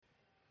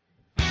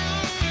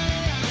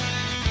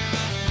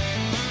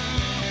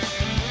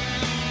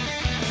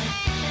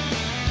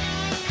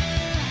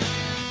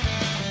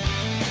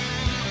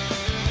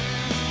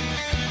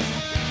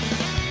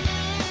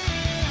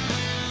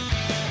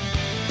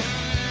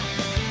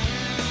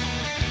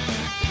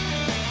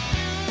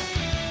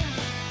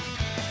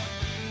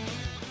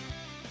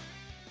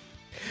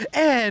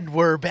And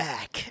we're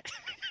back.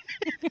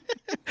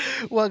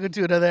 Welcome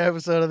to another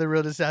episode of the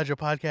Real Nostalgia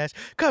Podcast,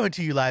 coming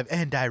to you live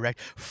and direct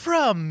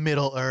from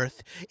Middle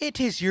Earth. It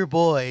is your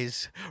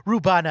boys,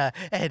 Rubana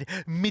and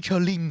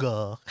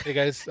Micholingo. Hey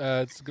guys,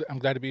 I'm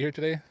glad to be here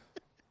today.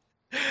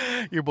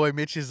 Your boy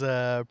Mitch is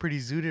pretty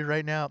zooted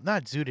right now.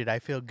 Not zooted, I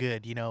feel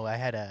good. You know, I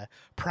had a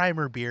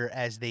primer beer,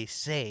 as they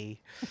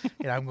say,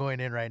 and I'm going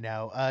in right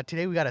now.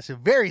 Today we got us a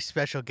very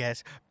special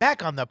guest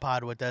back on the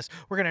pod with us.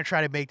 We're going to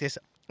try to make this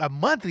a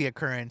monthly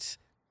occurrence.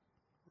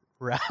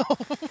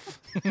 Ralph.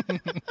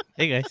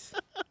 Hey guys.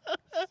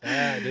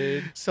 Yeah,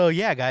 dude. So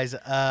yeah, guys,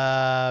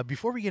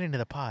 before we get into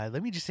the pod,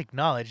 let me just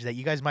acknowledge that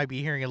you guys might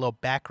be hearing a little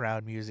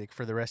background music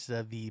for the rest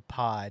of the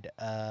pod.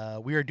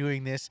 We are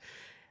doing this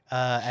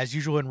as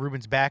usual in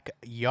Ruben's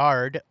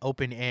backyard,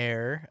 open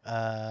air,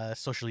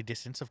 socially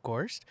distanced, of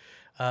course.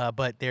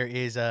 But there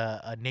is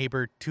a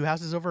neighbor 2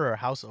 houses over or a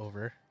house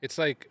over It's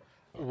like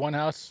one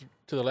house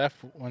to the left,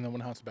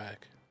 one house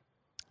back.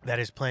 that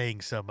is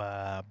playing some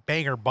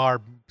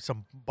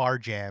some bar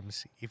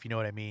jams, if you know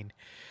what I mean.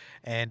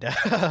 And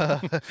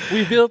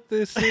We built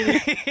this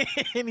city.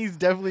 and he's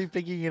definitely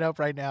picking it up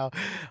right now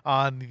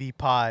on the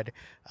pod.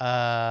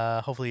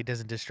 Hopefully it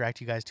doesn't distract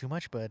you guys too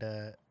much, but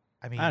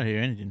I mean, I don't hear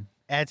anything.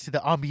 adds to the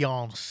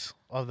ambiance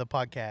of the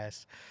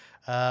podcast.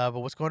 But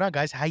what's going on,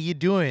 guys? How you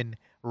doing,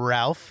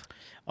 Ralph?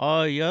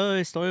 Oh,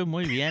 yo estoy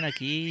muy bien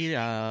aquí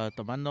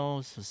tomando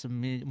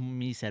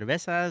mis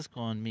cervezas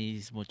con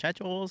mis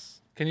muchachos.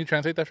 Can you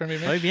translate that for me,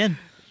 Estoy Mitch? bien.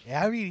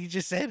 Yeah, I mean, he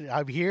just said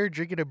I'm here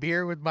drinking a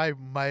beer with my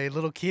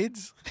little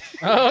kids.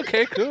 Oh,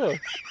 okay, cool.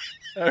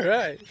 All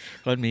right.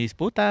 Con mis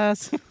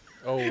putas.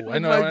 Oh, With I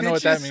know my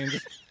what that bitches.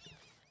 means.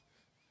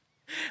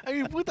 I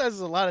mean, putas is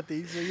a lot of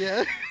things, so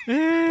yeah.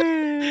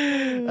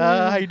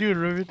 How you doing,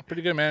 Ruben?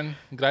 Pretty good, man.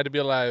 Glad to be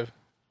alive.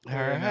 All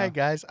Right now. right,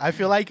 guys. I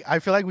feel like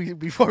we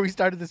before we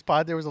started this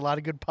pod, there was a lot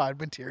of good pod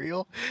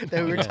material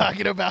that we were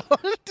talking about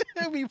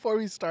before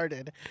we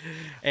started.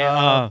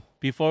 Hey,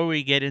 before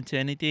we get into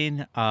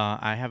anything,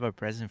 I have a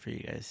present for you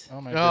guys.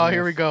 Oh my Oh,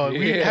 here we go.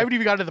 goodness. We Yeah. haven't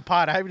even got to the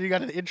pod. I haven't even got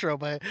to the intro,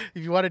 but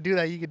if you want to do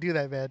that, you can do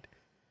that, man.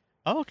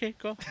 Oh, okay,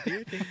 cool. Do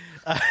your thing.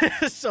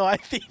 So I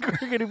think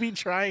we're gonna be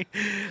trying.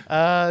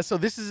 So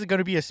this is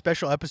gonna be a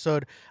special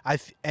episode.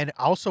 And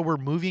also we're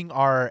moving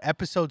our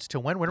episodes to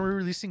when? When are we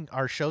releasing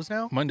our shows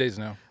now? Mondays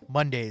now.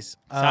 Mondays.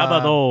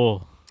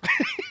 Sábado.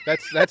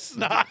 That's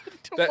Not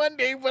That-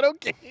 Monday, but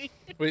okay.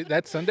 wait.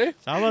 That's Sunday.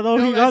 Sábado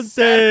No, that's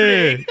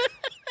gigante.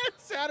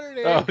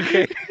 Saturday. Oh,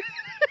 okay.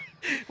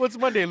 What's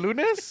Monday?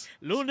 Lunes?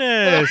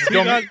 Lunes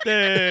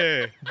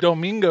gigante.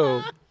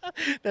 Domingo.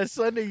 That's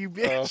Sunday, you Oh.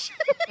 bitch.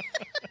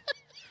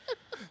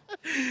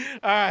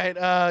 All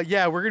right.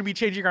 Yeah, we're gonna be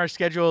changing our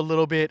schedule a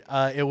little bit.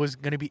 It was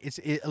gonna be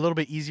a little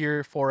bit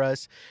easier for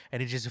us,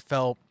 and it just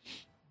felt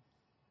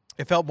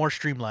more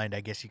streamlined,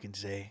 I guess you can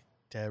say,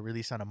 to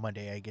release on a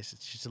Monday. I guess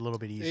it's just a little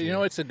bit easier. You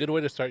know, it's a good way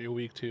to start your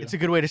week too. It's a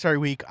good way to start your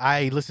week.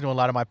 I listen to a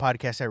lot of my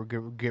podcasts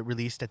that get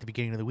released at the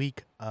beginning of the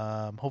week.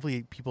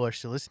 Hopefully people are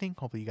still listening.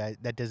 Hopefully you guys,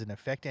 that doesn't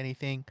affect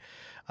anything.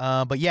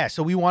 But yeah,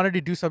 so we wanted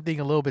to do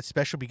something a little bit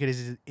special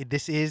because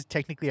this is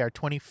technically our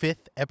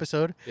 25th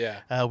episode.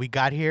 Yeah. We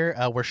got here.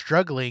 We're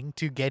struggling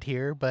to get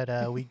here, but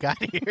we got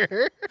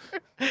here.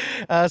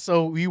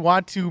 So we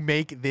want to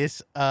make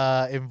this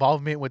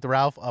involvement with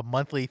Ralph a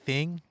monthly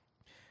thing.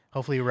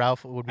 Hopefully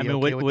Ralph would be I mean,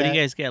 okay with what do that.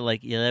 you guys get?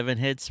 Like 11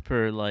 hits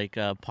per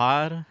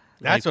pod?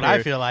 That's Like, what I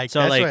per- feel like. So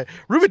That's like, what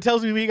Ruben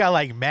tells me we got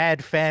like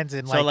mad fans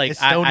in so like like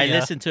Estonia. I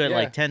listened to it Yeah.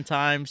 like 10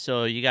 times.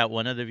 So you got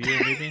one other viewer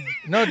maybe?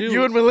 No, dude.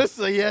 You and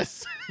Melissa,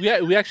 yes.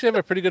 we actually have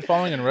a pretty good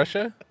following in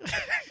Russia.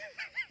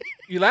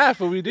 You laugh,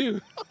 but we do.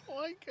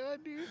 Oh my god,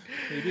 dude.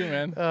 We do,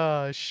 man.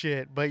 Oh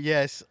shit. But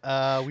yes,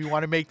 we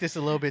want to make this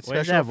a little bit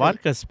Where's special that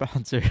vodka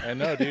sponsor? I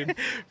know, dude.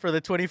 for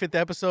the 25th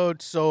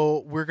episode.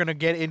 So we're gonna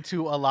get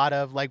into a lot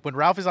of like when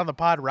Ralph is on the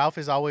pod. Ralph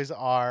is always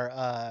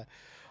our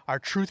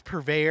truth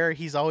purveyor.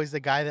 He's always the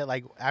guy that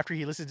like after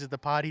he listens to the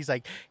pod, he's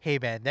like, "Hey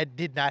man, that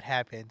did not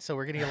happen." So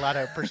we're getting a lot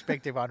of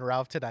perspective on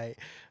Ralph tonight.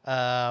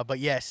 But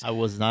yes. I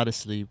was not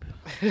asleep.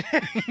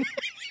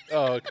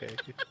 Oh, okay.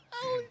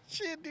 Oh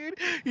shit, dude.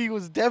 He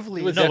was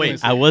definitely He was No, definitely wait,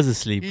 asleep. I was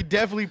asleep. He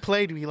definitely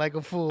played me like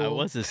a fool. I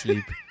was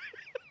asleep.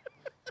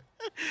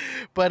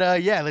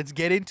 But yeah, let's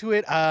get into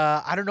it.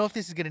 I don't know if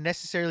this is gonna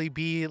necessarily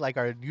be like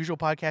our usual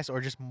podcast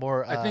or just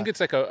more. I think it's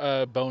like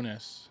a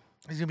bonus.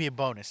 it's gonna be a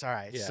bonus. All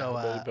right, Yeah, so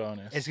a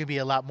bonus. it's gonna be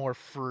a lot more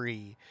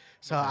free.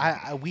 So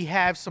we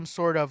have some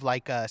sort of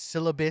like a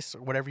syllabus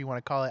or whatever you want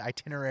to call it,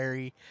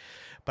 itinerary,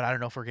 but I don't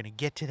know if we're gonna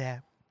get to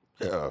that.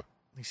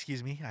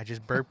 Excuse me, I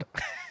just burped.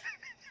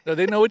 No,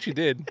 they know what you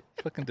did.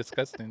 Fucking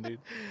disgusting, dude.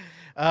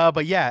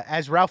 But yeah,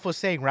 as Ralph was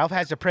saying, Ralph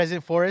has a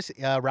present for us.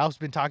 Ralph's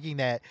been talking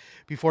that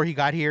before he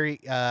got here,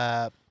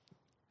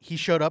 he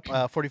showed up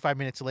 45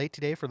 minutes late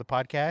today for the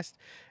podcast,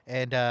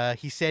 and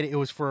he said it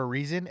was for a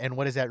reason. And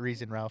what is that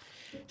reason, Ralph?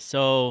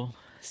 So,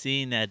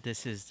 seeing that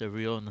this is the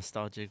Real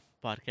Nostalgic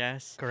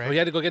Podcast, Correct. Oh, he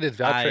had to go get his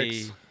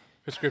Valtrex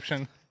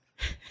prescription.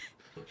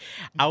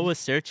 I was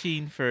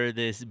searching for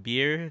this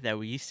beer that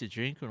we used to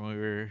drink when we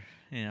were,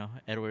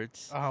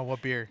 Edwards.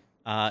 What beer?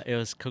 It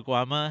was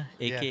Caguama,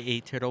 Yeah. aka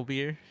Turtle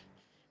Beer.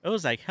 It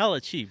was like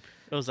hella cheap.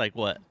 It was like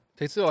what,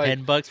 Tasted like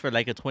 $10 for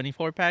like a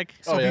 24 pack.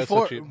 So Oh, yeah, that's so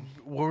before cheap.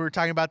 when we were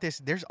talking about this,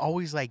 there's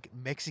always like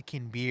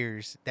Mexican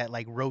beers that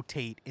like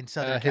rotate in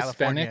Southern Hispanic?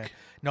 California.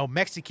 No,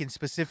 Mexican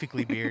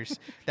specifically beers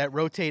that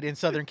rotate in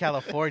Southern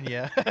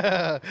California.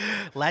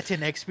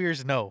 Latinx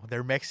beers, no,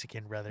 they're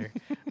Mexican, brother.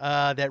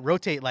 That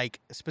rotate like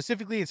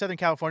specifically in Southern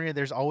California.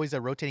 There's always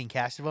a rotating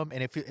cast of them,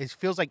 and it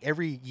feels like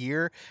every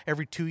year,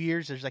 every 2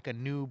 years, there's like a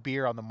new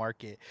beer on the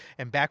market.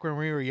 And back when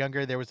we were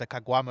younger, there was a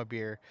Caguama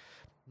beer,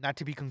 not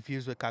to be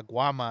confused with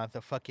Caguama,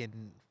 the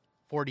fucking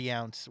 40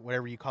 ounce,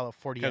 whatever you call it,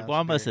 40 ounce.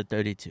 Caguama's beer. a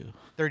 32.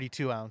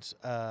 32 ounce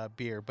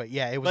beer. But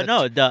yeah, it was. But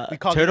no, we the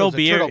called it turtle was a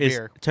beer turtle is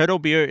beer. turtle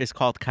beer is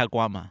called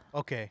Caguama.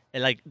 Okay.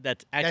 And like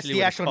that's actually That's the what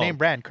it's actual name called.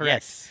 brand, correct.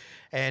 Yes.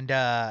 And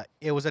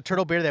it was a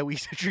turtle beer that we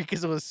used to drink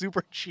because it was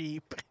super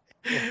cheap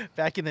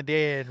back in the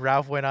day. And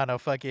Ralph went on a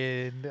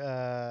fucking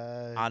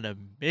On a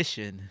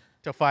mission.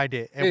 to find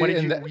it. And what did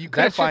and you that couldn't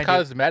shit find it?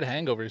 caused mad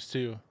hangovers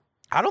too.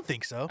 I don't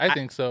think so. I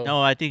think so.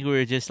 No, I think we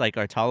were just like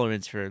our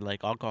tolerance for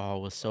like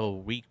alcohol was so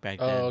weak back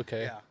then Oh,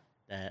 okay. Yeah.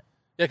 that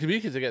Yeah, because we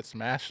used to get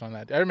smashed on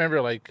that. I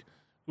remember like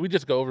we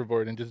just go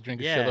overboard and just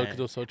drink a shitload because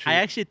it was so cheap. I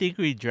actually think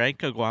we drank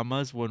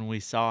Caguamas when we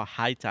saw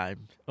High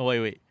Times. Oh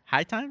wait,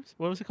 High Times?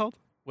 What was it called?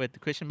 With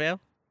Christian Bale?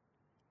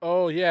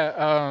 Oh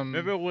yeah.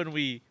 Remember when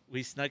we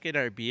snuck in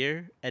our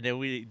beer and then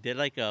we did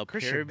like a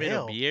Christian pyramid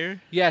Bale? of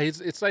beer? Yeah,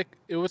 it's like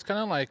it was kind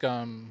of like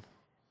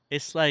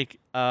It's like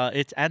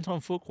it's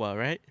Anton Fuqua,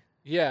 right?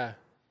 yeah.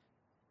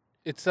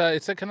 It's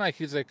like kind of like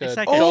he's like It's a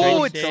like a Oh,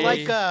 Trade it's Day.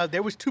 like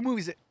there was 2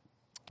 movies that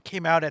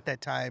came out at that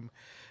time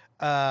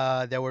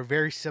that were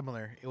very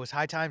similar. It was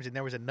High Times, and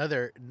there was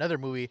another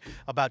movie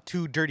about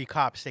 2 dirty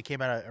cops that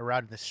came out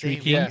around the same Street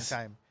fucking Kings?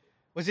 time.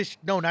 Was it?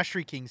 No, not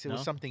Street Kings. It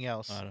was No? something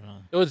else. I don't know.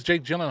 it was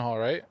Jake Gyllenhaal,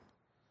 right?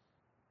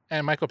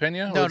 And Michael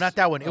Pena. No, Was- not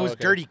that one. It oh, was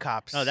okay. Dirty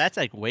Cops. No, that's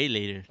like way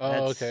later. Oh,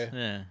 That's- okay.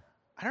 Yeah.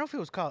 I don't know if it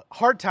was called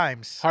Hard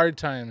Times. Hard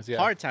Times. Yeah.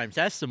 Hard Times.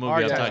 That's the movie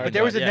Hard I'm Times. talking But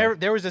there was about. a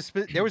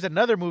yeah. there was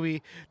another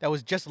movie that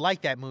was just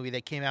like that movie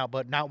that came out,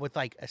 but not with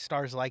like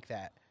stars like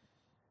that.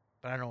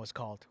 But I don't know what it's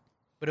called.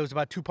 But it was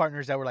about 2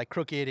 partners that were like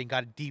crooked and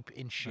got deep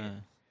in shit.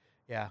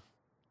 Yeah.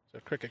 So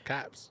Cricket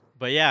Cops.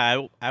 But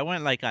yeah, I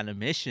went like on a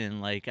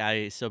mission. Like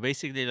so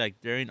basically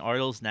like during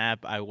Arnold's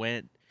nap, I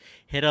went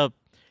hit up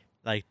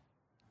like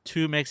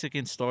 2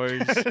 Mexican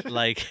stores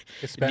like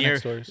Hispanic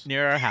stores.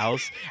 near our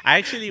house. I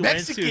actually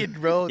Mexican, went to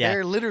bro. yeah.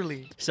 They're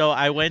literally so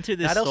I went to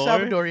this not El store.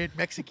 Salvadorian,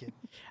 Mexican.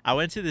 I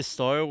went to this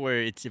store where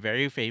it's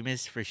very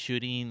famous for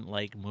shooting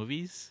like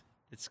movies.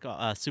 It's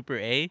called Super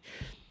A.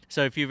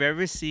 So if you've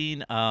ever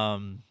seen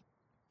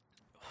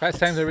Fast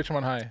Times at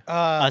Richmond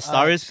High.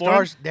 Star is Born?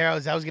 Stars. There, I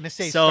was gonna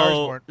say Stars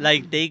so Born.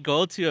 like they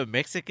go to a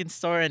Mexican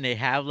store and they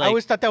have I like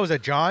always thought that was a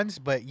John's,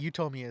 but you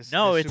told me it's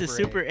no, the it's a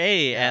Super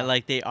A, Yeah. and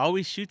like they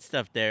always shoot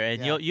stuff there,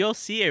 and Yeah. you'll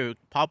see it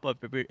pop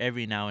up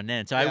every now and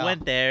then. So Yeah. I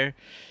went there,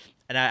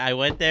 and I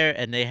went there,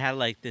 and they had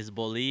like this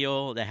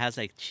bolillo that has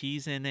like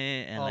cheese in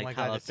it, and Oh like my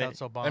god, that jalapeno. sounds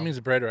so bomb. That means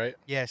bread, right?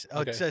 yes.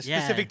 Oh, it's a Okay. Yeah.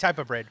 specific type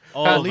of bread.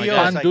 Oh Pan- my Bolillo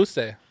god! is like-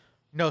 dulce.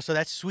 No, so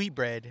that's sweet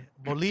bread.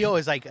 Bolillo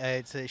is like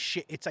it's a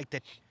shit. It's like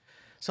the.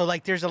 So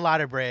like, there's a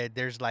lot of bread.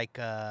 There's like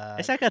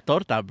It's like a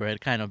torta bread,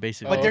 kind of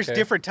basically. but Oh, there's okay.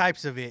 different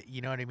types of it. You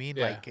know what I mean?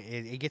 Yeah. Like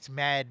it gets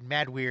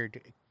mad weird.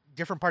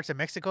 Different parts of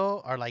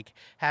Mexico are like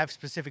have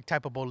specific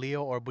type of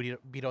bolillo or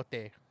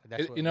birote.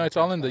 That's what- You know, that's it's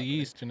what all in the called.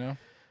 yeast. You know.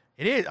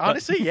 It is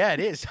honestly, yeah, it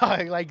is.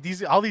 Like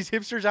all these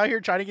hipsters out here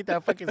trying to get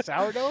that fucking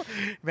sourdough.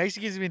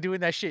 Mexicans have been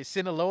doing that shit.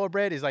 Sinaloa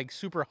bread is like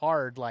super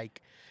hard.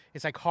 Like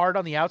it's like hard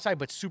on the outside,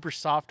 but super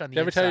soft on the Did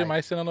I ever inside. tell you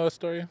my Sinaloa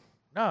story?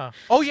 No.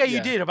 Oh yeah, you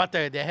Yeah. did about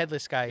the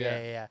headless guy. Yeah.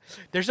 Yeah. yeah,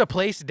 There's a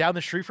place down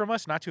the street from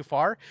us, not too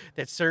far,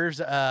 that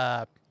serves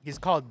it's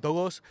called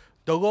Dogos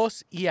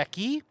y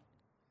Aquí.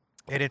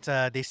 And it's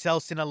they sell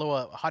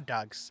Sinaloa hot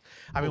dogs.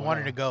 I've been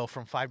wanting wow. to go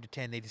from 5 to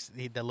 10.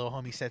 The little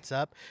homie sets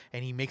up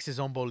and he makes his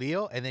own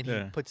bolillo and then he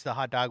Yeah. puts the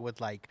hot dog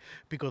with like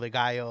pico de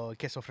gallo,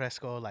 queso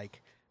fresco.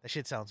 Like that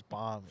shit sounds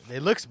bomb.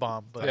 It looks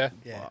bomb, but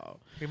yeah. Wow.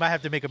 We might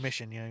have to make a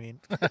mission. You know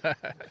what I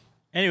mean?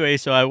 Anyway,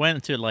 so I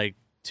went to like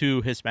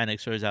 2 Hispanic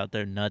stores out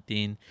there,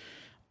 nothing.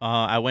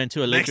 I went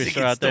to a liquor Mexican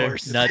store out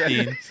stores. there,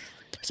 nothing.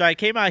 So I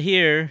came out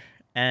here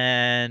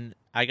and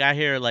I got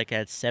here like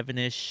at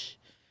 7ish,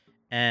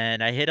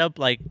 and I hit up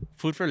like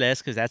Food for Less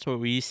because that's where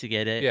we used to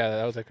get it. Yeah,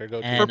 that was like our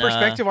go-to. And, For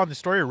perspective on the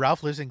story,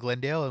 Ralph lives in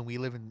Glendale and we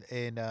live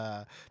in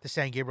the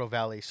San Gabriel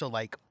Valley. So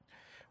like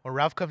when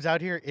Ralph comes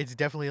out here, it's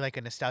definitely like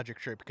a nostalgic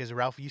trip because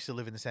Ralph used to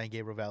live in the San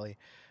Gabriel Valley.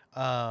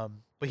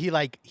 But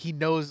he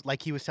knows,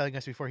 like he was telling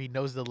us before, he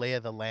knows the lay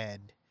of the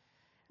land.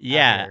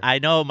 Yeah, here. I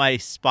know my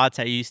spots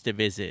I used to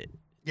visit.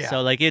 Yeah.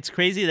 So like it's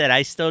crazy that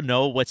I still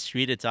know what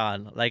street it's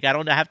on. Like I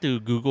don't have to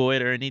Google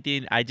it or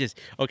anything. I just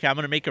okay, I'm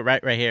gonna make a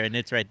right here, and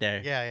it's right there.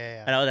 Yeah, yeah,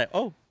 And yeah. I was like,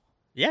 oh,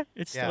 yeah,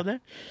 it's Yeah. still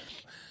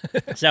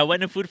there. So I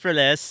went to Food for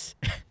Less.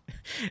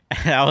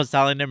 And I was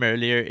telling them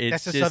earlier, it's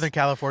That's a just, Southern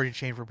California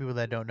chain for people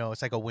that don't know.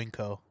 It's like a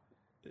Winco.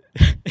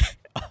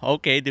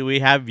 Okay, do we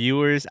have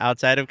viewers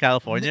outside of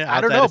California? I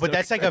don't outside know, of but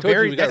that's like I a told you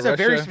very we got that's a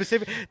very Russia.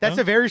 specific. That's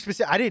a very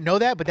specific. I didn't know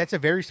that, but that's a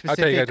very I'll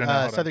tell you guys specific right now,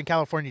 hold on. Southern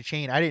California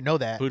chain. I didn't know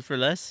that. Food for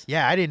Less?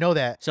 Yeah, I didn't know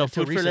that. So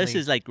until Food for Less recently.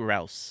 is like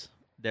Rouse.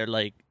 They're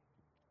like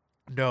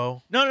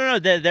no. no.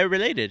 They're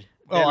related.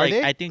 Oh, They're are like,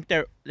 they? I think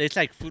it's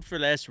like Food for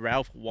Less,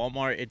 Ralph,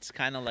 Walmart. It's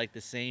kind of like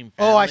the same.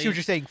 Oh, I see family. what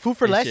you're saying. Food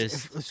for It's less.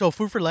 just- So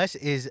Food for Less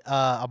is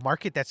a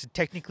market that's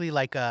technically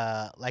like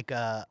a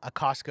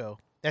Costco.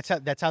 That's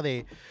how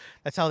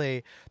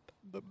they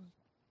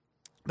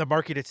the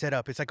market is set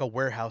up. It's like a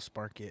warehouse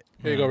market.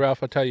 Here you go,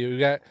 Ralph. I'll tell you. We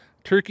got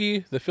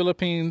Turkey, the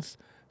Philippines,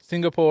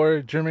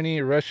 Singapore,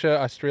 Germany, Russia,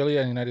 Australia,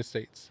 and United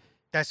States.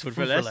 That's Food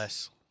for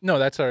Less. No,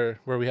 that's where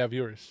we have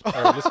viewers,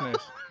 our listeners.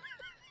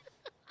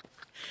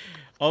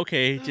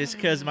 Okay, just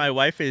because my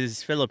wife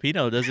is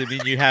Filipino doesn't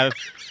mean you have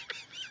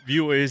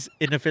viewers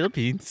in the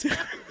Philippines.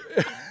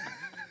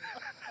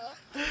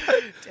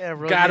 Damn,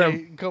 bro. Got yeah,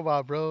 'em. Come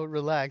on, bro.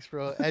 Relax,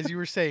 bro. As you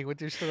were saying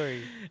with your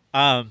story.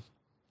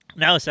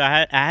 No, so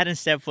I hadn't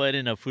stepped foot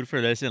in a Food for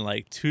Less in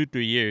like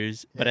 2-3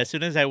 years. But Yeah. as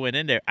soon as I went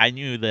in there, I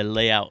knew the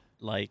layout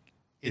like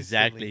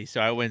exactly. Instantly.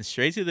 So I went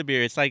straight to the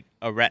beer. It's like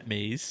a rat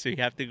maze, so you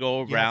have to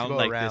go You have to around go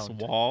like around.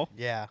 this wall,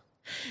 Yeah.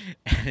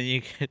 and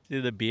you get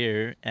to the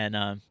beer. And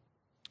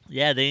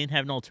yeah, they didn't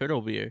have no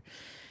turtle beer.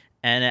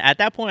 And at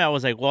that point, I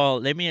was like,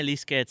 well, let me at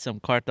least get some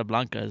Carta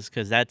Blancas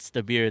because that's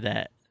the beer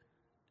that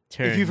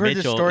turned If you've heard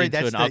Mitchell the story, into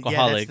that's an the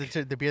alcoholic. yeah,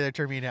 that's the beer that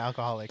turned me into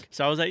alcoholic.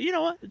 So I was like, you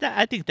know what?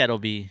 I think that'll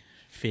be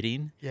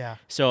fitting. Yeah.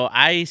 So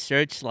I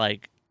searched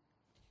like.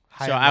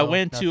 High So and I low,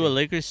 went to a nothing.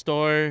 liquor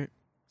store.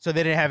 So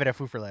they didn't have it at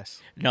Food for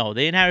Less. No,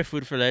 they didn't have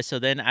Food for Less. So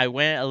then I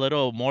went a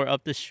little more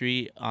up the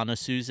street on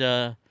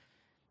Azusa,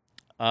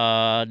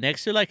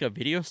 next to like a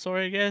video store,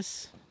 I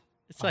guess.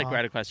 It's like Uh-huh.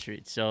 right across the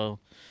street. So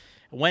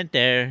I went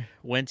there,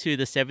 went to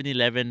the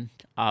 7-Eleven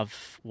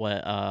of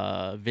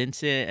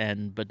Vincent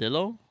and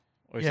Badillo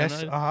or Yes.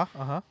 something.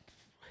 Uh-huh.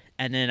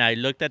 And then I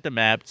looked at the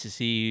map to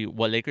see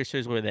what liquor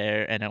stores were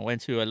there, and I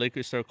went to a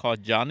liquor store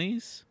called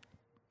Johnny's.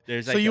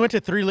 There's So like you went to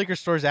 3 liquor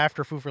stores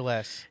after Food for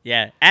Less.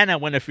 yeah, and I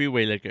went to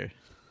Freeway Liquor.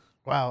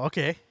 Wow.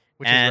 Okay.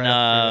 Which And is right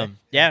up the freeway.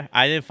 yeah,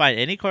 I didn't find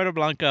any Carta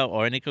Blanca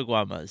or any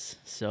Caguamas,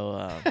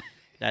 so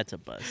that's a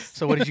bust.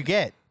 So what did you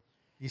get?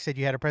 You said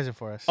you had a present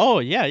for us. Oh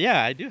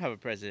yeah, I do have a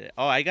present.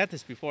 Oh, I got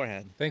this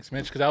beforehand. Thanks,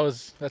 Mitch,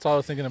 because that's all I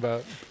was thinking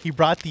about. He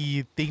brought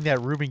the thing that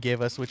Ruben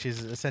gave us, which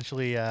is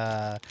essentially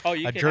Oh,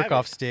 you a can jerk have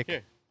off it. stick.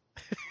 Here.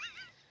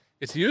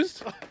 It's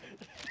used?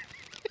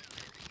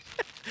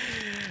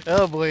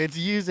 Oh boy, it's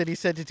used, and he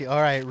sent it to.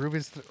 All right,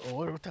 Ruben's.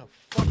 What the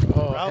fuck?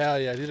 Oh, Ralph? hell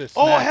yeah. These are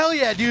Oh snacks. hell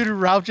yeah, dude!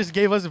 Ralph just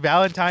gave us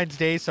Valentine's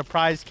Day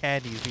surprise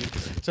candies, dude.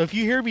 So if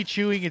you hear me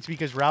chewing, it's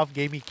because Ralph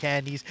gave me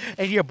candies,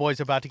 and your boy's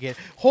about to get.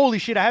 Holy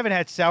shit! I haven't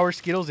had sour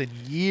Skittles in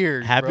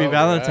years. Happy bro.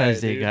 Valentine's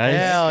Right, Day, dude. guys.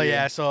 Hell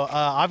yeah! So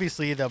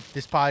obviously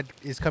this pod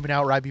is coming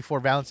out right before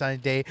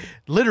Valentine's Day,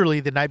 literally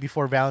the night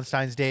before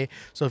Valentine's Day.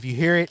 So if you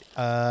hear it,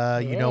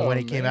 you know when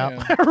Oh, it came man.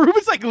 out.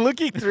 Ruben's like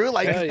looking through,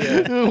 like Hell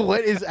yeah.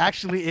 what is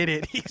actually in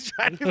it. He's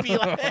trying to be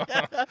like,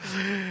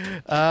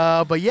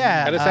 but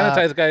yeah. Gotta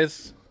sanitize,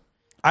 guys.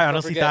 I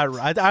honestly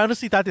forget. I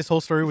honestly thought this whole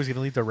story was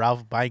gonna lead to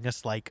Ralph buying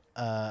us like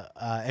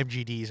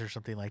MGDs or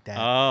something like that.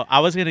 Oh,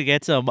 I was gonna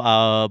get some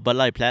Bud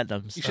Light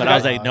Platinums, You but I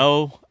was should've- like,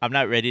 no, I'm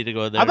not ready to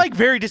go there. I'm like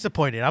very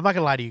disappointed. I'm not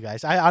gonna lie to you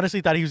guys. I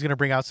honestly thought he was gonna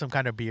bring out some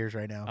kind of beers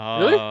right now.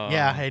 Really?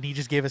 Yeah, and he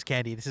just gave us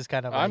candy. This is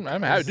kind of. I'm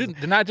like, happy. this is- Dude,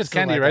 they're not just this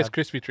is a candy, Rice letdown.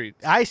 Krispie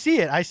treats. I see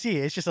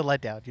it. It's just a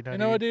letdown. You know. You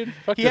know what, dude?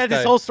 Fuck He this had this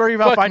guy. whole story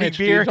about Fuck finding Mitch,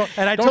 dude. beer, Don't-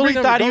 and I don't totally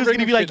bring him- thought he don't was bring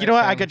gonna him be like, shit you know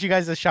what? next I time. got you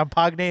guys a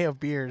champagne of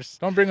beers.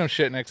 Don't bring them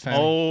shit next time.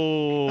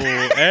 Oh,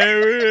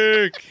 Eric.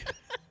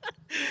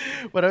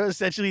 But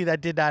essentially, that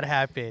did not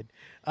happen.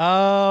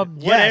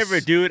 Whatever,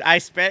 yes. dude. I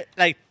spent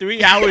like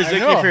 3 hours I looking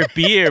know. for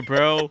beer,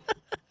 bro.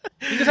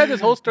 He just had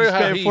this whole story You of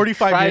how spent he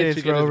 45 tried minutes,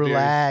 to get bro. his beers.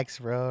 Relax,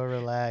 bro.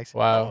 Relax.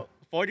 Wow.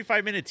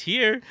 45 minutes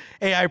here.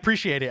 Hey, I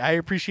appreciate it. I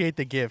appreciate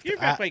the gift. Give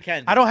back my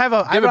candy. I don't have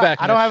a. Give it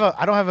back, I don't Mitch. have a.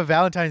 I don't have a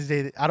Valentine's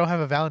Day. I don't have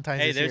a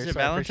Valentine's. Hey, this there's year, a so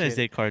I Valentine's appreciate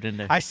Day it. card in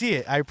there. I see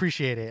it. I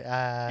appreciate it.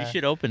 You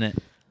should open it.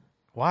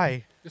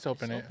 Why? Just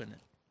open Just it. open it.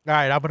 All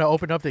right, I'm gonna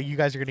open up that you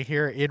guys are gonna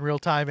hear in real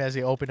time as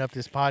they open up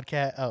this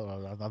podcast. Oh,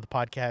 on the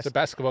podcast. It's a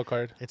basketball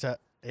card. It's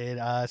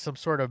some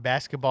sort of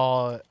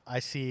basketball. I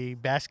see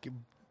basket.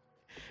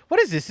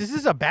 What is this? This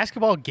is a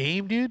basketball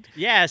game, dude.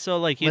 Yeah, so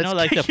like you Let's know,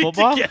 like the get it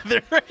football.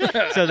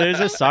 together. So there's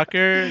a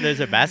soccer,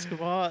 there's a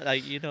basketball,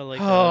 like you know,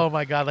 like Oh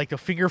my god, like the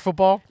finger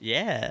football.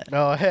 yeah.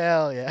 Oh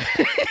hell yeah.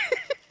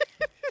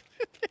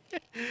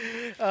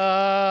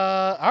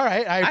 All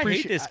right, I I hate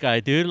appreciate this guy,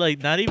 dude.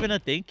 Like, not even a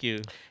thank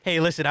you. Hey,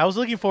 listen, I was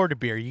looking forward to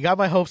beer. You got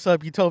my hopes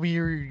up. You told me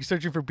you were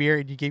searching for beer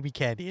and you gave me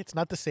candy. It's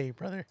not the same,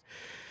 brother.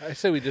 I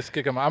say we just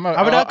kick him. I'm an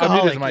I'll mute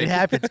alcoholic. his mic. It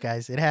happens,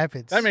 guys. It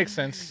happens. That makes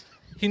sense.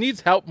 He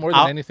needs help more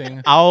than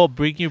anything. I'll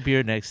bring you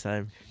beer next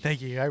time.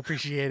 Thank you. I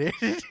appreciate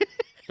it.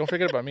 Don't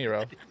forget about me,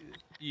 Ralph.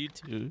 You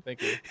too.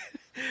 Thank you.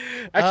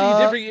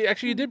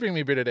 Actually, you did bring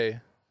me beer today.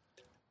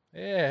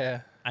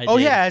 Yeah. Oh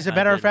yeah, as a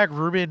matter of fact,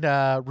 Ruben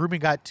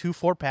got 2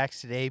 4-packs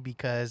today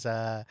because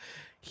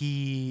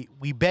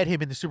we bet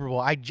him in the Super Bowl.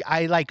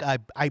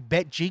 I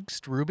bet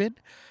jinxed Ruben.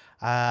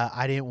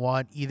 I didn't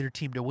want either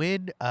team to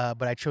win,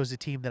 but I chose a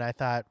team that I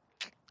thought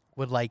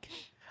would like.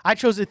 I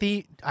chose the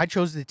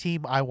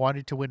team I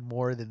wanted to win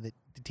more than the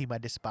team I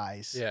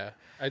despise. Yeah,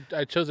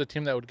 I chose a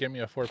team that would get me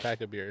a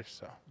 4-pack of beers.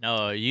 So.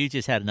 No, you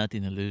just had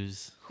nothing to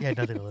lose. Yeah,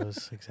 nothing to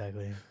lose.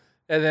 Exactly.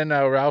 And then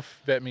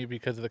Ralph bet me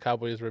because the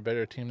Cowboys were a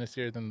better team this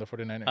year than the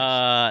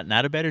 49ers.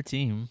 Not a better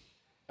team.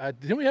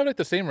 Didn't we have like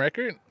the same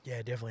record? Yeah,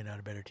 definitely not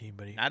a better team,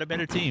 buddy. Not a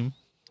better team.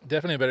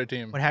 Definitely a better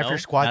team. When half No, your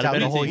squad's not a out the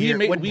better whole team. year,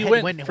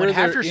 when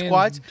half your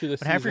squad's into the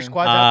when half your season.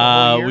 squad's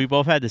out the whole year. We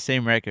both had the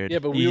same record. Yeah,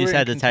 but you we just were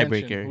had the in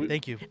contention. tiebreaker.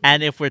 Thank you.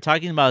 And if we're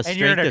talking about And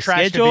you're in strength a of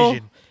trash schedule,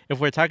 division. if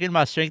we're talking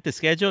about strength of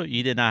schedule,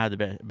 you did not have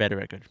the better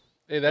record.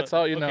 Hey, that's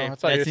all you know. Okay,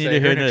 That's all you're that's neither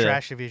saying. here You're in nor a there.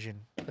 trash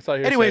division. That's all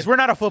you're Anyways, saying. we're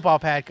not a football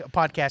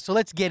podcast, so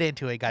let's get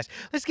into it, guys.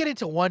 Let's get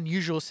into one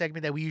usual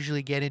segment that we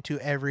usually get into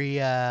every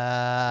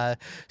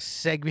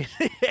segment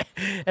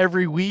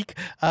every week.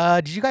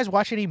 Did you guys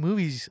watch any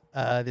movies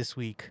this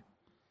week?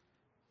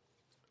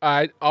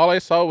 All I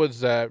saw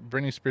was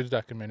Britney Spears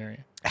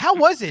documentary. How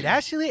was it?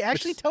 Actually,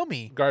 It's- tell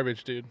me.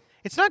 Garbage, dude.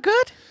 It's not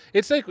good.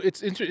 It's like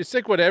it's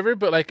like whatever,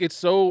 but like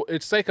it's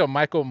like a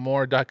Michael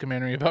Moore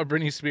documentary about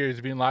Britney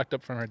Spears being locked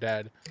up from her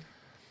dad.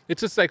 It's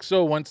just like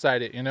so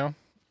one-sided, you know.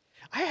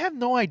 I have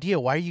no idea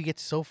why you get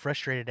so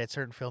frustrated at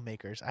certain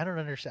filmmakers. I don't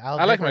understand.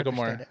 I like Michael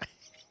Moore.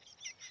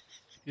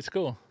 It's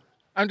cool.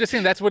 I'm just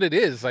saying that's what it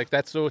is. Like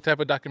that's the type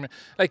of document.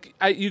 Like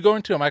you go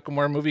into a Michael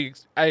Moore movie,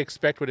 I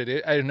expect what it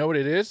is. I know what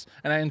it is,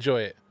 and I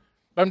enjoy it.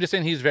 But I'm just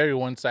saying he's very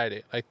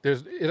one-sided. Like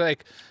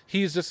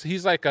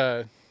he's like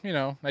a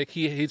like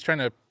he's trying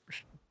to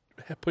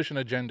push an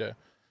agenda.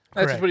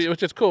 That's Correct.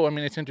 which is cool. I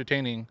mean, it's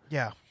entertaining.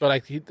 Yeah. But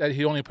like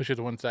he only pushes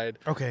one side.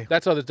 Okay.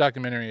 That's all this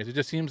documentary is. It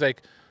just seems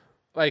like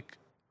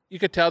you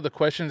could tell the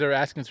questions they're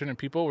asking certain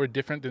people were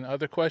different than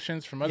other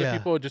questions from other Yeah.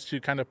 people, just to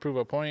kind of prove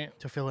a point.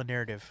 To fill a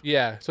narrative.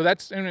 Yeah. So that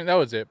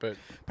was it. But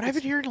But I've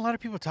been hearing a lot of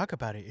people talk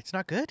about it. It's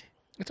not good.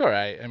 it's all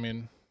right. I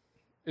mean,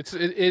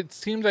 it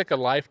seems like a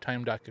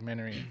Lifetime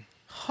documentary.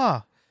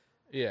 Huh.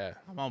 Yeah.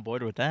 I'm on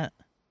board with that.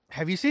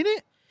 Have you seen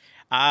it?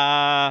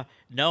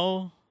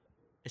 No,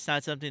 it's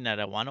not something that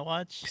I want to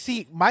watch.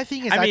 See, my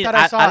thing is, I mean, thought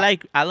I saw.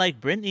 I like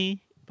Britney,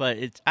 but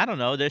I don't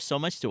know. There's so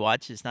much to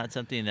watch. It's not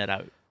something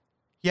that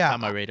yeah.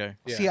 on my radar.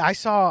 Yeah. See, I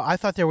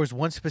thought there was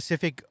one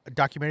specific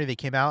documentary that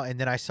came out, and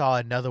then I saw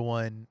another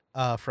one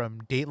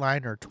from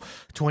Dateline or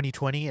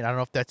 2020, and I don't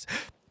know if that's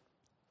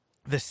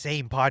the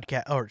same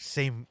podcast or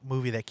same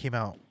movie that came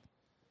out.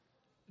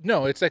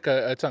 No, it's like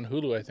it's on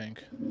Hulu, I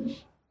think.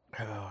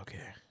 Oh, okay.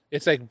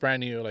 It's like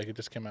brand new, like it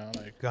just came out.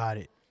 Like Got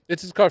it.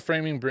 it's just called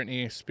Framing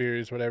Britney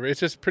Spears, whatever. It's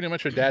just pretty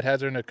much her dad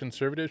has her in a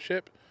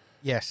conservatorship,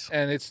 Yes,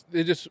 and it's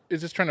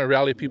just trying to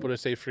rally people to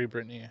say free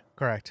Britney,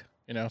 correct.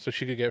 so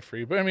she could get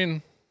free. But I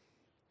mean,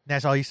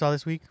 That's all you saw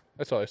this week?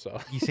 that's all I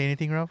saw. You say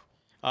anything, Ralph?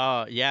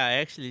 Yeah, I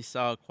actually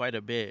saw quite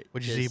a bit.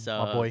 What'd you see, just,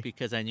 my boy?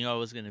 Because I knew I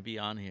was gonna be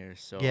on here.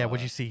 So Yeah,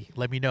 what'd you see?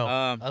 Let me know.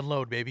 um,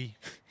 Unload, baby.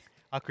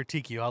 I'll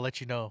critique you. I'll let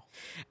you know.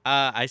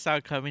 I saw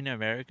Coming to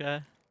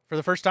America. For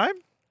the first time?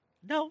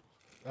 No,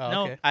 Oh,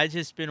 no, okay. I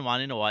just been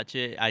wanting to watch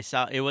it. I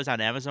saw it was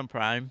on Amazon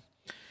Prime.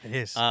 It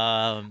is.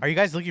 Um, Are you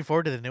guys looking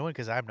forward to the new one?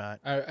 Because I'm not.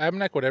 I'm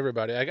like whatever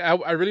about it.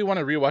 I really want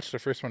to rewatch the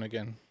first one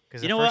again.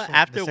 'Cause you the know first what? one- the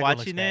After second one looks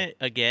watching bad. it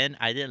again,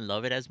 I didn't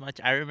love it as much.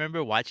 I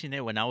remember watching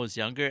it when I was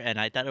younger, and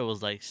I thought it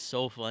was like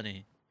so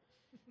funny.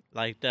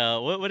 Like the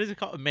what is it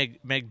called?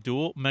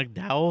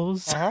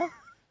 McDowell's. Uh-huh.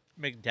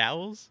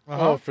 McDowell's.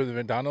 Oh, for the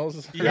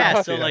McDonald's.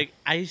 Yeah. So like,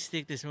 I used to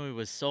think this movie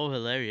was so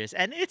hilarious,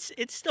 and it's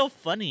still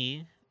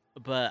funny,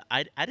 but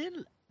I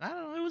don't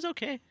know. It was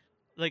okay.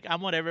 Like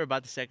I'm whatever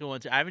about the second one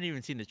too. I haven't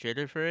even seen the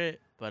trailer for it,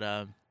 but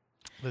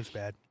Looks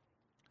bad.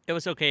 it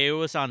was okay. It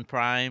was on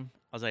Prime.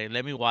 I was like,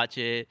 let me watch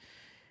it.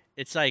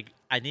 It's like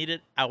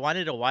I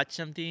wanted to watch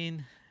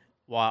something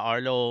while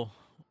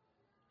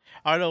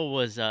Arlo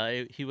was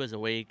he was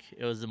awake.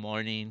 It was the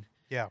morning.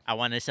 Yeah. I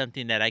wanted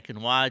something that I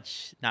can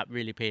watch, not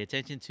really pay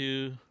attention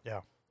to.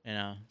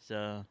 Yeah.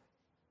 So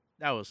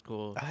that was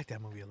cool. I like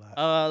that movie a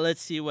lot.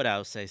 Let's see what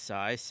else I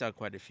saw. I saw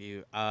quite a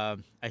few. I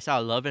saw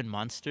Love and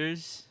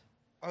Monsters.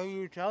 Oh, you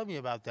were telling me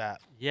about that.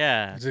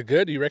 Yeah. Is it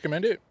good? Do you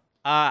recommend it?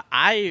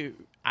 I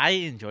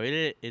enjoyed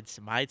it. It's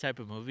my type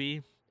of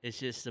movie. It's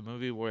just a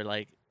movie where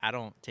like I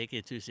don't take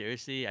it too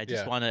seriously. I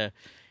just Yeah. want to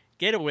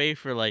get away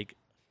for like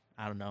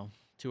I don't know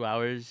 2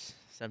 hours,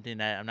 something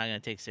that I'm not gonna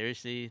take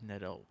seriously.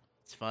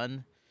 It's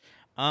fun.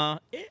 I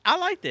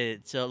liked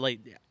it. So like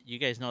you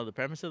guys know the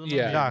premise of the movie?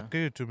 Yeah. Nah,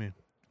 give it to me.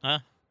 Huh?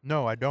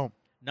 No, I don't.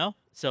 No.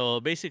 So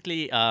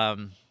basically,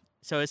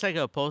 so it's like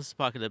a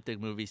post-apocalyptic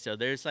movie. So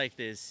there's like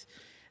this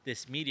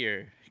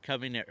meteor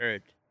coming to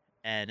Earth,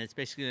 and it's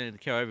basically going to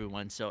kill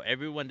everyone. So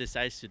everyone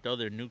decides to throw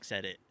their nukes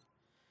at it,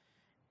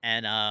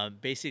 and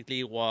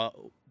basically,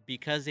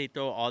 because they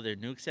throw all their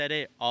nukes at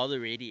it, all the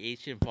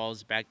radiation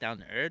falls back down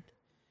to Earth,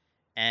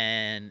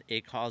 and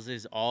it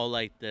causes all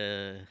like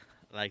the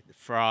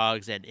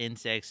frogs and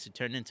insects to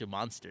turn into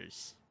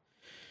monsters.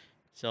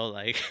 So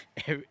like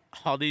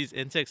all these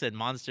insects and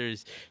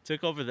monsters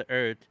took over the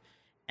Earth,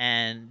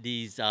 and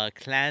these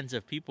clans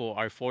of people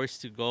are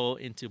forced to go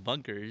into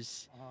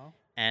bunkers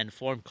and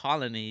form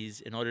colonies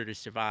in order to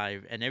survive,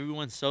 and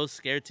everyone's so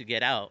scared to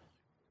get out.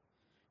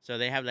 So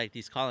they have like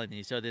these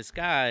colonies. So this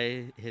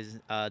guy, his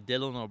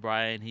Dylan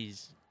O'Brien,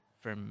 he's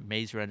from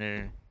Maze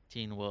Runner,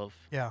 Teen Wolf,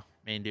 Yeah.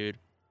 main dude.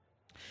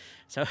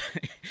 So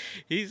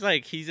he's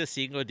a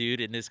single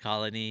dude in this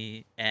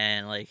colony,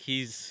 and like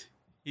he's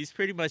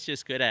pretty much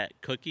just good at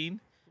cooking,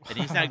 and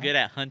he's not good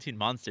at hunting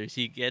monsters.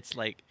 He gets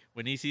like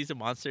when he sees a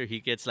monster, he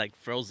gets like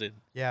frozen.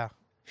 Yeah.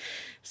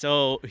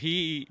 So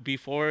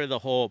before the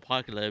whole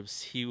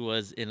apocalypse, he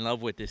was in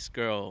love with this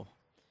girl,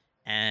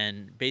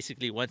 and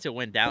basically once it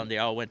went down, they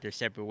all went their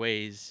separate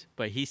ways.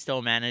 But he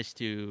still managed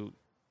to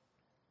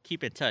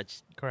keep in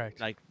touch, Correct.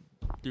 like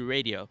through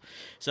radio.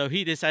 So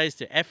he decides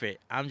to F it.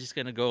 I'm just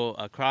gonna go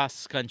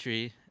across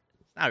country.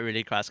 Not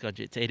really cross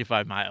country. It's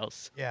 85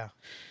 miles Yeah.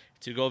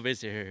 to go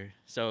visit her.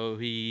 So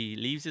he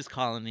leaves his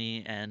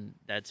colony, and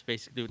that's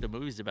basically what the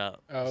movie's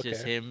about. Oh, It's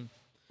just okay. him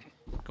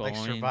going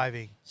Like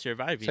surviving.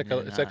 surviving.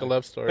 It's like a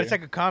love story. But it's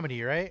like a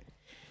comedy, right?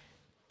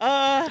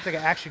 uh It's like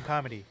an action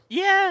comedy.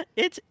 yeah,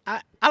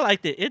 I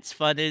liked it. It's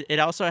fun. It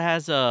also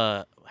has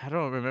I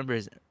don't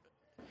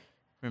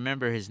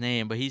remember his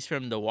name, but he's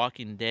from The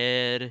Walking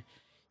Dead.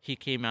 He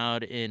came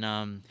out in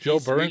Joe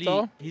he's really-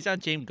 Bernthal? he's on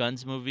James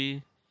Gunn's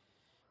movie.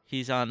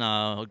 He's on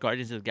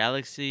Guardians of the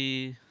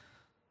Galaxy.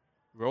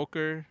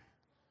 Roker.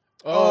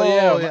 oh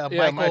yeah,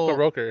 Michael Michael-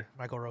 Roker.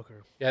 Michael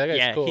Roker. Yeah, that guy's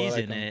Yeah, cool. I he's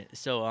like in him. it.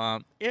 So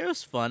it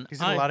was fun.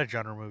 He's in a lot of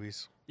genre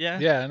movies. Yeah.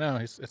 Yeah, no,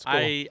 it's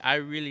cool. I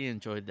really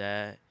enjoyed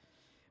that.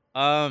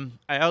 I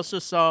also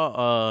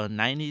saw a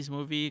 90s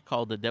movie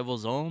called The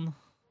Devil's Own.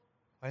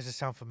 Why does it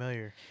sound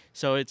familiar?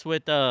 So it's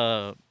with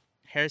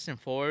Harrison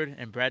Ford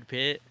and Brad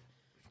Pitt.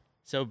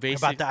 So About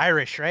basically, the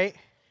Irish, right?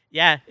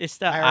 yeah, it's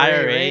the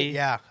IRA. right?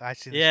 Yeah, I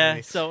see this Yeah.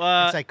 movie. So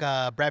It's like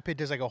Brad Pitt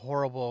does like a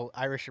horrible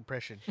Irish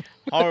impression.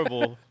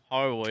 horrible,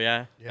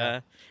 yeah.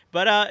 Yeah.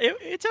 But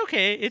it's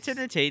okay. It's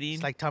entertaining.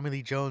 It's like Tommy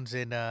Lee Jones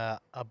in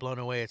Blown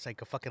Away. It's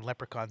like a fucking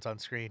leprechaun's on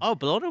screen. Oh,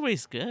 Blown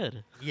Away's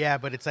good. Yeah,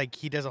 but it's like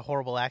he does a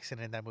horrible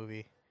accent in that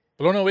movie.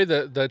 Blown Away,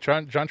 the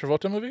John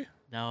Travolta movie?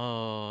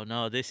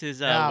 No, this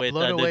is Nah, with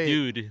Blown the Away.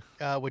 dude.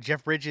 With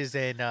Jeff Bridges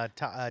and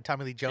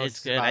Tommy Lee Jones.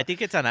 It's good. I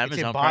think it's on it's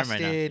in Amazon Prime Boston,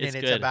 right now. It's and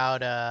good. it's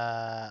about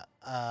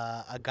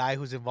a guy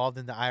who's involved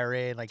in the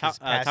IRA and like his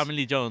past. Tommy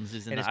Lee Jones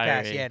is in and the his IRA.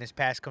 past, yeah, and his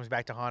past comes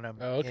back to haunt him.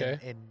 Oh,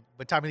 okay.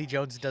 But Tommy Lee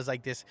Jones does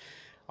like this,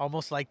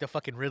 almost like the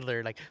fucking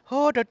Riddler, like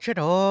oh don't you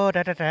know,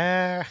 da da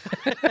da,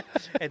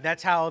 and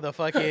that's how the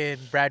fucking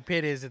Brad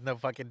Pitt is in the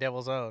fucking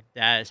Devil's Own.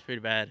 Yeah, it's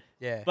pretty bad.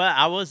 Yeah, But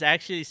I was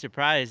actually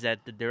surprised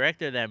that the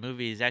director of that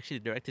movie has actually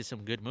directed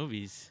some good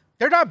movies.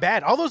 they're not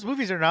bad. All those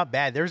movies are not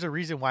bad. There's a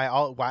reason why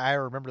I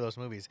remember those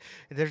movies.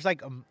 There's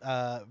like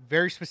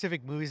very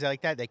specific movies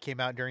like that came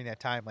out during that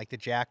time, like The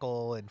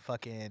Jackal and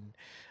fucking.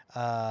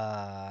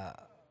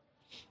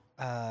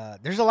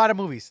 There's a lot of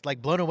movies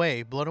like Blown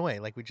Away,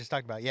 like we just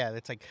talked about. Yeah,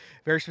 it's like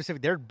very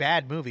specific. They're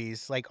bad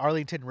movies, like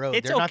Arlington Road.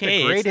 It's they're not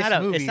okay. the greatest it's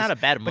not a, movies. It's not a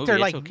bad movie. But they're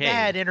It's like okay.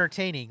 mad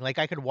entertaining. Like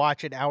I could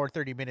watch an hour,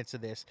 30 minutes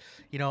of this,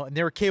 and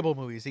they were cable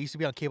movies. They used to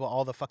be on cable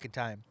all the fucking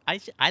time.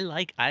 I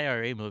like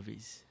IRA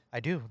movies. I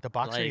do. The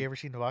Boxer. Like- You ever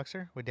seen The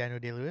Boxer with Daniel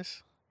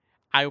Day-Lewis?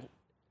 I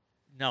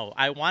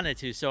wanted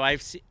to. So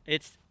I've seen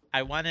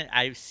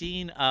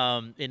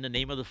In the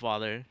Name of the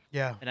Father,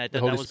 Yeah, and I The thought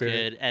Holy that was Spirit.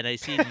 good. And I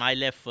seen My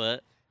Left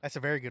Foot, that's a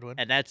very good one.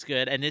 and that's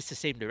good. And it's the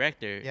same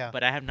director. Yeah.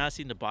 But I have not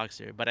seen The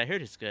Boxer, but I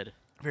heard it's good.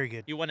 Very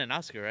good. He won an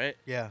Oscar, right?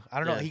 Yeah, I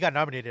don't know. Yeah. He got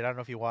nominated. I don't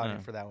know if he won Yeah.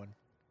 for that one.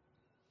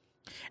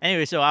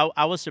 Anyway, so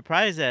I was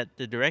surprised that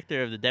the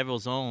director of The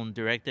Devil's Own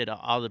directed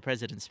All the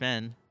President's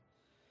Men.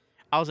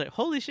 I was like,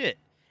 holy shit.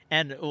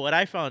 And what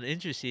I found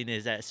interesting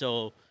is that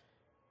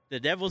The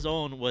Devil's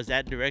Own was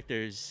that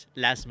director's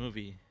last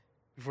movie.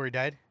 Before he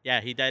died, Yeah,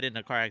 he died in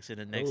a car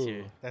accident next Ooh.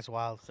 year. that's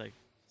wild. It's like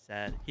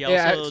sad. He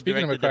Yeah, also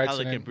speaking of a directed car The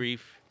Pelican accident,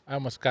 Brief. I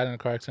almost got in a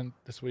car accident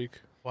this week.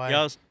 Why? He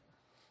also,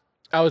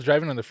 I was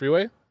driving on the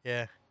freeway,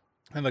 Yeah.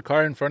 and the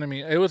car in front of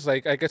me, it was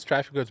like, I guess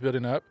traffic was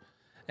building up,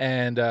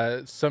 and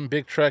some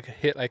big truck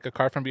hit like a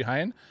car from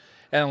behind,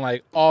 and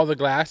like all the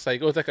glass,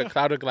 like it was like a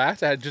cloud of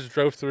glass. I just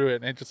drove through it,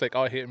 and it just like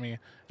all hit me.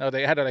 I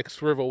had to like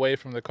swerve away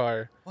from the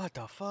car. What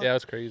the fuck? Yeah, it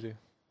was crazy.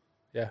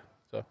 Yeah,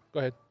 so go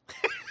ahead. How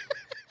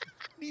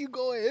do you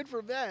go ahead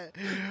from that?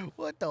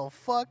 What the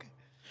fuck?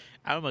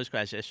 I almost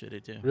crashed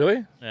yesterday too.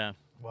 Really? Yeah.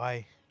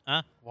 Why?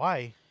 Huh?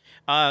 Why?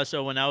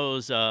 So when I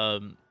was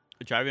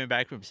driving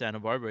back from Santa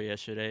Barbara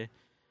yesterday,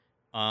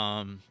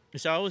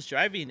 so I was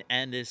driving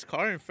and this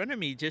car in front of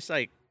me just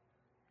like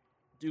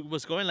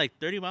was going like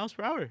 30 miles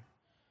per hour.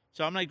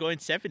 So I'm like going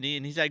 70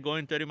 and he's like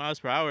going 30 miles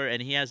per hour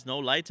and he has no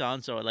lights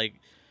on. So like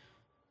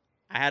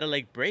I had to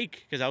like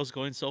brake because I was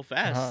going so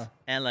fast. Uh-huh.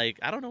 And like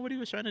I don't know what he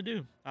was trying to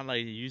do. I'm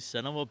like, you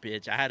son of a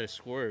bitch. I had to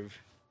swerve.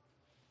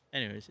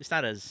 Anyways, it's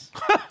not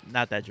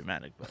that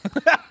dramatic,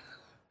 but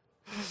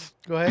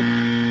Go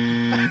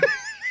ahead.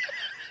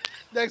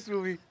 Next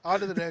movie. On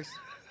to the next.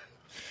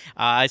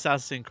 I saw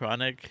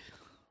Synchronic.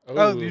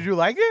 Oh, Ooh. did you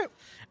like it?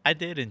 I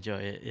did enjoy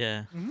it.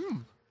 Yeah.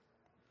 Mm.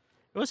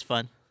 It was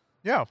fun.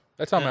 Yeah.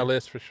 That's on my Yeah.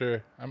 list for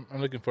sure. I'm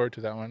looking forward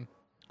to that one.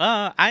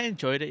 I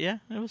enjoyed it. Yeah,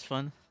 it was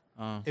fun.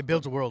 It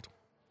builds a world.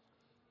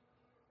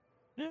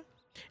 Yeah,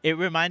 it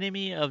reminded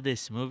me of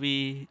this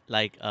movie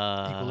like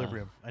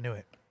Equilibrium. I knew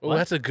it. Oh, What?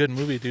 that's a good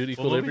movie, dude. What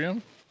movie?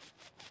 Equilibrium.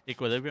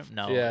 Equilibrium.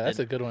 No, Yeah, it that's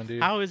a didn't. good one,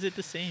 dude. How is it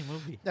the same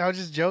movie? I was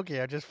just joking.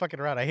 I'm just fucking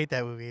around. I hate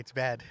that movie. It's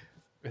bad.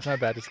 It's not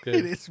bad. It's It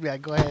good. is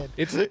bad. Go ahead.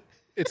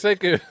 It's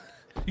like a,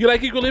 you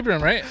like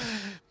Equilibrium, right?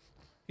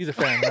 He's a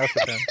fan. Ralph's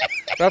a fan.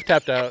 Ralph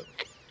tapped out.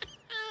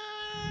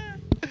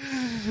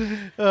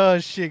 Oh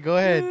shit. Go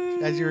ahead.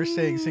 As you were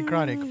saying,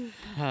 synchronic.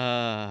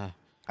 Uh,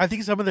 I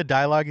think some of the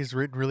dialogue is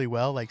written really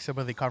well. Like some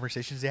of the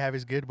conversations they have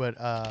is good, but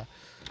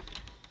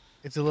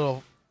it's a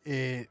little.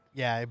 It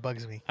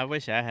bugs me. I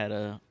wish I had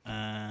a.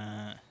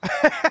 I'm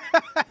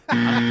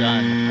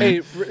done.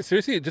 Hey,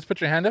 seriously, just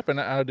put your hand up and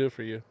I'll do it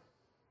for you.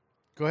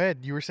 Go ahead.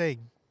 You were saying.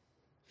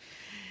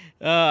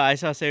 I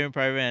saw Saving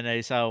Private and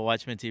I saw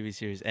Watchmen TV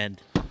series, and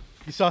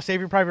You saw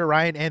Saving Private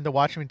Ryan and the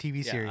Watchmen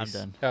TV yeah, series.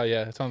 I'm done. Hell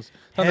yeah, it sounds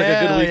like a good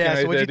Hell weekend yeah.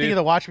 right So what do there, you think dude. of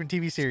the Watchmen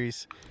TV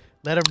series?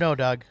 Let them know,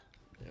 dog.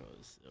 It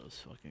was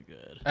fucking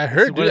good. I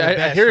heard, one dude. of the I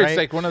best, hear right? it's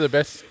like one of the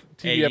best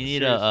TV Hey, you episodes.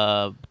 need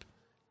a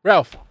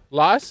Ralph,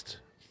 Lost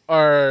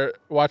or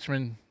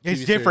Watchmen?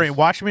 It's TV different. series?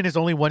 Watchmen is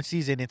only one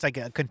season. It's like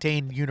a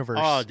contained universe.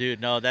 Oh,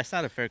 dude, no, that's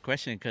not a fair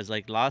question because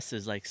like Lost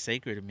is like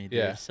sacred to me, dude.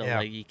 Yeah. So Yeah.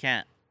 like you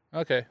can't.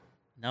 Okay.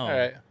 No. All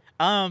right.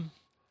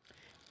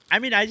 I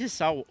mean, I just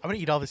saw. I'm gonna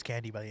eat all this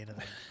candy by the end of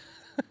the night.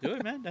 Do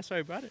it, man. That's why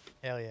I brought it.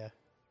 Hell yeah.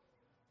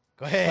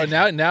 Go Oh, ahead.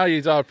 now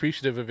he's all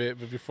appreciative of it,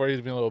 but before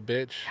he's being a little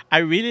bitch. I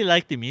really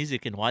like the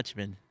music in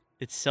Watchmen.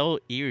 It's so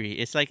eerie.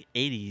 It's like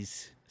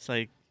 80s. It's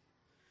like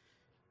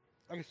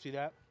I can see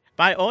that.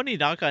 my only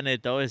knock on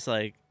it though is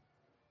like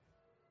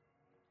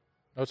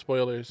No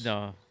spoilers.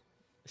 no.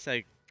 It's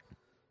like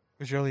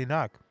What's your only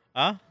knock?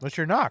 huh? What's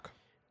your knock?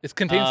 It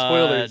contains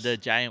spoilers. The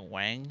giant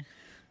wang.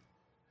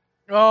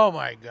 Oh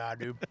my god,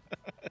 dude.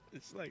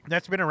 It's like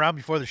That's been around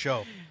before the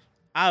show.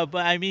 but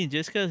I mean,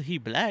 just because he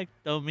black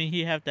don't mean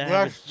he have to Well,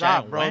 have a stop,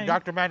 giant bro. wang.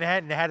 Dr.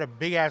 Manhattan had a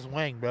big ass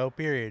wang, bro.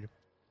 Period.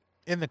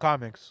 In the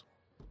comics.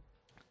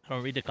 I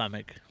don't read the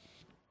comic.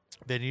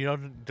 Then you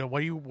don't. Then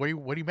what are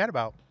you mad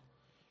about?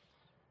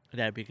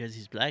 That because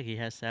he's black, he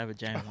has to have a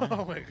giant wang.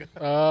 Oh my god.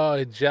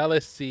 Oh,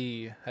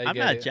 jealousy. I I'm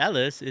get not it.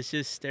 jealous. It's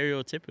just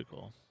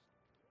stereotypical.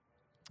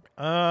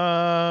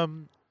 I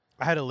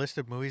had a list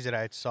of movies that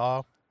I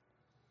saw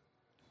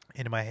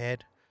in my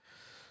head,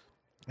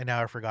 and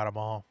now I forgot them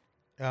all.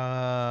 All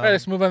right,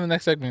 let's move on to the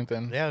next segment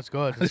then. Yeah, let's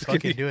go. Let's Just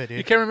fucking kidding. do it, You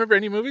dude. can't remember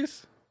any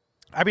movies?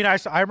 I mean, I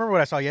remember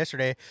what I saw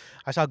yesterday.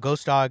 I saw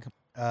Ghost Dog,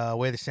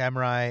 Way of the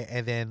Samurai,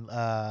 and then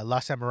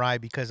Last Samurai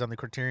because on the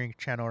Criterion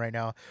channel right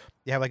now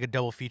they have like a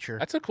double feature.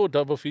 That's a cool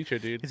double feature,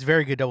 dude. It's a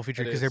very good double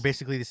feature It because they're is.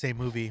 basically the same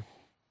movie.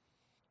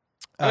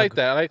 I like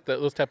that. I like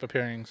those type of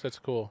pairings. That's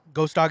cool.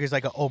 Ghost Dog is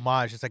like a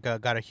homage. It's like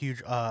got a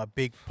huge,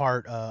 big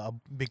part, a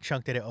big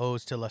chunk that it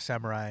owes to La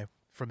Samurai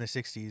from the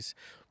 '60s.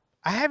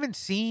 I hadn't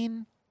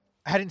seen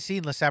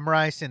La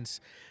Samurai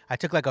since I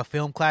took like a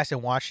film class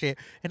and watched it.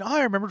 And all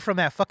I remembered from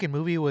that fucking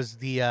movie was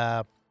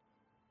the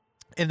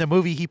in the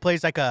movie he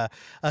plays like a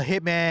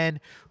hitman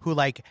who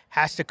like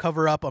has to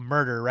cover up a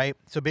murder, right?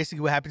 So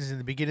basically what happens in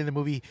the beginning of the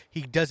movie,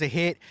 he does a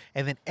hit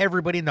and then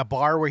everybody in the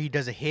bar where he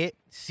does a hit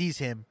sees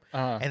him.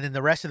 And then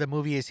the rest of the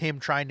movie is him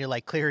trying to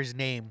like clear his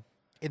name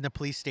in the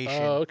police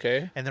station. Oh,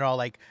 okay. And they're all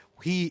like,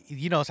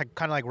 it's like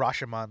kind of like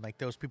Rashomon. Like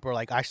those people are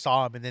like, I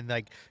saw him. And then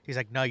like, he's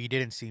like, no, you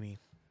didn't see me.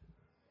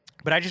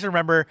 But I just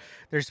remember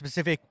there's a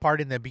specific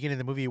part in the beginning of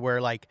the movie where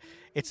like,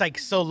 it's like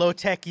so low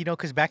tech,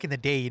 because back in the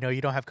day,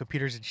 you don't have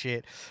computers and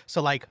shit.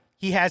 So like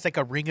he has like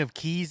a ring of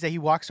keys that he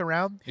walks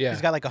around. Yeah. He's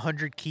got like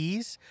 100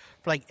 keys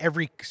for like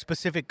every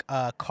specific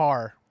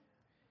car.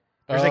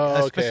 There's like Oh, a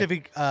okay.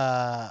 specific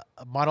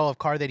model of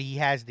car that he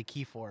has the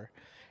key for.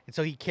 And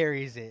so he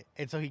carries it.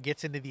 And so he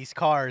gets into these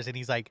cars and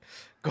he's like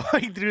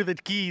going through the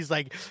keys.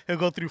 Like he'll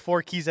go through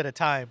 4 keys at a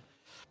time.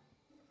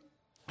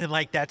 And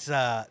like that's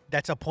a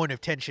point of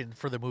tension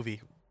for the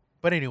movie.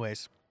 But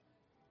anyways,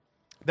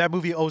 that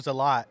movie owes a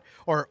lot,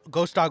 or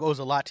Ghost Dog owes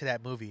a lot to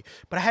that movie.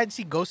 But I hadn't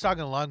seen Ghost Dog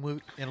in a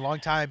long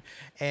time.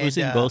 And Who's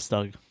in Ghost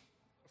Dog?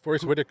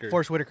 Forrest Whitaker.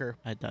 Forrest Whitaker.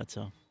 I thought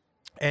so.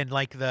 And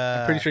like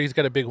I'm pretty sure he's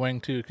got a big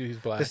wang too because he's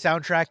black. the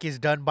soundtrack is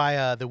done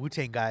by the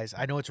Wu-Tang guys.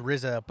 I know it's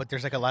RZA, but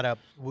there's like a lot of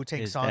Wu-Tang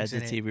His songs dad's a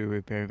in it. TV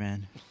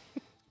repairman.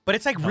 But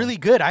it's like really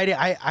good.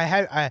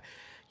 I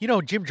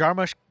Jim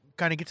Jarmusch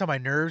kind of gets on my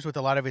nerves with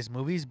a lot of his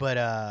movies, but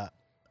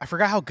I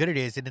forgot how good it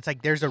is. And it's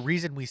like there's a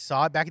reason we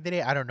saw it back in the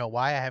day. I don't know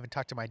why. I haven't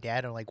talked to my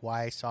dad on like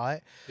why I saw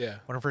it Yeah.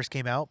 when it first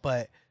came out,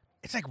 but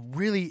it's like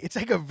really, it's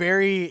like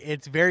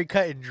it's very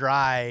cut and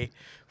dry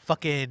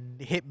fucking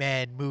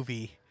hitman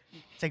movie.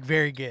 It's like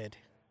very good.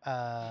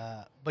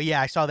 But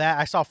yeah, I saw that.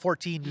 I saw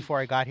 14 before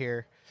I got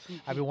here.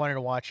 I've been wanting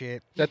to watch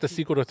it. Is that the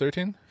sequel to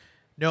 13?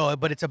 No,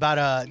 but it's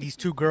about these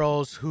 2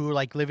 girls who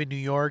like live in New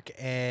York,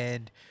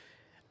 and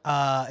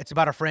it's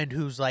about a friend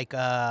who's like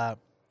a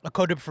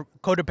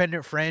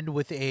codependent friend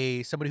with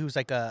somebody who's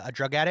like a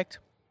drug addict.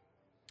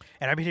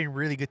 And I've been hearing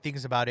really good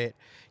things about it.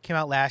 Came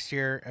out last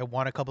year and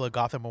won a couple of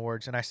Gotham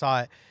Awards, and I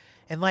saw it.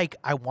 And like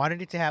I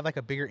wanted it to have like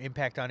a bigger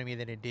impact on me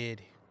than it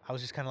did. I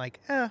was just kind of like,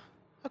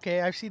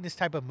 okay, I've seen this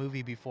type of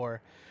movie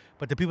before.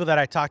 But the people that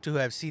I talked to who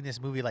have seen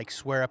this movie like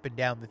swear up and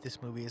down that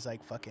this movie is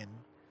like fucking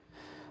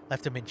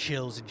left them in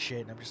chills and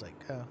shit. And I'm just like,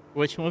 oh.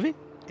 Which movie?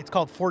 It's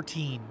called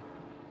 14.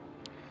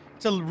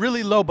 It's a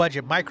really low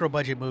budget, micro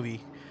budget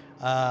movie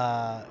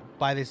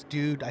by this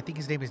dude. I think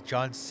his name is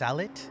John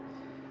Salet.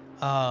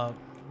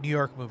 New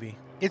York movie.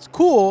 It's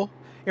cool.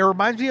 It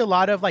reminds me a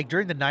lot of like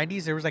during the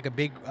 90s, there was like a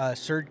big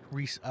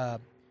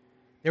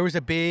there was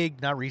a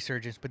big, not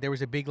resurgence, but there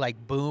was a big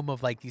like boom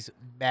of like these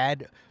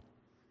mad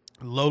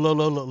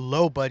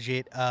low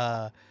budget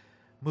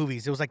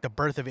movies. It was like the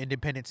birth of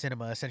independent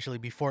cinema essentially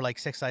before like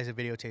Sex Lies and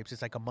Videotapes.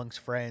 It's like Amongst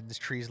Friends,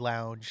 Trees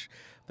Lounge.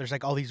 There's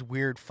like all these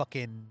weird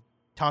fucking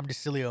Tom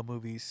DeCilio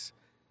movies.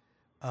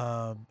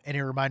 And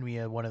it reminded me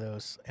of one of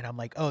those. And I'm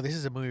like, oh, this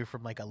is a movie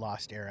from like a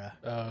lost era.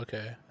 Oh,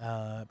 okay.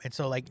 And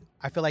so like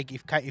I feel like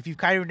if you've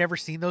kind of never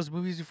seen those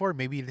movies before,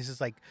 maybe this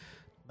is like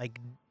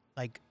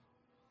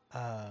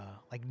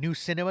new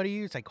cinema to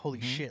you. It's like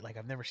holy shit, like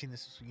I've never seen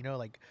this,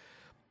 like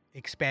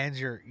expands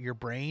your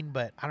brain.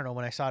 But I don't know,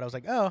 when I saw it I was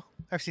like, oh,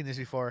 I've seen this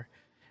before.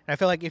 And I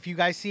feel like if you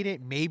guys seen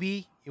it,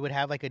 maybe it would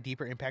have like a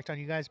deeper impact on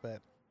you guys.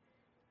 But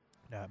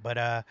no, but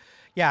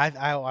yeah,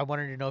 I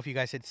wanted to know if you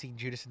guys had seen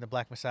Judas and the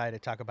Black Messiah to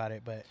talk about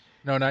it, but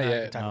No, not we can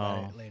yet. talk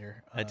about it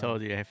later. I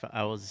told you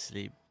I was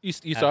asleep. You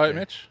saw it, After.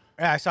 Mitch?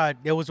 Yeah, I saw it.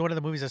 It was one of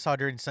the movies I saw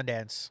during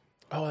Sundance.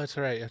 Oh, that's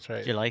right. That's right.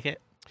 Did you like it?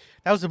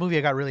 That was the movie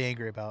I got really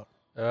angry about.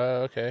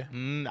 Okay.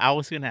 I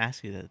was gonna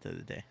ask you that the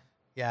other day.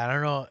 Yeah, I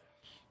don't know.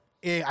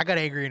 I got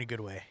angry in a good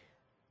way.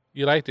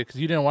 You liked it because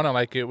you didn't want to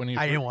like it when you.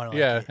 I didn't want to.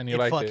 Yeah, like it. and you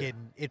liked fucking, it.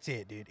 It's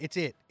it, dude. It's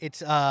it. It's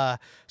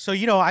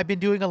So I've been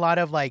doing a lot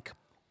of like.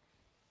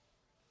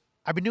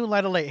 I've been doing a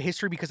lot of like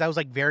history because I was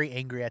like very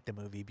angry at the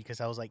movie because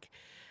I was like,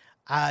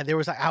 I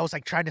was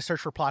like trying to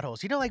search for plot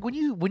holes. Like when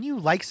you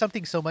like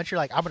something so much, you're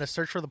like, I'm gonna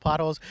search for the plot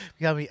holes.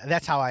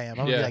 That's how I am.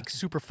 I'm gonna be like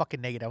super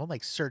fucking negative. I'm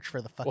like search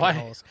for the fucking Why?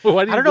 holes.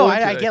 Why do you I don't know. go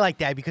into I it? get like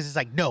that because it's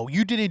like, no,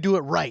 you didn't do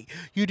it right.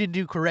 You didn't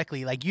do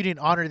correctly. Like you didn't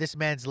honor this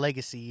man's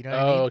legacy. You know what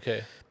I mean? Oh,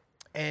 okay.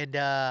 And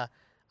I've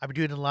been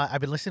doing a lot. I've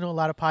been listening to a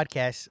lot of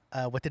podcasts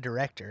with the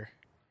director.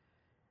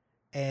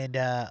 And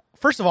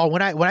first of all,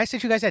 when I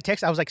sent you guys that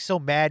text, I was like so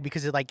mad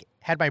because it like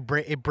had my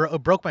brain. It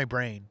broke my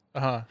brain.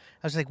 I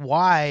was like,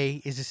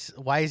 why is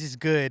this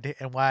good?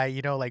 And why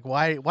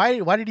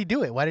why did he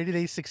do it? Why did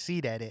they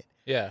succeed at it?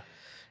 Yeah.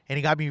 And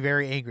it got me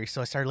very angry.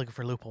 So I started looking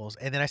for loopholes.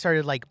 And then I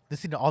started like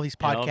listening to all these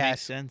It all makes podcasts.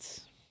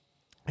 sense.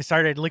 I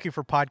started looking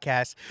for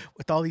podcasts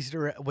with all these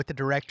with the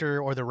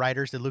director or the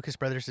writers, the Lucas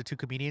brothers, the two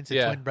comedians,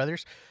 the twin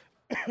brothers.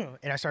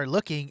 And I started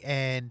looking,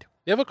 and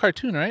You have a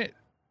cartoon, right?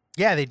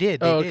 yeah, they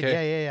did. They did.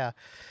 okay. Yeah.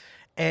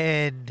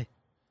 And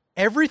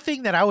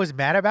everything that I was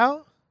mad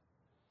about,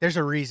 there's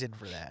a reason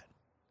for that.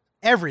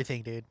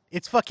 Everything, dude.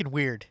 It's fucking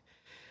weird.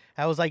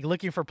 I was like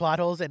looking for plot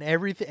holes, and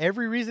every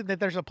reason that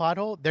there's a plot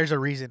hole, there's a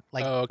reason.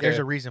 Like there's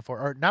a reason for,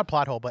 or not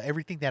plot hole, but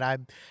everything that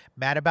I'm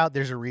mad about,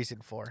 there's a reason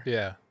for.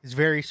 Yeah. It's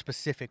very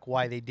specific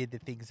why they did the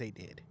things they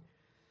did,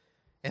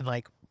 and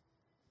like,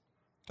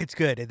 it's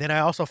good. And then I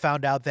also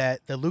found out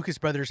that the Lucas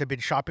brothers have been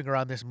shopping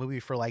around this movie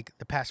for like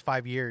the past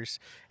 5 years,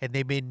 and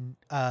they've been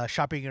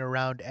shopping it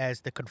around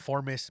as The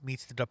Conformist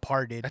meets The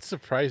Departed. That's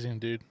surprising,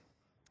 dude.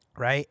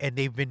 Right, and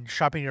they've been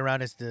shopping it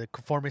around as The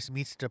Conformist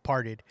meets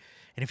Departed,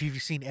 and if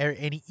you've seen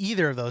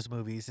either of those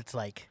movies, it's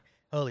like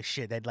holy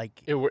shit, that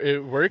like it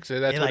works.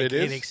 That's what it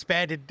is. It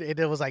expanded, and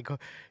it was like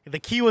the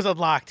key was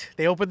unlocked.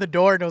 They opened the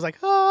door, and it was like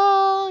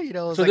oh, it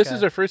was So like this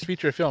is their first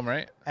feature film,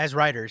 right? as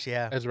writers,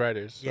 yeah, As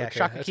writers. yeah. Okay,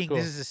 Shaka that's King, cool.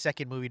 this is his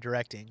second movie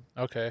directing.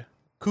 Okay.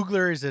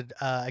 Kugler is an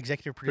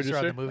executive producer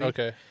on the movie.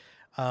 Okay.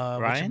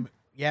 Ryan?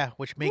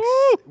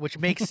 Which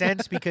makes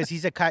sense because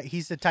he's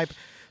the type.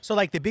 So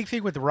like the big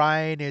thing with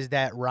Ryan is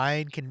that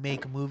Ryan can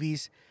make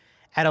movies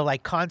out of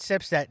like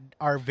concepts that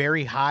are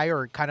very high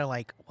or kind of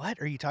like what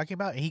are you talking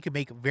about, and he can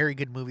make very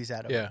good movies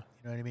out of Yeah. them.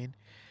 You know what I mean?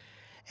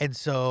 And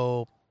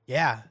so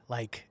yeah,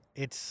 like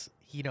it's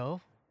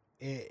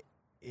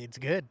it's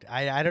good.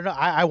 I don't know.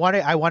 I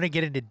want to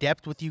get into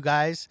depth with you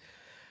guys.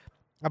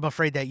 I'm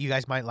afraid that you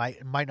guys might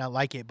not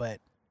like it, but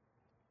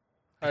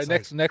All right,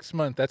 it's next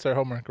month. That's our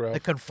homework, bro. The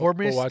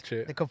Conformist, We'll watch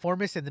it. The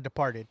Conformist, and The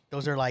Departed.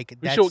 Those are like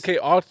We should,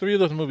 all three of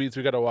those movies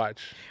we gotta watch.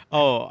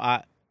 Oh,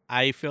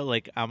 I feel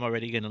like I'm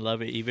already gonna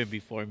love it even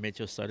before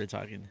Mitchell started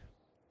talking.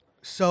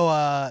 So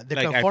the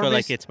Like Conformist. I feel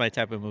like it's my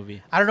type of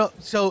movie. I don't know.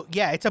 So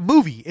yeah, it's a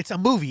movie. It's a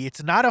movie.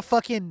 It's not a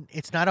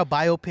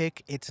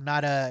biopic. It's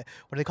not a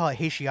what do they call it,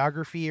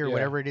 hagiography or Yeah.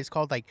 whatever it is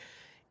called. Like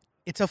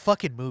it's a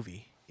fucking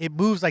movie. It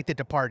moves like The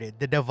Departed.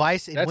 The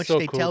device in That's which so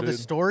they cool, tell the dude.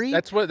 story.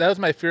 That was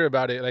my fear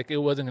about it. Like it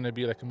wasn't gonna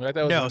be like a movie. I thought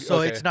it was No, gonna be- so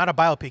okay. it's not a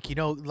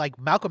biopic. Like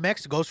Malcolm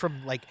X goes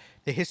from like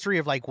the history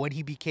of like when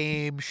he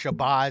became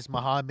Shabazz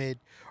Muhammad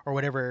or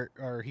whatever,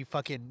 or he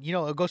fucking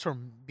it goes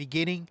from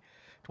beginning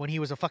to when he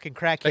was a fucking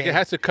crackhead. Like it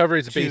has to cover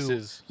its to-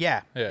 bases.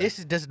 Yeah, Yeah. this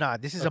does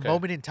not. This is a Okay.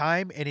 moment in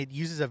time, and it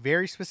uses a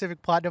very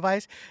specific plot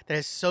device that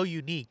is so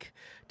unique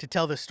to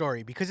tell the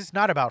story because it's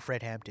not about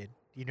Fred Hampton.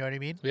 You know what I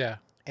mean? Yeah.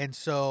 And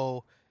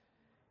so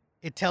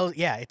it tells.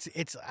 Yeah,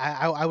 it's.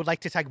 I would like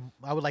to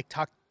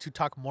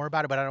talk more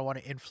about it, but I don't want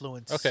to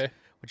influence. Okay.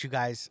 What you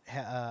guys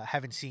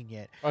haven't seen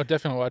yet. I'll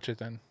definitely watch it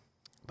then.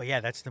 But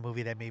yeah, that's the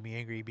movie that made me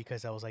angry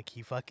because I was like,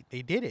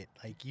 they did it.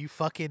 Like you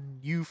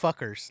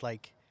fuckers,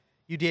 like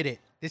you did it.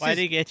 Why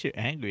did it get you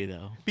angry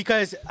though?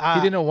 Because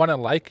He didn't want to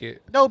like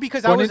it. no,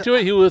 because I Going was into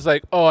it, he was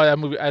like, "Oh, that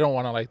movie. I don't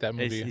want to like that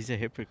movie." He's a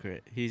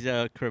hypocrite. He's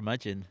a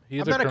curmudgeon.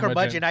 He's I'm not a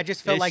curmudgeon. I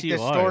just feel Yes, like the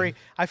you are. story.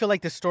 I feel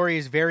like the story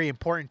is very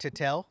important to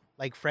tell.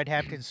 Like Fred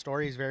Hampton's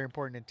story is very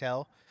important to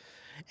tell,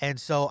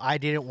 and so I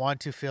didn't want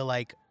to feel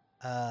like.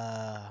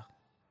 I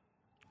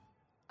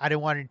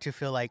didn't want it to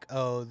feel like,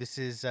 oh, this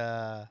is.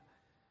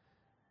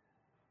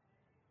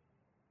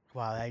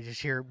 Wow, I just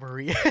hear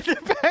Maria in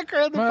the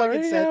background, the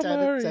fucking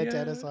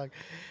Santana song.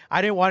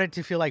 I didn't want it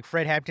to feel like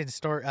Fred Hampton's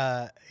story,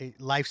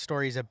 life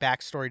story is a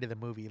backstory to the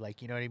movie.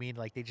 Like, you know what I mean?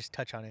 Like, they just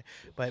touch on it.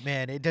 But,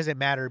 man, it doesn't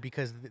matter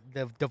because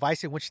the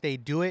device in which they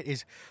do it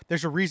is,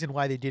 there's a reason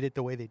why they did it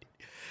the way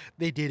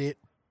they did it.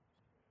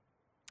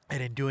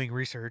 And in doing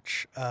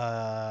research,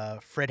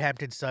 Fred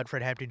Hampton's son,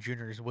 Fred Hampton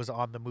Jr., was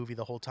on the movie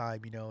the whole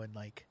time, you know, and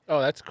like. Oh,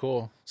 that's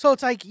cool. So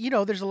it's like, you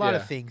know, there's a lot Yeah.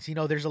 of things. You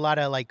know, there's a lot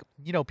of like,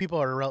 you know,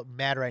 people are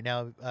mad right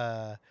now.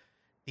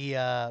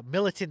 The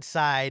militant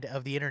side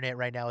of the internet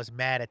right now is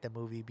mad at the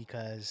movie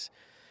because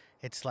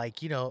it's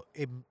like, you know,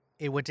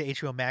 it went to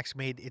HBO Max,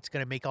 it's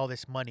going to make all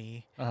this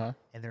money. Uh-huh.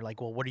 And they're like,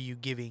 well, what are you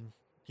giving,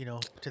 you know,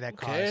 to that Who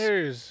cause?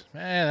 cares?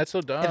 Man, that's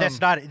so dumb. And that's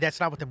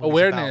not what the movie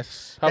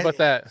awareness. How about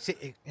that?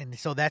 And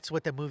so that's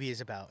what the movie is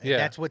about. And Yeah.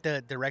 that's what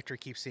the director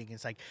keeps saying.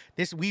 It's like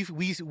this.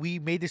 We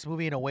made this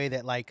movie in a way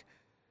that like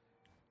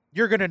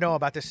you're gonna know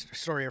about this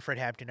story of Fred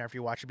Hampton after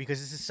you watch it because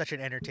this is such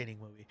an entertaining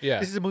movie. Yeah.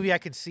 This is a movie I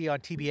can see on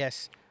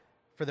TBS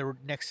for the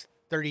next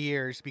 30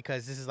 years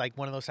because this is like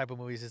one of those type of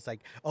movies. It's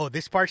like, oh,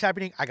 this part's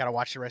happening. I gotta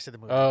watch the rest of the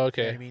movie. Oh, You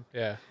okay. know what I mean?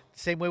 Yeah.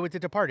 Same way with The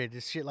Departed.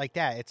 It's shit like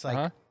that. It's like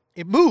Uh-huh.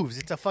 it moves.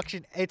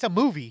 It's a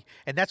movie,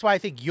 and that's why I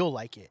think you'll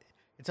like it.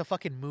 It's a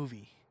fucking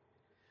movie.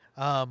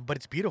 But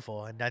it's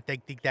beautiful, and I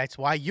think that's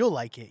why you'll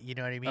like it. You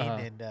know what I mean?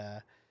 Uh-huh.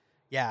 And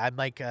yeah, I'm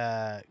like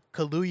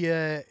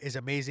Kaluuya is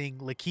amazing.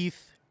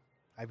 Lakeith,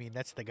 I mean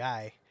that's the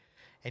guy,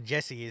 and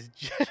Jesse is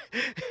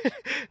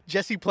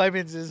Jesse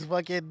Plemons is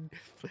fucking.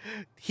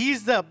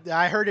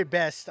 I heard it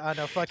best on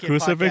a fucking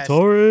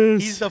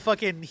podcast.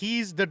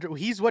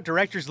 He's what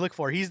directors look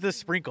for. He's the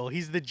sprinkle.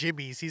 He's the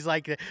jimmies. He's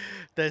like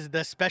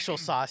the special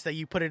sauce that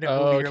you put in a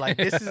movie. Oh, You're like,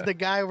 okay. this is the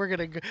guy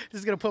this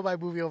is gonna put my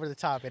movie over the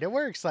top, and it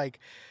works. Like,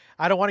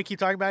 I don't want to keep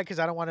talking about it because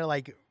I don't want to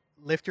like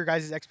lift your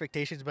guys'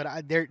 expectations,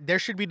 but there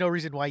should be no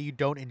reason why you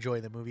don't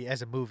enjoy the movie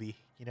as a movie.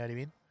 You know what I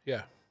mean?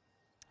 Yeah.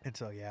 And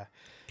so yeah,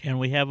 Can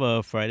we have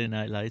a Friday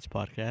Night Lights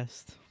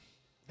podcast?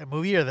 the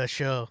movie or the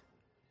show.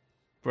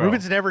 Bro,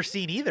 Ruben's never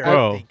seen either. I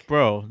don't think.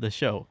 the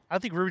show. I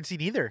don't think Ruben's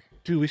seen either.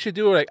 Dude, we should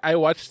do like I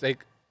watched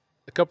like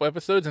a couple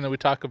episodes and then we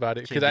talk about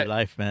it Change your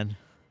life, man.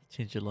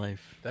 Change your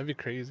life. that'd be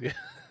crazy.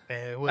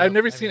 Well, I've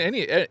never I seen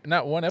mean-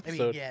 not one I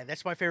episode. mean, yeah,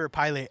 that's my favorite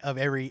pilot of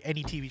any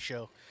TV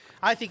show.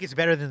 I think it's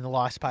better than the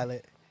Lost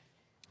pilot.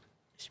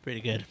 It's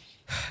pretty good.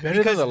 Better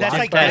Because than the that's Lost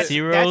like pilot? Fast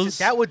Heroes.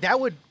 that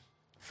would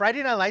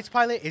Friday Night Lights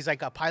pilot is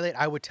like a pilot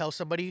I would tell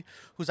somebody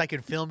who's like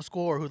in film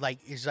school or who like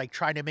is like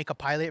trying to make a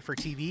pilot for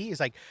TV. Is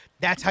like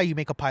that's how you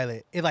make a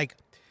pilot. It like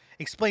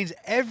explains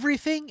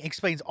everything,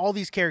 explains all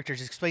these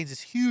characters, explains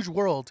this huge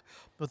world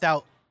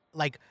without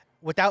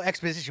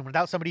exposition,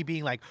 without somebody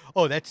being like,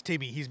 "Oh, that's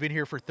Timmy. He's been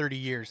here for 30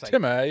 years." Like,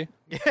 Timmy.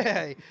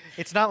 yeah,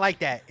 it's not like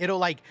that.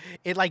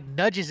 It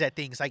nudges at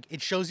things. Like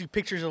it shows you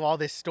pictures of all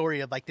this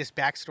story of like this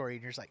backstory,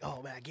 and you're just like,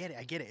 oh man, I get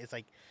it. It's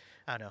like,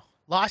 I don't know.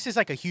 Lost is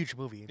like a huge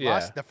movie. Yeah.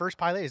 Lost, the first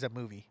pilot is a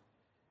movie.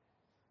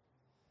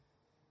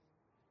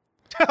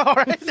 All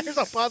right, there's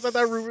a pause. I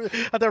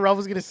thought Rob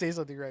was gonna say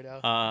something right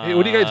now. Hey,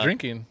 what are you guys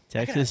drinking?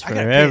 Texas I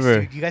gotta forever.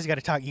 piss, dude. You guys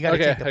gotta talk. You gotta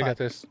Okay, take the I pod. got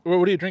this.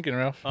 What are you drinking,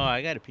 Ralph? Oh,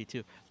 I got to pee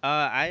too.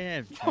 I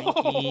am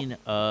drinking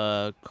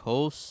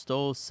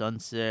Coastal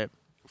Sunset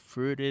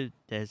Fruited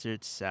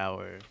Desert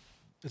Sour.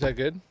 Is that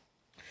good?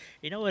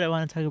 You know what I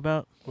want to talk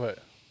about? What?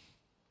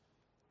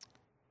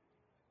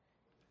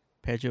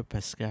 Pedro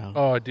Pascal.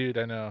 Oh, dude,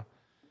 I know.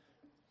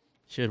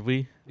 Should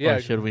we? Yeah,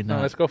 Or should we no,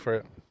 not? let's go for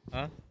it.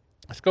 Huh?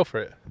 Let's go for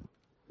it,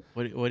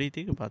 What do you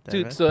think about that?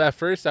 dude. man? So at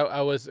first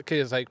I was okay.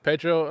 It's like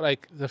Pedro,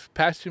 like the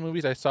past two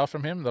movies I saw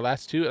from him, the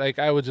last two, like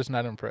I was just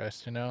not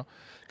impressed, you know,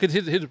 because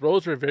his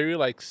roles were very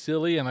like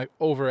silly and like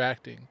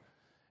overacting,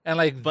 and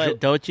like But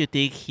don't you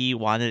think he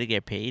wanted to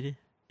get paid?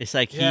 It's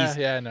like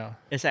yeah, I know.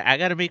 It's like I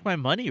gotta make my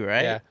money,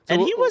 right? Yeah. So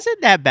And wh- he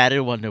wasn't that bad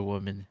in Wonder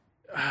Woman.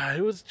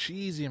 It was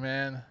cheesy,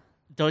 man.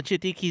 Don't you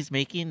think he's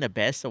making the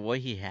best of what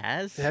he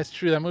has? That's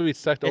true. That movie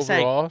sucked It's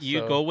overall. like you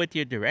so- go with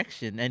your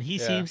direction, and he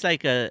Yeah. seems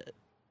like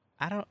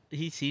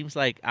he seems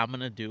like I'm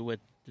gonna do what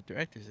the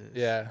director says.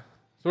 Yeah.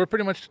 So we're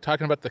pretty much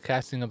talking about the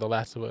casting of The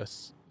Last of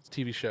Us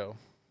TV show,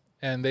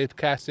 and they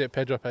casted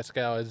Pedro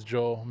Pascal as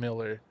Joel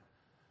Miller,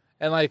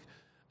 and like,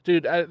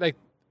 dude, I like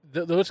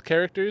those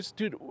characters,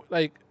 dude.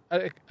 Like,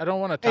 I don't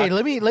want to talk. Hey,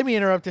 let me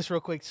interrupt this real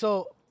quick.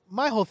 So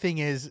my whole thing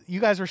is, you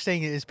guys were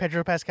saying, is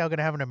Pedro Pascal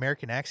gonna have an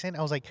American accent?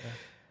 I was like,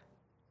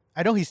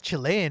 I know he's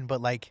Chilean,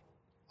 but like,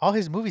 All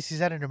his movies, he's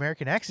had an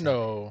American accent.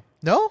 No.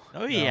 No?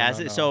 Oh, he No, has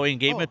no, it. no. So in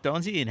Game Oh. of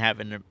Thrones, he didn't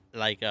have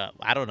like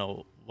I don't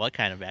know what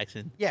kind of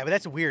accent. Yeah, but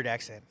that's a weird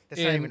accent.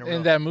 That's not In, even a real.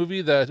 in that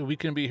movie, the We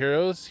Can Be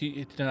Heroes,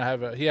 he did not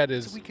have a. He had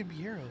It's his. We Can Be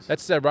Heroes.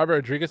 That's that Robert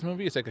Rodriguez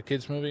movie. It's like a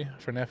kids movie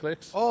for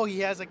Netflix. Oh, he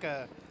has like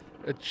a.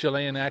 A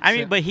Chilean accent. I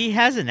mean, but he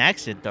has an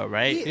accent though,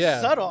 right? He is Yeah.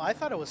 subtle. I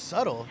thought it was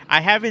subtle. I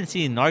haven't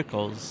seen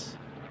Narcos.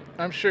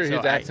 I'm sure So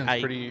his accent's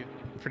I- pretty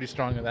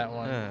strong in that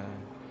one. Uh,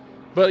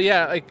 But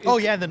yeah, like Oh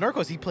yeah, in the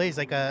Narcos, he plays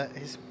like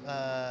his.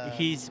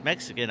 he's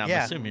Mexican, I'm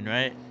yeah. assuming,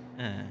 right?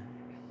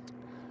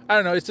 I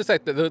don't know. It's just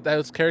like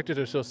those characters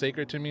are so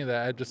sacred to me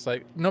that I just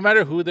like no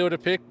matter who they would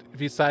have picked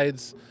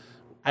besides.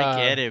 I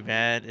get it,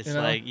 man. It's you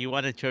know? like you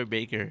wanted Troy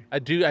Baker. I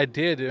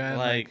did, man.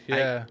 Like,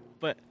 yeah.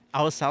 But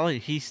I was telling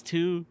you, he's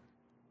too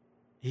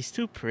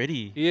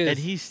pretty. He is. And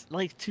he's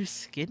like too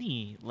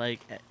skinny.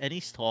 And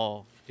he's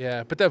tall.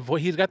 Yeah, but that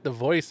he's got the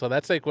voice, so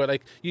that's like what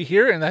like you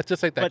hear, it and that's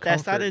just like that. But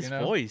that's not comfort, his you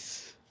know?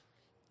 voice.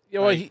 Yeah,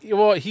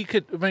 well, like- he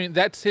could. I mean,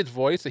 that's his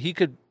voice. He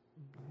could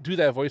do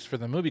that voice for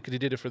the movie because he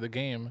did it for the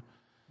game.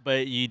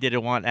 But you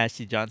didn't want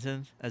Ashley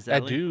Johnson as I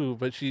Ellie? do,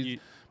 but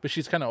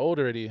she's kind of old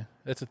already.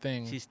 That's the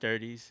thing. She's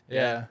 30s.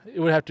 yeah, it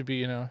would have to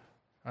be, I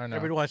don't know.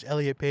 Everybody wants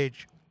Elliot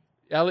Page.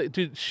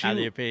 Dude,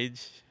 Elliot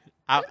Page.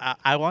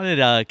 I wanted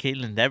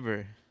Caitlin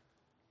Dever.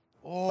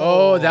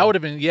 Oh, that would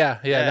have been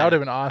that would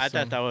have been awesome. I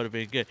thought that would have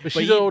been good. but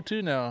she's you, old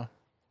too now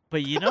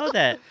But you know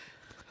that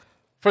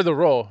for the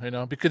role,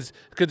 because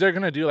they're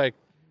gonna do like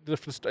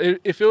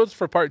if it was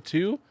for part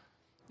 2,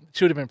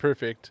 she would have been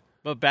perfect.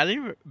 but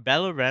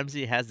Bella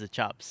Ramsey has the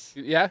chops.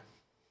 Yeah,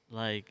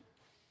 Like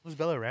Who's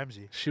Bella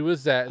Ramsey? she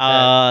was that.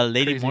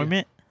 Lady crazy-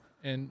 Mormont.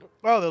 in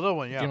Oh, the little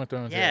one. Yeah. Game of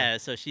Thrones. Yeah,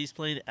 so she's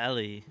playing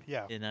Ellie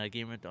Yeah. in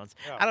Game of Thrones.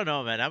 Yeah. I don't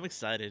know, man. I'm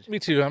excited. Me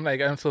too.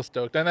 I'm so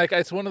stoked, and like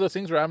it's one of those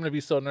things where I'm gonna be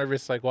so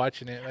nervous like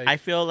watching it. Like, I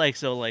feel like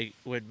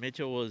when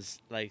Mitchell was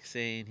like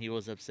saying he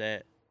was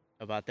upset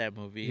about that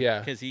movie, Yeah.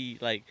 because he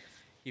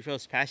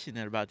feels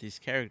passionate about these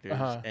characters,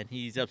 Uh-huh. and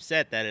he's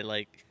upset that it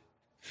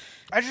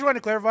I just want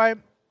to clarify.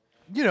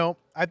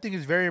 I think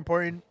it's very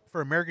important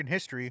for American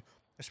history,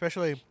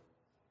 especially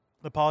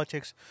the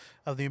politics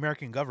of the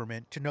American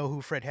government, to know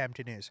who Fred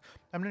Hampton is.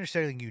 I'm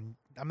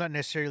not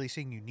necessarily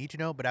saying you need to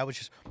know, but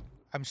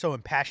I'm so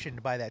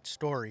impassioned by that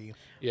story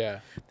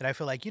yeah, that I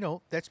feel like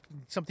that's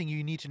something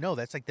you need to know.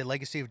 That's like the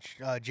legacy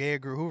of J.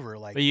 Edgar Hoover.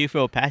 Like, but you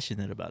feel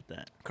passionate about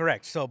that.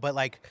 correct. So, but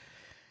like,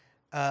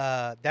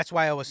 that's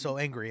why I was so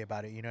angry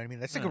about it. You know what I mean?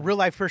 That's like a real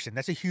life person.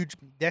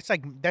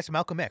 That's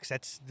Malcolm X.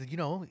 That's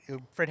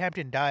Fred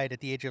Hampton died at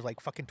the age of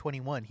like fucking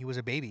 21. He was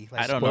a baby.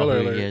 Like, I don't know spoiler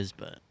who alert. he is,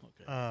 but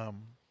okay.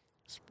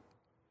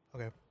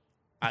 Okay.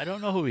 I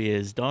don't know who he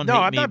is. Don't No, hate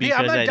I'm me not. because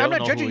I'm I not. don't I'm not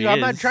know judging who you. he I'm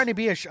not is. trying to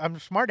be I'm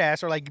smart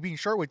ass or like being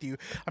short with you.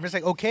 I'm just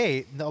like,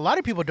 okay. A lot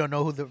of people don't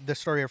know who the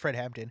story of Fred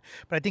Hampton,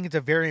 but I think it's a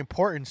very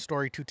important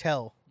story to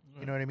tell.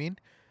 You know what I mean?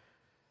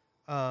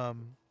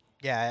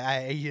 Yeah.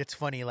 It's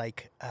funny.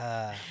 Like,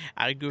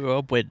 I grew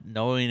up with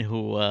knowing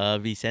who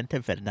Vicente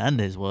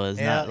Fernandez was.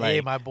 yeah, Not like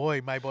hey, my boy.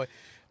 You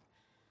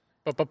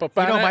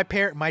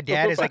My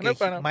dad is like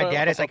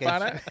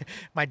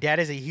my dad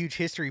is a huge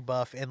history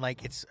buff, and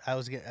like I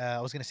was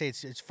gonna say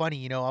it's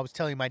funny. I was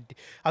telling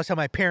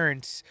my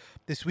parents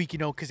this week,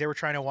 because they were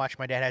trying to watch.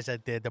 My dad has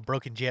the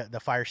broken the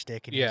Fire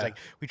Stick, and he was Yeah. like,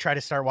 we tried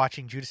to start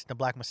watching Judas and the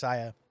Black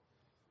Messiah.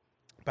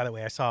 By the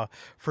way, I saw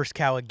First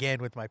Cow again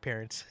with my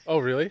parents, Oh,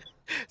 really?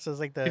 so it's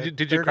like the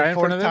Did you third cry or in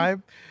fourth front of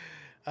them?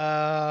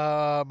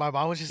 time. My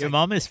mom was just your like,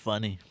 mom is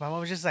funny. my mom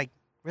was just like,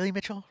 really,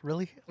 Mitchell,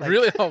 really, like,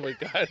 Really? Oh my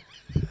god.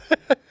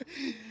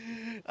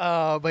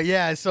 But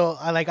yeah, so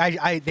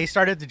they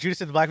started the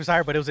Judas and the Black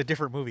Messiah, but it was a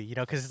different movie,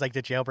 because it's like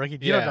the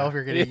jailbreaking. You don't Yeah. know if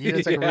you're gonna.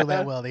 It's like rule Yeah.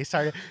 that well. They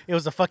started. It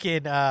was a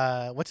fucking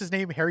what's his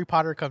name? Harry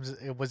Potter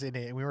was in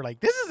it, and we were like,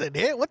 this isn't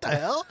it. What the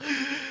hell?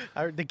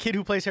 The kid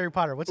who plays Harry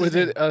Potter. What's his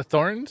Was name? it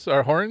Thorns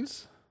or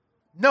Horns?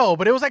 No,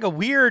 but it was like a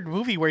weird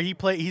movie where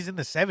he's in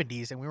the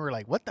 70s, and we were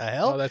like, what the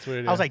hell? Oh, that's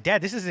weird. I was like,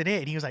 Dad, this isn't it,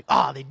 and he was like,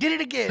 oh, they did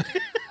it again.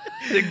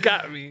 it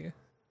got me.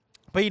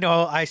 But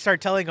I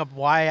start telling him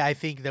why I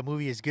think the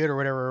movie is good or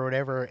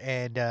whatever,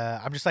 and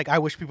I'm just like, I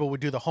wish people would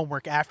do the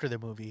homework after the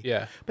movie.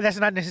 Yeah. But that's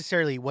not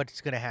necessarily what's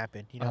gonna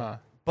happen, Uh-huh.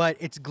 But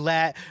it's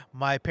glad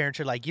my parents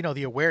are like,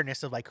 the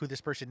awareness of like who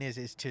this person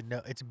is to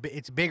know it's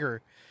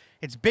bigger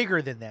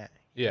than that.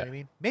 You know Yeah. what I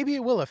mean, maybe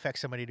it will affect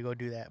somebody to go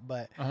do that,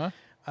 but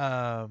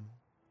Uh-huh.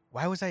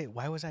 why was I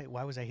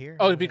here?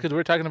 Oh, because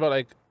we're talking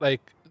about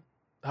like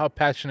how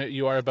passionate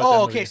you are about. Oh, that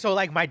okay. movie. So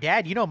like my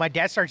dad, my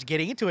dad starts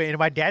getting into it, and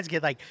my dad's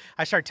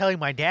I start telling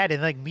my dad,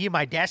 and like me and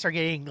my dad start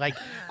getting like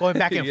going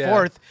back and Yeah.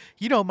 forth.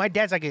 My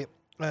dad's like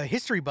a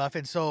history buff,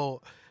 and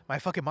so my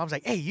fucking mom's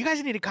like, hey, you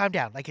guys need to calm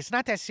down. Like, it's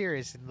not that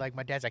serious. And like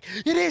my dad's like,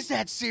 it is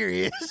that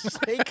serious.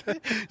 Like,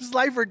 it's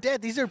life or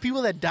death. These are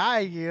people that die.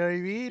 You know what I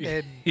mean?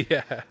 And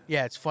yeah.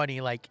 yeah, it's funny.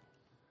 Like,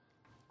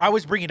 I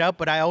always bring it up,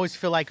 but I always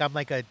feel like I'm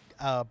like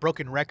a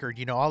broken record.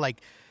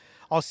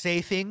 I'll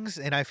say things,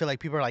 and I feel like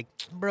people are like,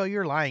 bro,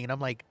 you're lying. And I'm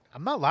like,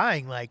 I'm not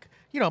lying. Like,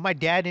 my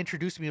dad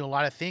introduced me to a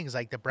lot of things,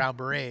 like the Brown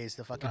Berets,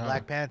 the fucking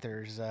Black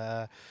Panthers,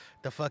 the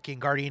fucking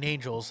Guardian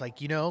Angels.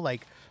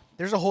 Like,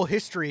 there's a whole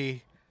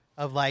history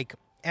of like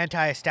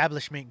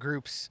anti-establishment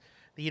groups,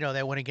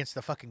 that went against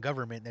the fucking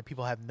government that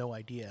people have no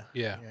idea.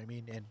 Yeah. You know what I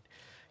mean? And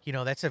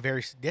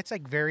that's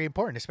like very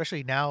important,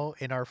 especially now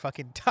in our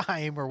fucking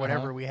time or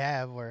whatever we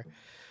have.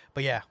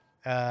 But yeah,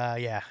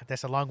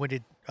 that's a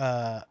long-winded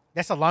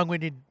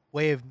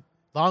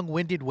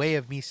way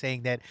of me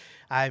saying that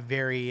I'm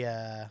very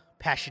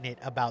passionate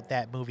about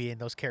that movie and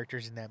those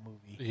characters in that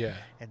movie. Yeah.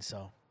 And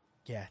so,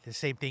 yeah, the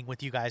same thing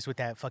with you guys with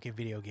that fucking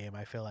video game.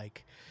 I feel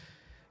like,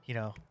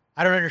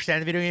 I don't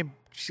understand the video game.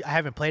 I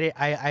haven't played it.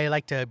 I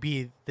like to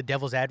be the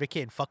devil's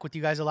advocate and fuck with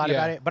you guys a lot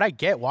about it. But I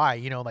get why.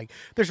 Like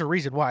there's a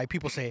reason why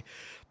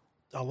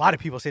a lot of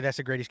people say that's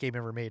the greatest game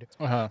ever made.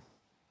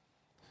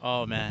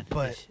 Oh man,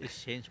 But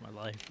it's changed my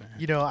life, man.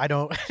 I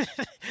don't.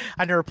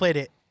 I never played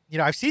it.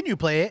 I've seen you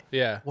play it.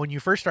 Yeah. When you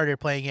first started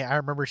playing it, I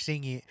remember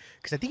seeing you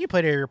because I think you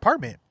played it at your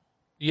apartment.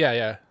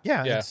 Yeah.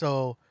 Yeah. And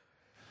so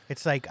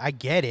it's like I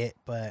get it,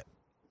 but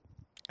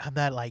I'm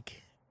not like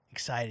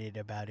excited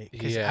about it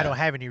because I don't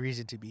have any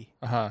reason to be.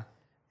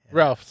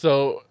 Ralph,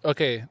 so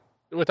okay,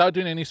 without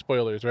doing any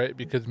spoilers, right?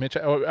 Because Mitch,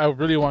 I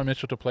really want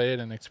Mitchell to play it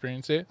and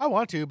experience it. I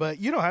want to, but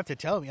you don't have to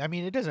tell me. I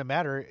mean, it doesn't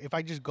matter if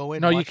I just go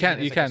in. No, you watching can't.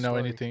 it as You like can't a know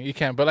story. anything. You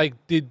can't. But like,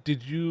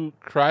 did you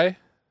cry?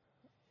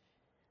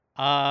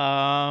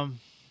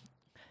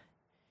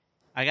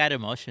 I got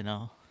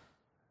emotional.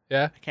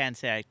 Yeah. I can't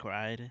say I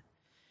cried,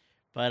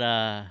 but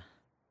I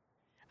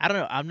don't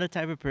know. I'm the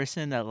type of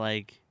person that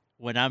like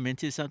when I'm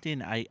into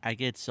something, I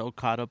get so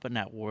caught up in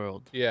that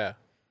world Yeah.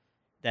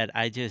 that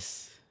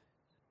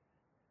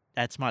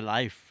that's my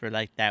life for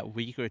like that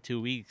week or 2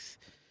 weeks,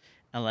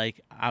 and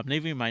like I'm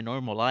living my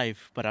normal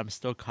life, but I'm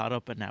still caught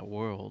up in that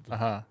world.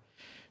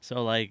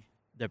 So like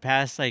the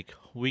past like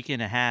week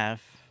and a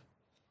half,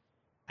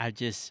 I've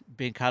just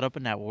been caught up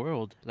in that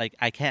world. Like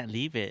I can't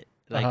leave it.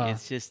 Like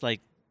it's just like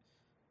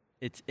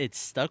it's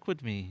stuck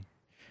with me.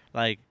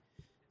 Like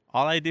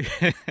all I do.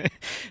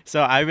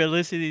 So I've been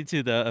listening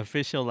to the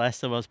official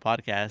Last of Us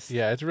podcast.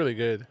 Yeah, it's really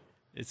good.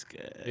 It's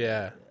good.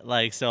 Yeah.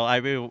 Like so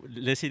I've been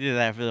listening to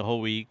that for the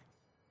whole week.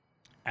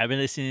 I've been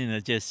listening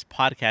to just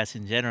podcasts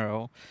in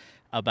general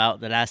about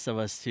The Last of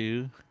Us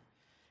 2.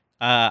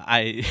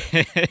 I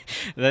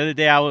the other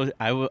day I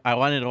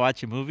wanted to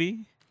watch a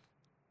movie.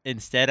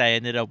 Instead, I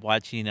ended up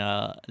watching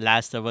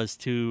Last of Us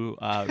 2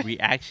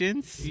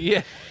 reactions.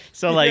 Yeah.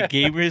 So like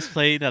gamers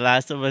playing The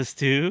Last of Us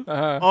 2.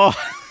 Uh-huh. Oh,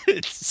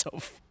 it's so.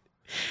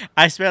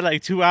 I spent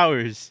like 2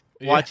 hours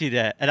watching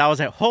that, and I was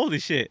like, "Holy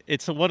shit!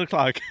 It's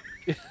 1:00."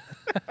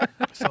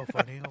 So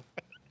funny.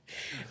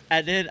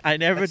 And then I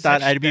never That's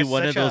thought such- I'd be that's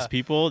one of such those a-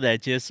 people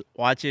that just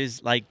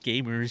watches like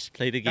gamers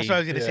play the game. That's what I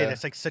was gonna say. Yeah.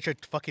 That's like such a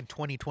fucking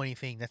 2020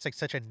 thing. That's like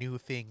such a new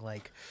thing.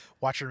 Like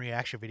watching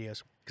reaction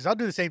videos. Because I'll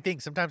do the same thing.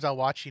 Sometimes I'll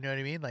watch. You know what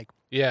I mean? Like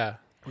Yeah.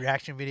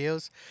 reaction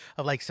videos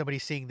of like somebody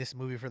seeing this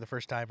movie for the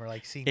first time or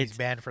like seeing these It's-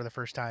 band for the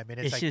first time, and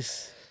it's It's like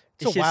just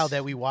it's so wild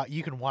just- that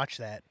you can watch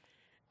that.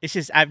 It's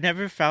just I've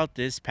never felt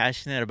this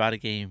passionate about a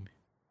game,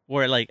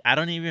 where like I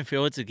don't even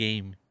feel it's a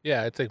game.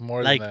 Yeah. It's like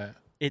more Like, than that.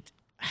 It,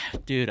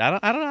 dude, I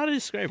don't know how to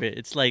describe it.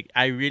 It's like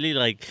I really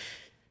like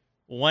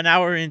 1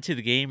 hour into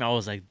the game, I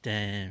was like,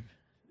 damn,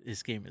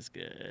 this game is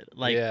good.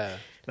 Like, yeah.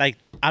 like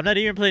I'm not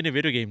even playing a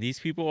video game. These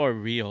people are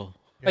real.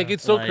 Like Yeah.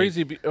 it's so Like-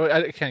 crazy.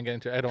 I can't get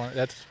into it. I don't want.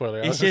 That's a spoiler.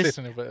 I It's was gonna say just-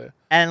 something, but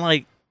And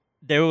like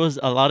there was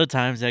a lot of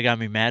times that got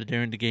me mad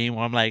during the game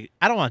where I'm like,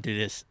 I don't want to do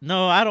this.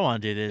 No, I don't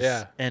want to do this.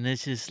 Yeah. And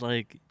it's just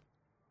like,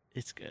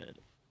 it's good.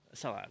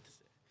 That's all I have to say.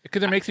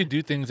 because it makes you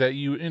do things that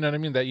you know what I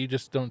mean, that you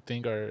just don't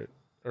think are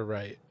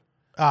right.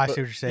 Oh, I But,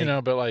 see what you're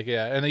saying. But like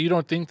and you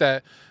don't think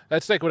that.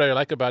 That's like what I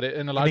like about it,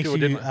 and a it lot of makes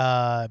people you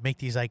didn't. make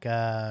these like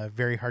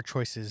very hard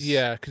choices.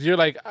 Yeah, because you're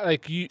like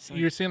It's like-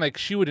 you're saying like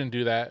she wouldn't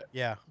do that,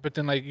 Yeah. but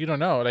then like you don't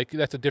know, like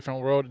that's a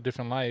different world, a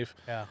different life.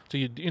 Yeah. So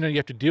you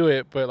have to do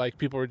it, but like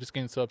people are just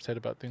getting so upset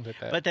about things like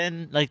that. But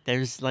then like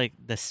there's like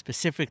the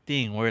specific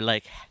thing where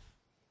like,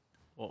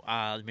 well,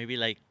 maybe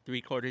like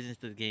 3/4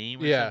 into the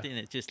game or Yeah. something.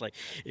 It's just like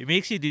it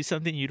makes you do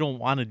something you don't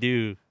want to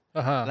do,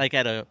 uh-huh. like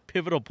at a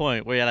pivotal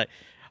point where you're like,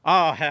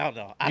 oh hell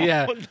no, I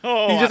Yeah. don't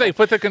know. you just like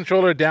put the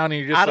controller down and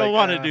you're just I don't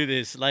like, want to do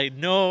this. Like,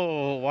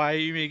 no, why are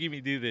you making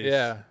me do this?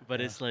 Yeah, But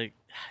yeah. it's like,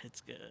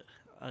 it's good.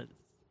 Yeah.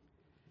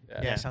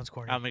 Yeah. Sounds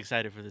corny. I'm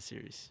excited for the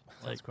series.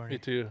 Like, Sounds corny. Me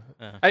too.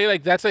 uh, I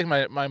like that's like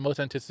my most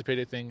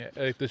anticipated thing,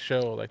 like the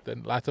show, like the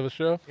Last of Us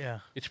show, Yeah.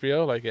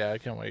 HBO. Like I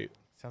can't wait.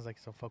 Sounds like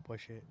some fuckboy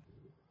shit.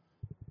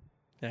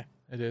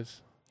 It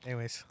is.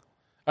 Anyways,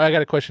 All right, I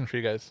got a question for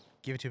you guys.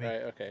 give it to me.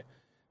 Right, okay.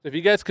 So if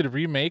you guys could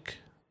remake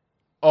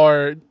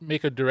or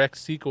make a direct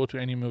sequel to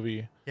any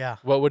movie, Yeah.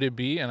 what would it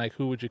be, and like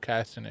who would you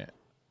cast in it?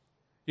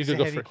 You It's a could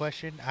go heavy first.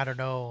 question. I don't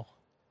know.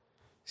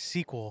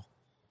 Sequel.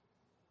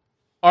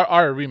 Or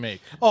a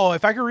remake. Oh,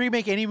 if I could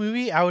remake any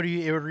movie, it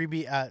would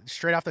be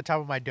straight off the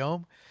top of my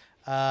dome.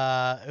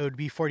 It would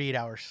be 48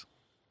 Hours.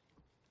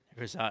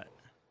 never saw it.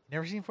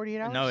 Never seen 48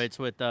 Hours? No, it's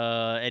with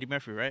Eddie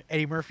Murphy, right?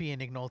 Eddie Murphy and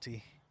Nick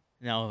Nolte.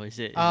 No, is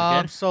it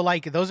good? So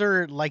like those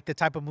are like the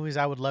type of movies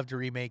I would love to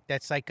remake.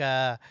 That's like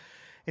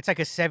it's like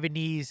a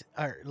 70s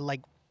or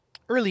like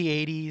early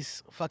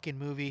 80s fucking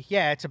movie.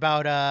 Yeah, it's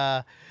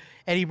about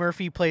Eddie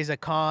Murphy plays a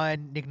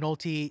con, Nick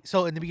Nolte.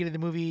 So in the beginning of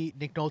the movie,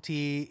 Nick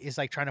Nolte is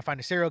like trying to find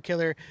a serial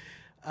killer.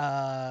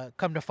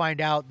 Come to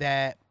find out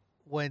that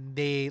when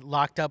they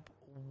locked up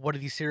one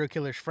of these serial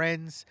killer's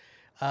friends,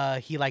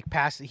 he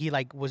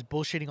was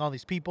bullshitting all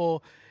these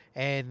people,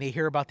 and they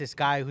hear about this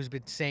guy who's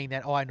been saying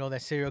that, oh, I know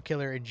that serial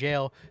killer in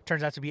jail.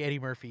 Turns out to be Eddie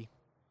Murphy.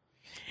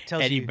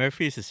 Tells Eddie you,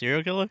 Murphy is a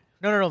serial killer?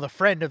 no, the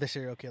friend of the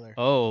serial killer.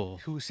 Oh.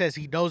 Who says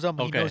he knows him,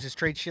 he Okay. knows his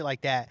trade shit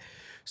like that.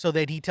 So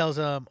then he tells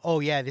him, oh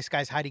yeah, this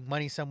guy's hiding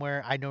money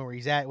somewhere. I know where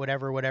he's at,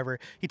 whatever.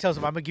 He tells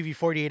him, I'm gonna give you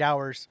 48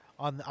 hours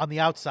on the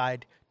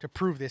outside to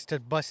prove this, to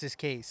bust this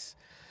case.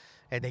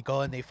 And they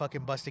go and they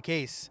fucking bust the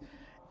case.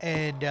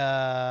 And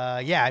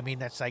yeah, I mean,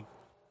 that's like,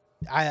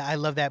 I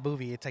love that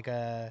movie. It's like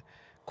a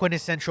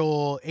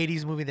quintessential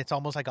 80s movie that's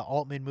almost like an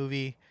Altman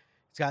movie.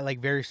 It's got like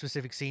very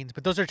specific scenes,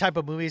 but those are the type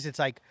of movies it's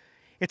like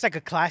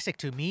a classic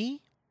to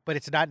me, but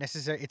it's not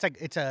necessary.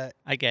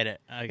 I get it.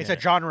 It's a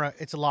genre.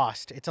 It's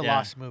Lost. It's a Yeah.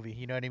 Lost movie.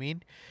 You know what I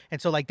mean?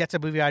 And so like that's a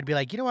movie I'd be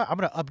like, you know what? I'm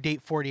gonna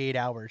update 48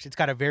 Hours. It's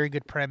got a very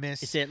good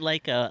premise. Is it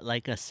like a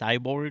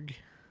cyborg?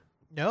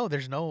 No,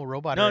 there's no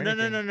robot. No, or no.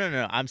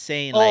 anything. I'm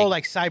saying Oh,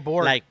 like like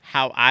Cyborg. like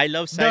how I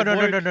love no,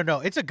 Cyborg.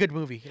 no. It's a good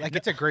movie. Like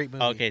it's a great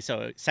movie. Okay,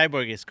 so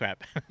Cyborg is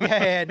crap.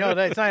 Yeah. No,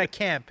 it's not a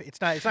camp.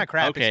 It's not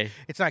crap. Okay.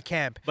 It's not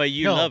camp. But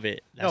you No, love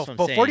it. That's No, what I'm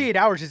but saying. 48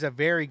 Hours is a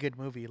very good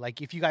movie. Like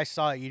if you guys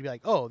saw it, you'd be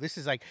like, oh, this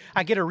is like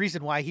I get a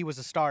reason why he was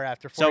a star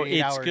after 48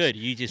 So Hours. it's good.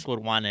 You just would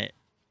want it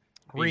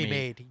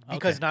Remade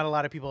because Okay. not a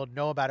lot of people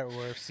know about it or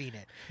have seen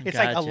it. It's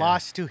like a Gotcha.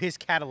 loss to his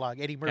catalog,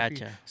 Eddie Murphy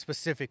Gotcha.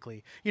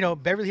 specifically. You know,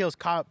 Beverly Hills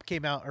Cop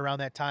came out around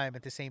that time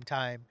at the same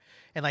time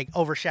and like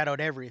overshadowed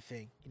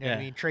everything. You know what I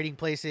Yeah. mean? Trading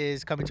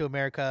Places, Coming to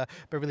America,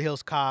 Beverly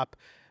Hills Cop,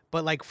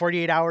 but like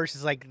 48 Hours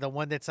is like the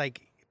one that's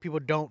like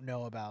people don't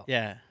know about.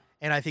 Yeah.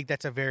 And I think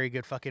that's a very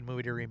good fucking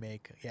movie to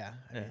remake. Yeah.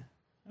 I Yeah. mean,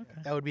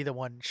 that would be the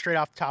one straight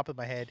off the top of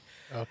my head.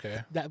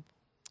 Okay.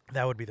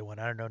 That would be the one.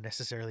 I don't know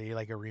necessarily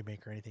like a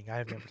remake or anything.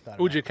 I've never thought.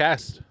 Who would about you it.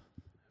 cast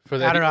for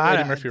the I don't know.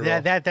 Eddie Murphy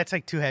role? That's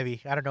like too heavy.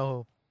 I don't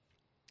know.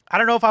 I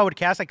don't know if I would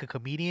cast like a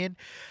comedian,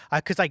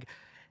 because like,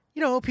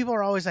 you know, people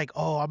are always like,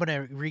 oh, I'm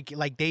gonna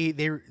like they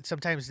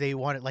sometimes they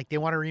want it like they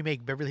want to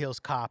remake Beverly Hills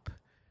Cop, and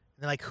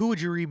they're like, who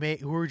would you remake?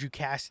 Who would you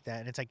cast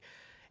that? And it's like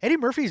Eddie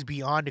Murphy is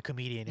beyond a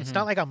comedian. It's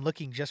not like I'm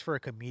looking just for a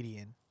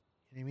comedian.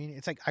 You know what I mean?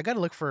 It's like I gotta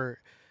look for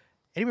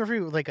Eddie Murphy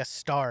with like a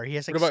star. He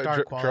has like What star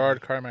about quality.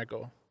 Gerard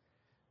Carmichael?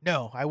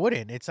 No, I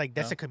wouldn't. It's like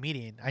that's No? a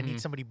comedian. I Mhm.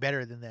 need somebody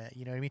better than that.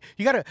 You know what I mean?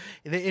 You gotta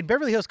in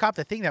Beverly Hills Cop.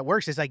 The thing that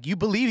works is like you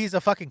believe he's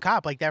a fucking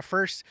cop. Like the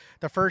first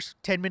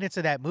 10 minutes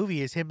of that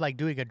movie is him like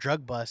doing a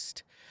drug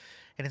bust,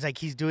 and it's like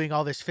he's doing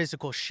all this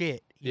physical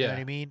shit. You know Yeah. what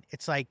I mean?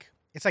 It's like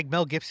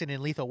Mel Gibson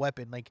in Lethal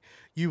Weapon. Like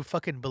you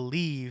fucking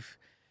believe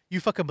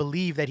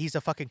that he's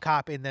a fucking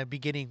cop in the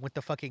beginning with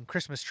the fucking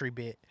Christmas tree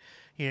bit.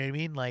 You know what I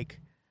mean? Like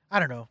I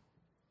don't know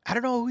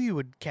who you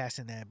would cast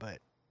in that, but.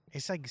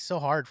 It's like so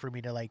hard for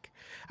me to like.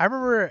 I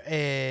remember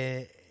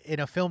in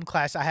a film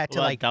class I had to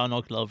Well, like.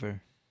 Donald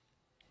Glover.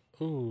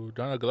 Ooh,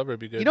 Donald Glover would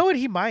be good. You know what?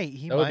 He might.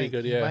 That would be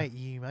good, yeah.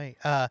 He might.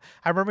 I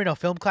remember in a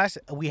film class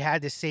we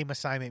had this same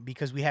assignment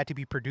because we had to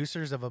be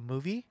producers of a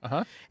movie,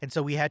 Uh-huh. and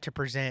so we had to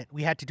present.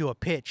 We had to do a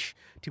pitch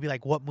to be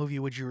like, what movie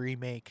would you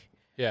remake?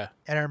 Yeah.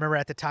 And I remember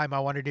at the time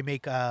I wanted to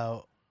make.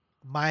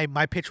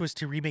 My pitch was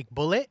to remake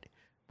Bullet,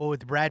 but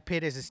with Brad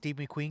Pitt as a Steve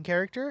McQueen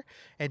character,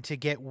 and to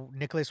get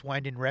Nicholas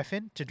Winding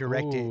Refn to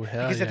direct Ooh, it.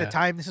 hell Because at the yeah.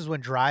 time, this is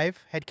when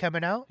Drive had come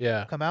out,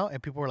 Yeah.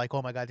 and people were like,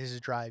 "Oh my god, this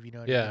is Drive," you know?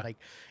 What I Yeah. mean? Like,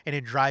 and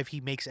in Drive,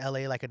 he makes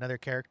LA like another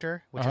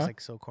character, which is Uh-huh.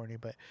 like so corny,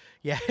 but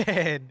yeah.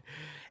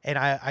 And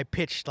I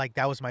pitched like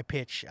that was my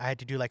pitch. I had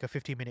to do like a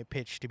 15-minute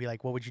pitch to be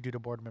like, "What would you do to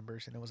board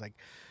members?" And it was like,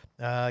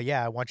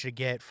 yeah, I want you to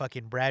get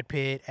fucking Brad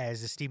Pitt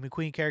as the Steve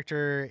McQueen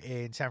character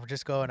in San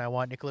Francisco, and I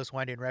want Nicholas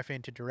Winding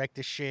Refn to direct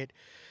this shit.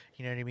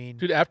 You know what I mean?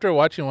 Dude, after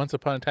watching Once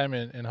Upon a Time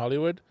in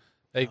Hollywood,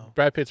 like Oh.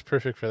 Brad Pitt's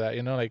perfect for that.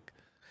 You know, like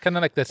kind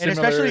of like the And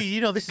similar. especially, you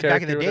know, this is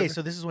back in the character or day, whatever.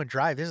 so this is when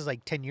Drive. This is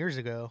like 10 years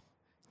ago.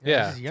 You know,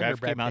 Yeah. this is younger Drive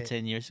Brad came out Pitt.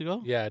 10 years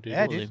ago? Yeah, dude.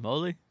 Yeah, Holy dude.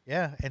 moly.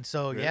 Yeah, and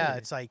so yeah, Really?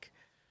 it's like,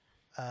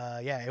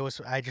 yeah, it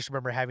was. I just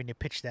remember having to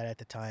pitch that at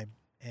the time,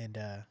 and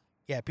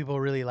yeah, people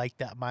really liked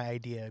that my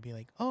idea. Being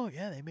like, oh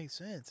yeah, that makes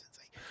sense. It's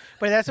like,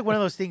 but that's like one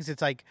of those things.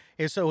 It's like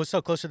it was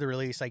so close to the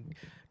release. Like,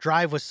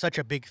 Drive was such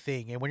a big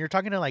thing, and when you're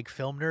talking to like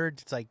film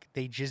nerds, it's like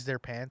they jizz their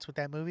pants with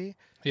that movie.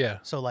 Yeah.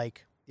 So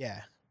like,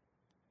 yeah,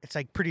 it's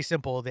like pretty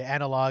simple. The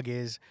analog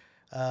is,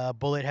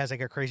 Bullet has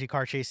like a crazy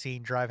car chase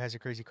scene. Drive has a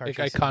crazy car Like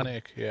chase scene,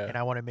 iconic. Yeah. and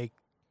I want to make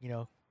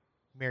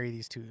marry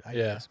these two Yeah.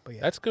 ideas. But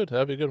yeah, That's good.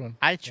 That'd be a good one.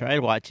 I tried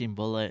watching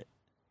Bullet,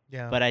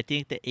 yeah. but I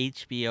think the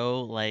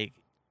HBO like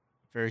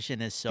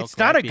version is so it's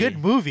not a crappy. good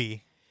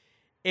movie.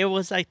 It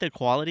was like the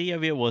quality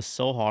of it was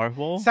so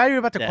horrible. It's not even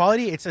about the Yeah.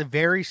 quality. It's a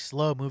very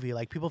slow movie.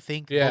 Like people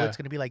think, Yeah. oh, it's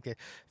gonna be like the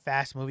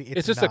fast movie.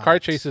 It's just the car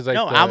not. chases. Like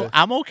no, the,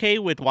 I'm okay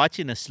with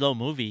watching a slow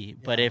movie,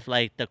 but Yeah. if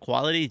like the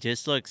quality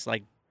just looks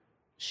like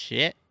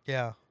shit,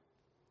 Yeah,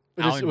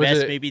 I'll was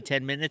invest it- maybe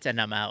 10 minutes and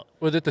I'm out.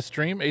 Was it the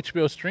stream,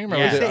 HBO stream, or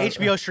Yeah. was It's it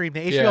the HBO stream. The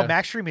HBO yeah.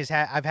 Max stream is.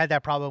 I've had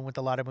that problem with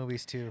a lot of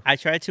movies too. I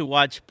tried to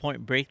watch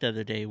Point Break the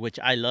other day, which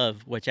I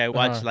love, which I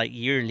watch Uh-huh. like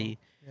yearly,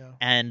 Yeah.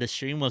 and the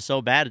stream was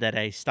so bad that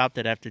I stopped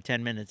it after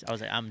 10 minutes. I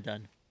was like, I'm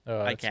done.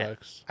 Oh, I that can't.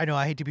 sucks. I know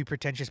I hate to be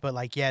pretentious, but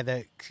like, yeah,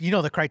 the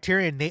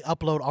Criterion, they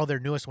upload all their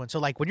newest ones. So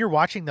like when you're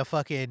watching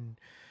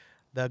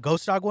the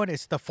Ghost Dog one,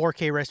 it's the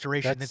 4K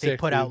restoration That's that they sick,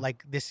 put out dude.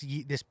 like this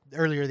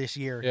earlier this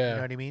year. You Yeah.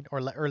 know what I mean,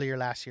 or earlier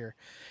last year.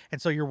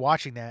 And so you're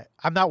watching that.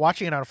 I'm not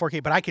watching it on a 4K,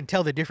 but I can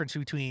tell the difference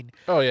between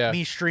Oh yeah.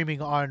 me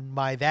streaming on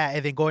my that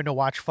and then going to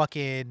watch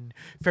fucking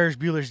Ferris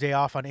Bueller's Day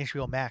Off on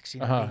HBO Max.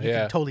 You know, what I Uh-huh, mean? You yeah.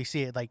 can totally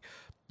see it. Like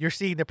you're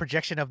seeing the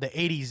projection of the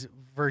 '80s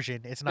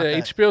version. It's not Yeah,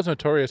 that. HBO's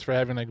notorious for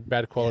having like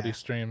bad quality Yeah.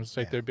 streams.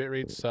 Like Yeah. their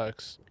bitrate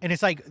sucks. And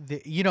it's like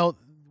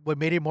what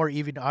made it more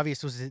even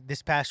obvious was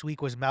this past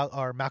week was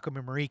Malcolm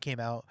and Marie came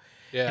out,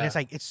 Yeah. and it's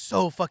like it's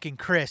so fucking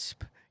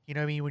crisp. You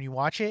know what I mean? When you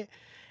watch it,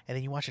 and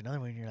then you watch another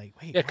one, and you're like,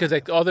 wait, yeah, because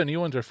what like all the new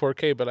ones are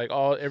 4K, but like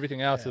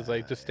everything else is Yeah,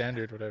 like just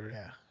standard, whatever.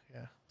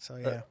 yeah. So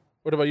yeah,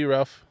 What about you,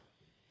 Ralph?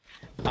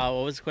 What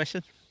was the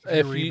question?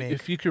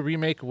 If you could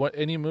remake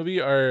any movie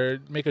or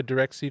make a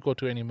direct sequel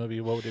to any movie,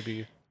 what would it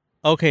be?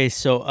 Okay,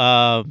 so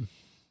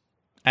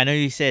I know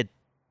you said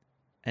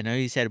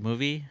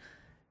movie,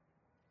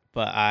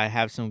 but I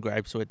have some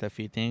gripes with a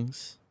few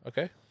things.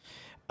 Okay.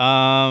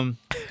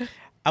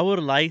 I would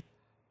like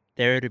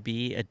there to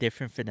be a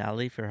different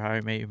finale for How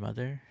I Met Your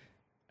Mother.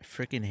 I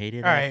freaking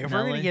hated all that right. If we're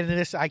finale. gonna get into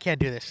this, I can't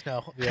do this.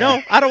 No. Yeah.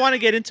 No, I don't want to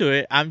get into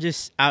it. I'm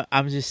just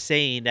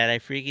saying that I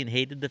freaking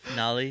hated the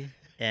finale,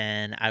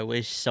 and I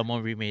wish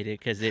someone remade it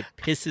because it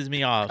pisses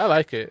me off. I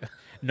like it.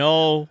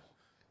 No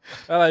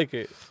I like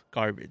it.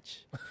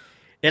 garbage.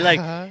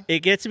 It it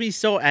gets me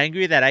so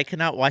angry that I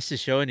cannot watch the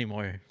show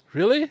anymore.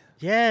 Really?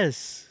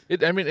 Yes.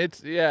 I mean,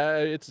 it's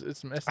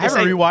messed I up.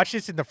 haven't rewatched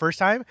this in the first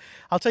time.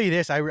 I'll tell you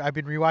this: I've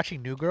been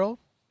rewatching New Girl.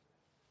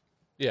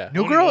 Yeah.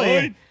 New Girl,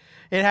 it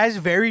has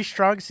very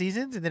strong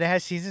seasons, and then it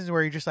has seasons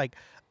where you're just like,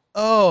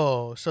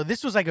 oh, so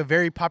this was like a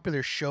very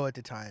popular show at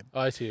the time.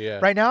 Oh, I see. Yeah.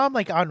 Right now, I'm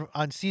like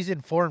on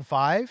season 4 and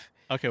 5.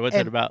 Okay, what's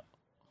And- it about?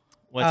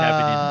 What's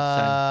happening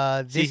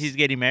this time? This, Cece's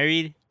getting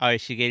married. Oh, is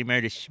she getting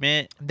married to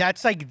Schmidt?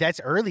 that's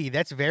early.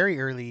 That's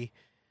very early.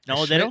 No,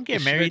 Is they Schmidt- don't get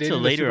is Schmidt married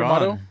till dating the later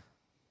supermodel? on.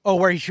 Oh,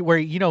 where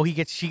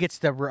she gets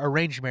the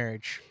arranged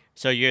marriage.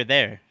 So you're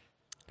there.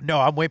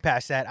 No, I'm way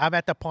past that. I'm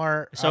at the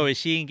part. So is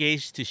she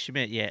engaged to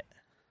Schmidt yet?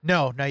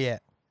 no, not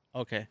yet.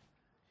 Okay.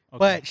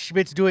 But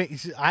Schmidt's doing.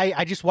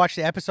 I just watched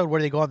the episode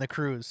where they go on the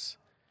cruise.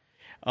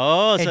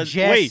 Oh, and so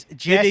Jess- wait,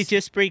 did they Jess-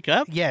 just break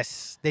up?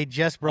 Yes, they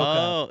just broke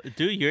up. Oh,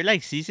 dude, you're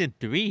like season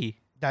 3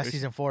 That's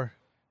season 4.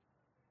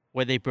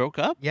 where they broke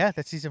up, Yeah,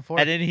 that's season 4.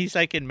 and then he's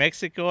like in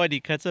Mexico and he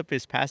cuts up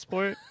his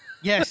passport.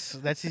 Yes,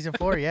 that's season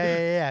 4.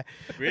 Yeah.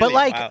 Really? But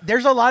like, Wow.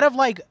 there's a lot of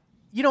like,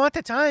 at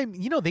the time,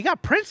 they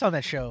got Prince on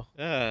that show.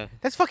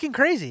 That's fucking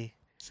crazy.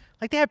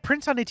 Like they had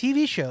Prince on a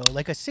TV show,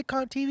 like a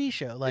sitcom TV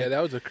show. Like Yeah,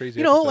 that was a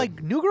crazy. like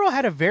episode. New Girl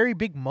had a very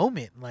big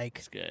moment. Like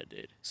It's good,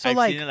 dude. So, I've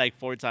like- seen it like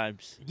 4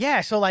 times. yeah,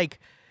 so like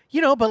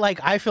but like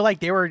I feel like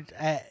they were.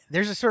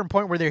 There's a certain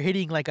point where they're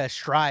hitting like a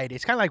stride.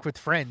 It's kind of like with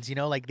Friends,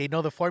 like they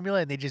know the formula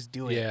and they just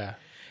do it. Yeah.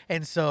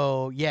 And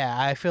so yeah,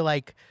 I feel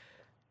like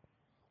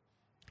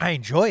I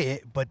enjoy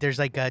it, but there's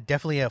like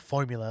definitely a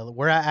formula.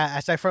 Where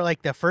as I feel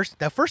like the first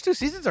 2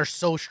 seasons are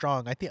so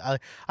strong. I think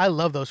I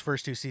love those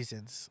first 2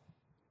 seasons.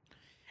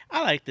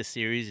 I like the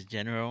series in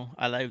general.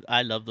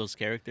 I love those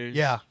characters.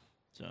 Yeah,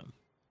 So,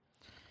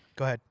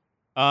 go ahead.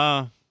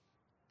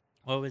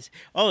 what was?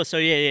 Oh, so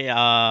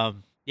yeah.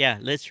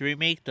 Let's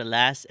remake the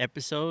last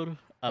episode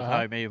of How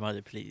Uh-huh. I Met Your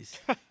Mother, please.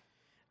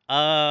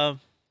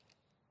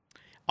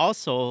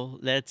 Also,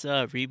 let's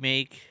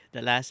remake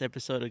the last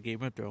episode of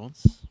Game of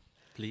Thrones,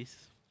 please.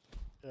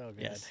 Oh,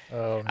 Yes.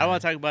 Oh, I don't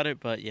want to talk about it,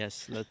 but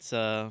yes, let's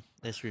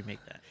remake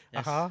that.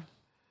 Yes.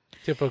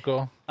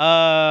 typical.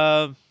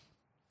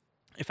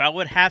 If I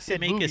would have to Said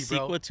make movie, a bro.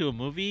 sequel to a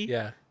movie,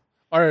 Yeah.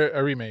 Or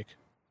a remake.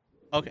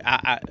 okay,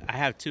 I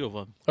have 2 of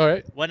them. All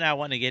right. One I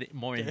want to get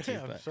more into,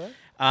 Damn, but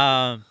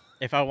son.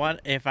 if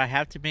I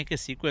have to make a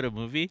sequel to a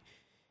movie,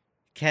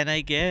 can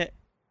I get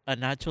a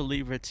Nacho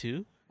Libre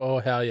 2? Oh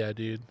hell yeah,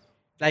 dude.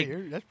 Like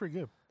That's pretty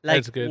good.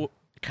 That's good.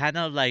 Kind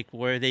of like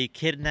where they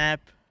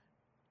kidnap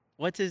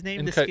what's his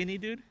name, the Inca- skinny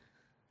dude?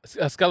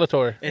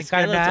 Skeletor. It's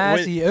Kind of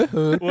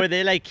Skeletor, where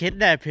they like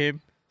kidnap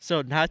him,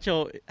 so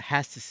Nacho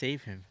has to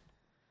save him.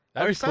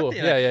 That'd or be cool.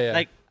 something. Yeah.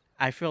 Like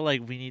I feel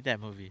like we need that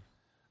movie.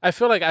 I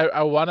feel like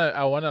I wanna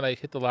like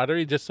hit the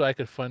lottery just so I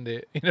could fund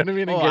it. You know what I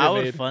mean? And Oh, get I it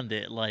would made. fund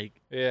it. Like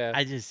Yeah.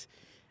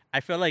 I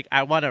feel like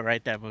I want to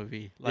write that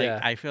movie. Like Yeah.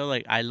 I feel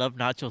like I love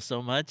Nacho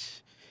so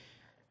much.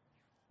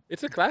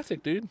 It's a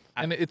classic, dude.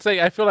 And it's like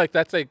I feel like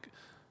that's like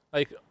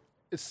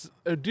it's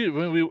dude.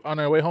 When we on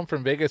our way home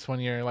from Vegas one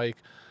year, like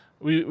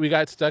we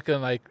got stuck in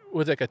like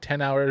was like a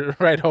 10-hour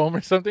ride home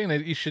or something.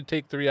 And you should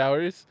take 3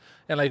 hours.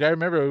 And like I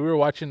remember we were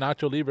watching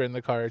Nacho Libre in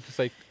the car, just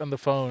like on the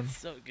phone.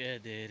 So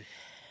good, dude.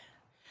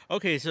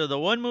 Okay, so the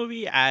one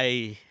movie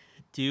I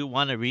do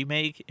want to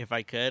remake if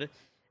I could,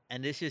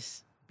 and this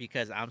just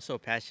because I'm so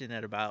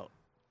passionate about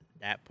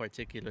that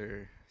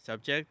particular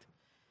subject.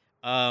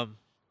 I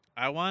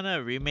want to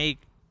remake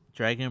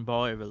Dragon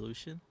Ball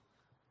Evolution.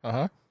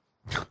 Uh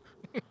huh.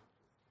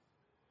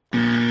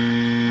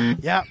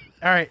 Yeah.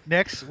 All right.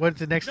 Next. What's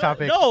the next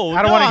topic? no,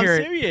 I don't no, want to I'm hear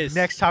serious. it.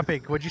 Next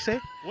topic. What'd you say?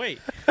 Wait,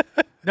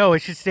 No, it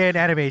should stay in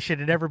anime. It should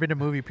have never been a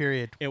movie.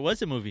 Period. it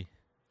was a movie,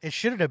 It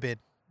shouldn't have been.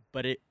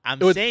 but It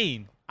was-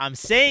 I'm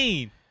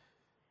saying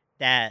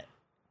that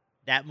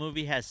that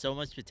movie has so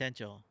much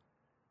potential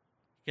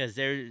because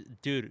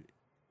dude,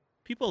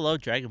 people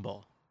love Dragon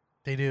Ball.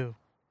 They do.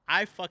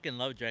 I fucking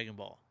love Dragon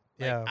Ball.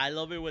 Like, Yeah. I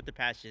love it with the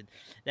passion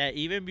that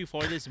even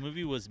before this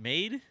movie was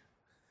made.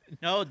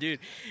 No, dude.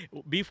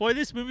 Before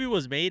this movie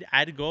was made,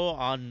 I'd go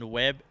on the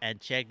web and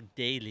check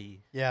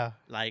daily. Yeah.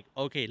 Like,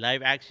 okay,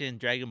 live action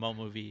Dragon Ball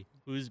movie.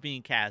 Who's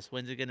being cast?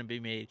 When's it gonna be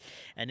made?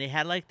 And they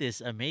had like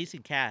this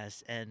amazing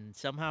cast, and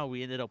somehow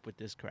we ended up with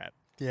this crap.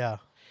 Yeah.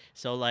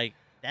 So like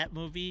that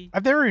movie,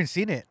 I've never even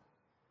seen it.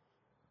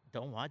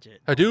 don't watch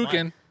it.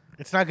 Hadouken.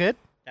 It's not good.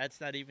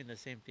 That's not even the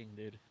same thing,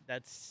 dude.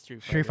 That's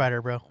Street Fighter. Street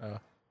Fighter, bro.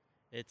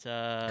 It's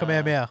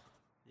Kamehameha.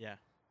 Yeah,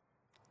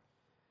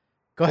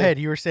 Go ahead.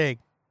 You were saying.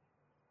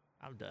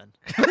 I'm done.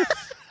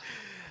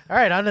 All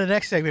right. On to the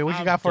next segment. What you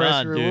I'm got for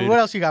us? done, dude. What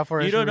else you got for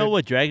us? You don't know Ruben?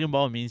 what Dragon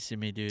Ball means to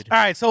me, dude. All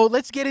right, so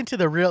let's get into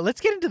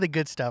the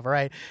good stuff, all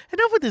right?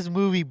 Enough with this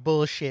movie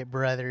bullshit,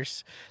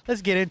 brothers.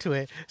 Let's get into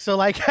it. So,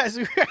 like, as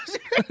we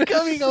were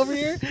coming over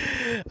here,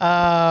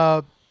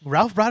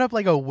 Ralph brought up,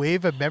 like, a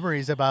wave of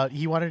memories about,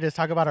 he wanted to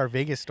talk about our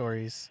Vegas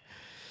stories.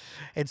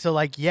 And so,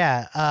 like,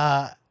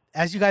 yeah,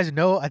 as you guys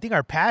know, I think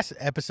our past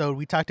episode,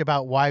 we talked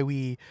about why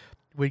we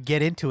would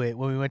get into it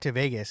when we went to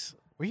Vegas.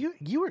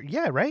 You were,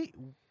 yeah, right?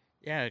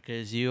 Yeah,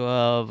 because you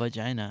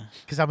vagina.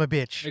 Because I'm a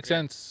bitch. Makes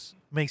sense.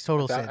 Makes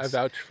total I sense.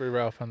 vouch for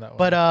Ralph on that one.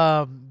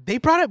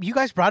 But you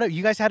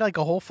guys had like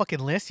a whole fucking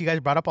list. You guys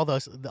brought up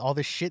all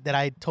this shit that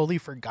I totally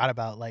forgot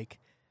about. Like,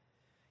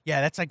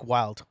 yeah, that's like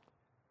wild.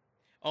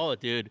 Oh,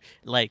 dude,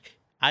 like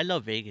I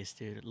love Vegas,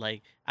 dude.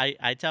 Like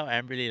I tell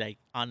Amberly like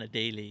on a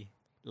daily,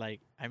 like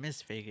I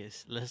miss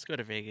Vegas. Let's go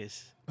to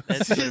Vegas.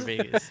 Let's go to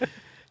Vegas.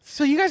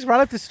 So you guys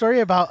brought up the story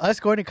about us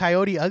going to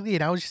Coyote Ugly,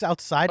 and I was just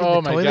outside in oh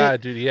the my toilet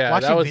god, dude! Yeah,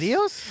 watching that was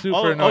videos. super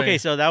Oh, annoying. okay,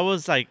 so that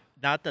was like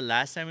not the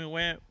last time we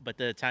went, but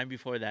the time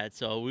before that.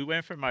 So we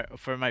went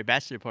for my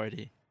bachelor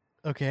party,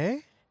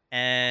 Okay,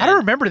 and I don't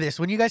remember this.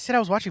 When you guys said I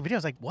was watching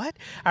videos, like what?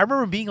 I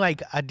remember being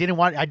like, I didn't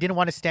want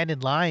to stand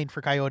in line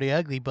for Coyote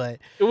Ugly, but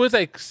It was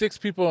like 6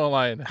 people in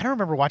line. I don't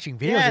remember watching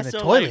videos Yeah, in the so,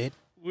 toilet. like,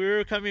 we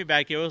were coming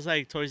back. It was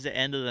like towards the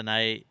end of the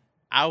night.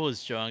 I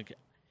was drunk.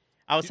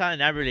 I was telling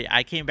Amberly,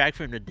 I came back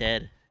from the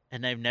dead,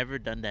 and I've never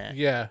done that.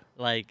 Yeah,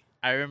 Like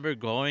I remember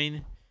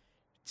going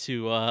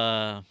to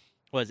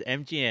was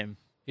MGM.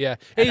 yeah.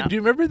 Hey, And do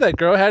you remember that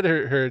girl had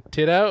her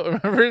tit out?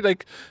 Remember,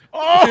 like,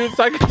 she was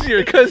talking to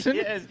your cousin.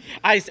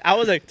 Yes, I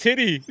was like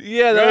titty.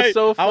 Yeah, that was right?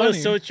 so funny. I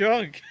was so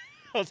drunk.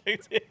 I was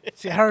like,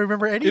 See, I don't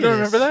remember any. You of don't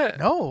this. remember that?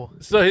 No.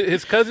 So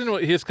his cousin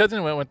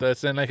went with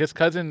us, and like his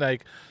cousin,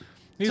 like,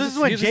 he's So this is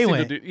when he's Jay single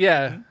went. dude.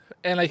 Yeah,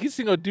 and like he's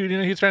single dude, you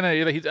know, he's trying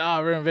to, like,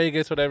 we're in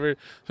Vegas, whatever.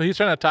 So he's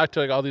trying to talk to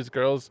like all these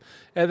girls,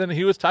 and then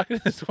he was talking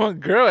to this one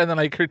girl, and then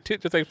like her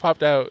tit just like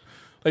popped out,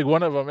 like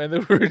one of them, and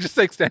then we were just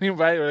like standing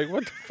by, we're like,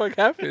 what the fuck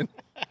happened?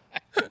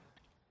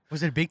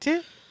 Was it a big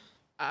tit?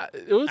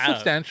 It was I don't-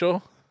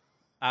 substantial.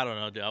 I don't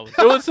know, dude. I was.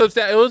 It was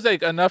substantial. It was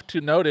like enough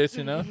to notice,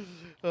 you know.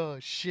 Oh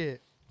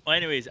shit. Well,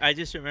 anyways, I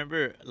just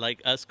remember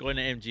like us going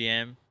to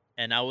MGM,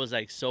 and I was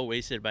like so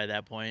wasted by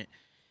that point.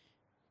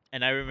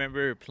 And I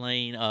remember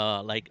playing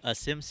like a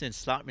Simpsons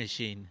slot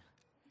machine,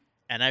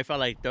 and I felt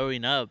like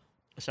throwing up,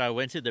 so I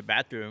went to the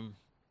bathroom,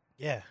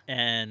 Yeah.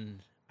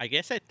 and I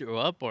guess I threw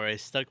up or I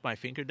stuck my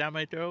finger down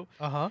my throat.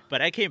 Uh-huh.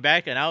 But I came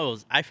back and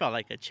I felt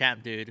like a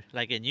champ, dude,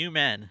 like a new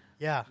man,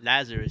 Yeah.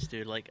 Lazarus,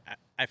 dude. Like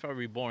I felt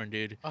reborn,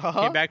 dude. Uh-huh.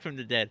 Came back from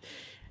the dead.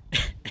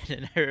 And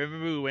then I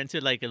remember we went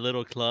to like a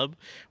little club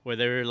where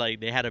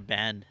they had a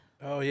band,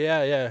 Oh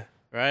yeah, yeah,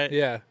 right?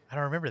 yeah. I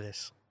don't remember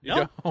this. You No,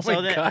 go, oh so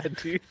my then- god,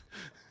 dude.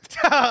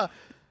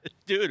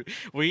 Dude,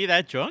 were you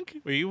that drunk?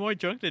 Were you more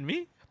drunk than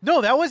me?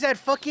 No, that was at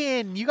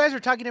fucking. You guys were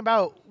talking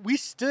about. We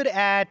stood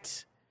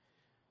at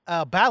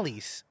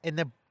Bally's,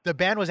 and the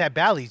band was at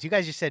Bally's. You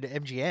guys just said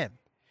MGM.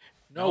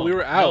 No, we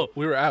were out.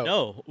 no, We were out.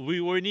 No, we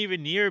weren't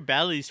even near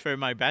Bally's for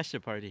my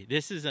bachelor party.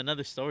 This is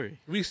another story.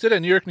 We stood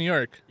at New York, New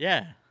York.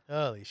 Yeah.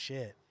 Holy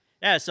shit.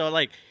 Yeah, so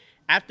like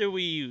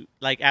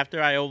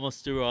after I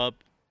almost threw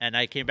up and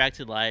I came back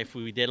to life,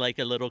 we did like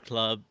a little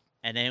club,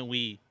 and then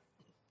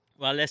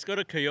let's go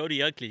to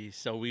Coyote Ugly.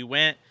 So we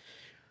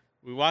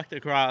walked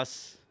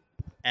across,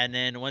 and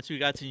then once we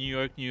got to New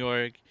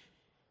York,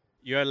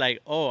 you're like,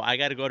 oh, I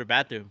gotta go to the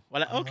bathroom.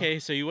 Well, like, okay,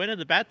 so you went to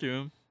the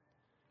bathroom,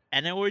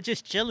 and then we're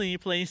just chilling,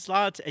 playing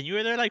slots, and you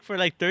were there like for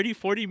like 30,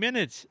 40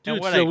 minutes. And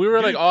Dude, we're so we were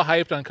like dude, all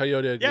hyped on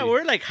Coyote Ugly. yeah,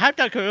 we're like hyped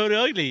on Coyote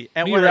Ugly.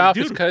 And Me, we're Ralph,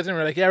 like, his dude, cousin,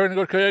 we're like, yeah, we're gonna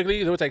go to Coyote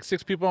Ugly. There was like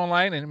 6 people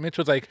online, and Mitch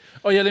was like,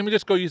 oh yeah, let me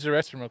just go use the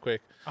restroom real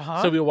quick.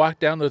 Uh-huh. So we walked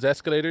down those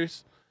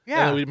escalators. And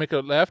Yeah. then we make a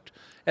left,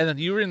 and then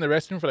you were in the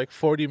restroom for like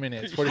 40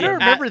 minutes. I 40 don't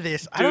minutes. remember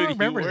this. I don't Dude, you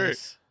remember were.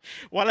 this.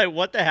 Well, like,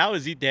 what the hell?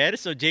 Is he dead?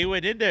 So Jay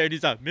went in there and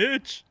he's like,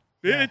 Mitch.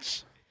 You're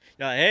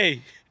like,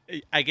 hey,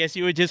 I guess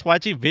you were just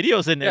watching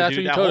videos in there, Yeah, that's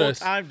dude, what that you told whole us.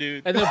 time,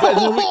 dude. And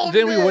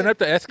then we went up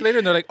the escalator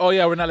and they're like, oh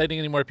yeah, we're not letting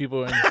any more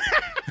people in.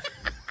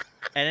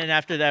 And then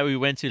after that, we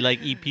went to like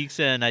eat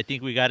pizza, and I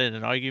think we got in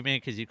an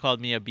argument because you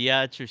called me a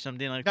biatch or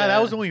something like No, that. that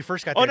was when we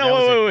first got Oh there. no! That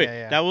was it. Wait! Yeah,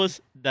 yeah. That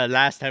was the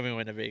last time we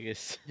went to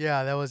Vegas.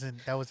 Yeah, that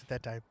wasn't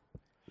that time.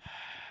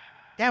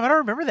 Damn, I don't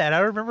remember that. I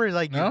don't remember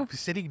like No?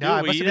 sitting. Dude, No,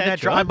 I were must you have been that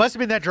that drunk. I drunk? must have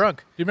been that drunk.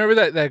 Do you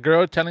remember that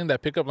girl telling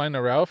that pickup line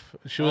to Ralph?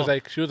 She was Oh.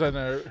 like, she was on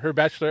her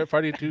bachelorette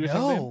party too or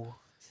something. No.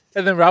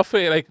 And then Ralph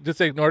like just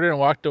ignored her and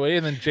walked away.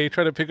 And then Jay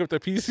tried to pick up the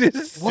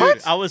pieces. What?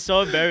 Dude, I was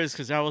so embarrassed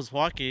because I was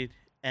walking,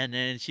 and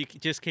then she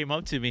just came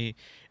up to me,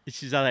 and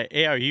she's all like,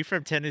 "Hey, are you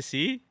from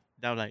Tennessee?"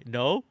 And I'm like,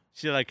 "No."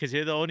 She's like, "Cause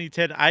you're the only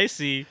 10 I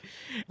see."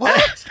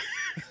 What?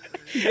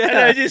 And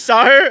I just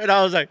saw her, and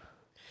I was like,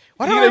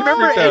 Why You don't I like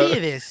remember freaked any out.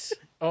 of this?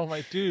 Oh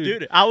my dude.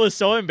 "Dude, I was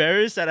so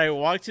embarrassed that I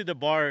walked to the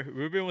bar.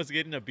 Ruben was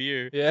getting a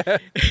beer. Yeah.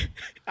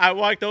 I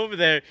walked over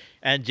there,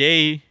 and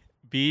Jay,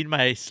 being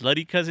my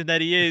slutty cousin that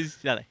he is,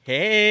 he's like,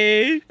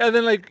 hey." And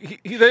then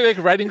like he's like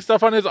writing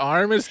stuff on his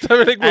arm and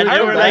stuff. Like, And I they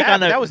remember were that like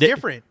happened. on a That was they-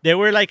 different. They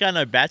were like on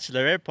a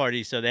bachelorette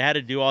party, so they had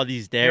to do all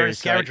these They were a dares.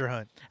 So I- scavenger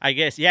hunt. I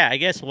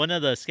guess one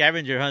of the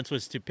scavenger hunts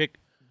was to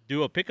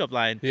do a pickup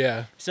line.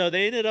 yeah. So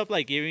they ended up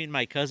like giving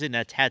my cousin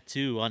a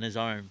tattoo on his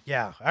arm.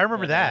 Yeah, I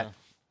remember But, that.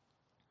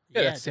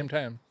 Yeah, at the same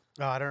time.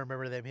 Oh, I don't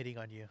remember them hitting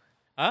on you.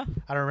 Huh?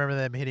 I don't remember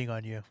them hitting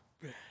on you.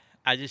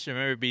 I just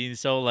remember being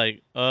so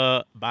like,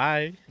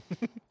 bye.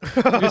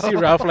 You see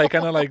Ralph like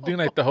kind of like doing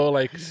like the whole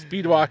like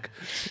speed walk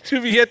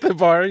to be at the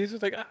bar. He's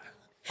just like, ah.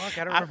 Fuck,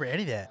 I don't remember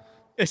any of that.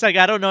 It's like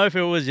I don't know if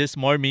it was just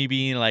more me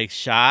being like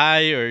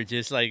shy or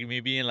just like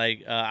me being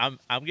like,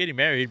 I'm getting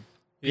married.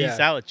 Peace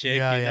Yeah. out, chick.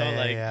 Yeah, you know, yeah, yeah,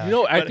 like yeah. You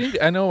know, I But- think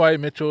I know why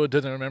Mitchell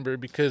doesn't remember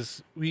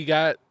because we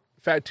got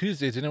Fat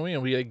Tuesdays, didn't we?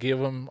 And we like, gave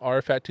him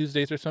our Fat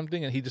Tuesdays or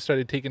something, and he just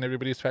started taking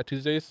everybody's Fat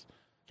Tuesdays.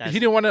 that's- He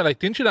didn't want to like,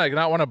 didn't you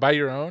not want to buy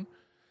your own?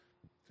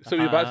 So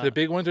we bought the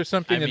big ones or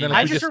something, I and then mean, like,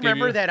 I we just gave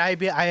remember you- that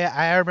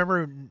I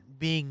remember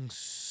being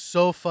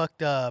so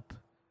fucked up.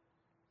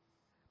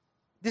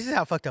 This is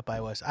how fucked up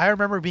I was. I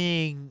remember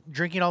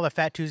drinking all the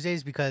Fat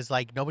Tuesdays because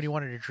like nobody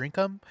wanted to drink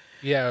them,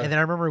 Yeah, and then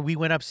I remember we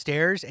went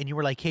upstairs and you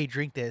were like, "Hey,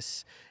 drink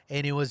this,"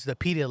 and it was the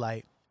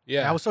Pedialyte. And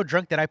yeah. I was so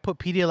drunk that I put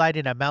Pedialyte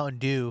in a Mountain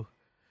Dew,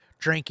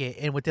 drank it,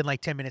 and within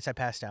like 10 minutes I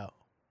passed out.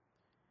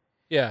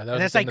 Yeah, that was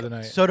And that's the like end of the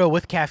night. soda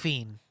with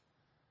caffeine.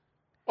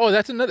 Oh,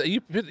 that's another.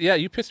 You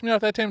pissed me off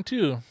that time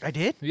too. I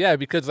did. Yeah,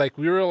 because like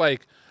we were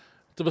like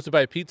supposed to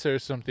buy pizza or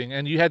something,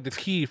 and you had the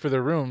key for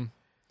the room,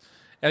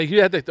 and like,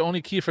 you had like the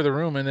only key for the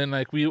room, and then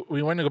like we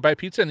went to go buy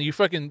pizza, and you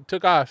fucking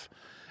took off,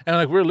 and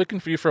like we were looking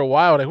for you for a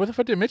while, like where the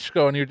fuck did Mitch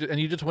go? And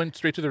you just went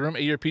straight to the room,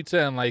 ate your pizza,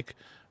 and like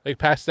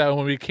passed out. And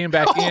when we came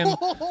back in,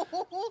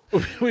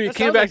 we That came sounds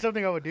back. like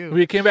something I would do.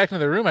 We came back into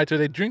the room. I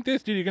told you, drink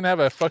this, dude. You're gonna have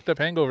a fucked up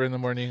hangover in the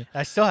morning.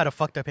 I still had a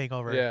fucked up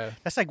hangover. Yeah.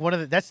 That's like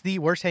that's the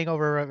worst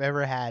hangover I've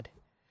ever had.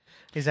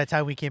 Is that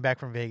time we came back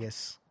from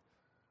Vegas?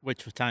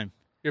 which time?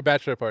 Your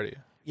bachelor party.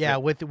 Yeah, Yeah.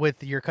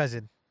 with your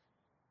cousin.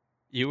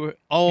 You were He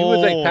was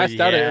like passed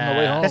out yeah. on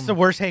the way home. That's the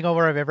worst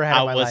hangover I've ever had I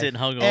in my wasn't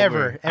life.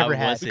 hungover. Ever I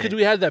had. wasn't. because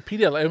we had that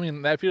Pedialyte. I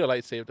mean, that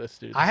Pedialyte saved us,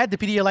 dude. I had the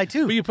Pedialyte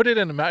too. But you put it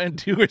in a Mountain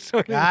Dew or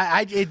something.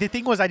 The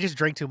thing was I just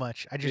drank too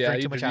much. I just Yeah, drank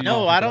you too much did.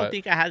 alcohol. No, I But- don't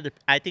think I had the.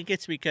 I think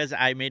it's because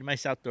I made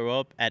myself throw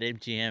up at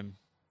MGM.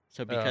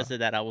 So because of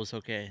that, I was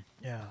okay.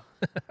 Yeah.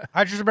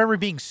 I just remember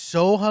being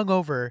so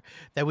hungover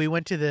that we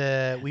went to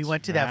that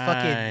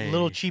fucking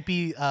little right.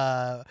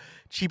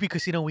 cheapy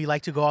casino we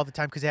like to go all the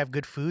time because they have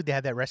good food. They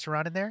have that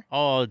restaurant in there.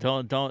 Oh,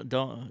 don't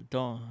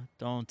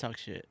talk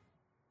shit.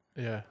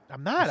 Yeah.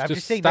 I'm not. I'm Just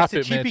just saying stop that's a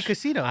it, cheapy Mitch.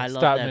 casino. I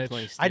love Stop, that Mitch.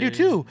 place. I do dude.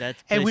 too. That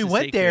And we place is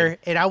went there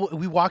sacred. and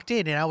we walked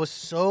in and I was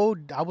so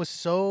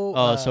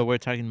Oh, so we're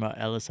talking about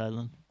Ellis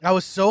Island. I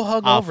was so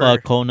hungover Alpha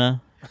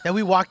Kona. that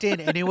we walked in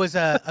and it was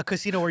a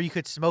casino where you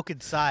could smoke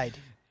inside.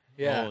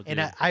 Yeah. Oh, And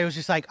dude. I was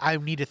just like, I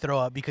need to throw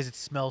up because it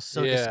smells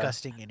so Yeah.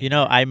 disgusting. In You here.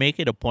 know, I make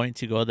it a point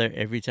to go there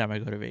every time I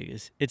go to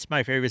Vegas. It's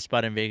my favorite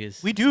spot in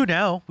Vegas. We do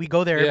now. We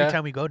go there Yeah. every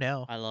time we go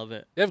now. I love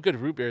it. They have good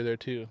root beer there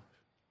too.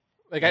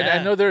 Like I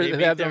Yeah, know they they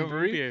make have their the root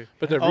brewery, beer.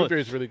 but the Oh. root beer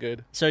is really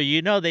good. So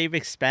you know they've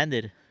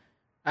expanded.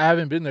 I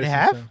haven't been there They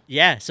since have? then.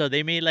 Yeah, so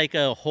they made like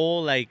a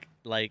whole like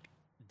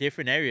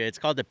different area. It's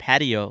called the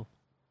patio.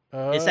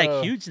 It's like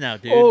Oh. huge now,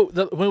 dude. Oh,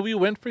 when we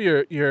went for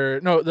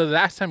the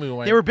last time we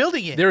went, They were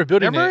building it. They were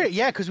building Remember? it.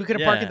 Yeah, because we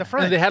couldn't park in Yeah. the and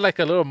front. they had like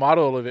a little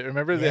model of it.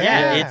 Remember? that?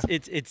 Yeah, Yeah.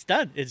 it's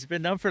done. It's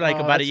been done for like Oh,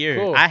 about a that's year.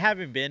 cool. I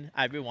haven't been.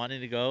 I've been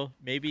wanting to go.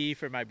 Maybe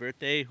for my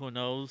birthday. Who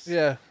knows?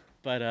 Yeah.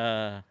 But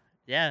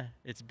yeah,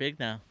 it's big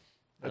now.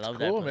 That's I love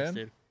cool, that place, man.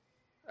 dude.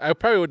 I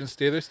probably wouldn't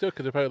stay there still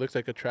because it probably looks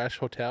like a trash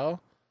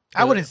hotel.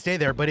 I wouldn't stay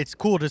there, but it's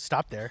cool to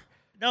stop there.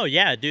 No,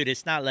 yeah, dude.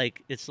 It's not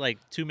like it's like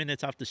 2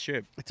 minutes off the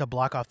strip. It's a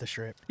block off the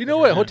strip. You know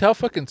what Yeah. hotel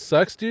fucking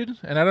sucks, dude?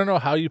 And I don't know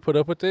how you put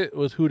up with it.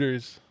 Was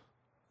Hooters.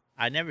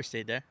 I never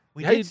stayed there.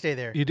 We Yeah, did you- stay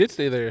there. You did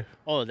stay there.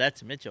 Oh,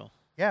 that's Mitchell.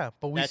 Yeah,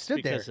 but we That's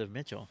stood there. because of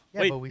Mitchell.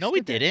 Yeah, Wait, but we no, we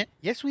stood there. didn't.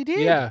 Yes, we did.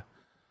 Yeah.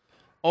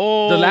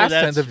 Oh, The last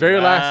time, that's the very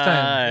last time.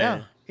 right.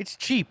 Yeah, it's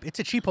cheap. It's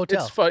a cheap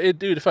hotel.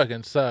 Dude, it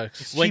fucking sucks.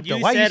 It's When cheap, though.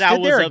 you Why, you said I stood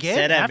was there upset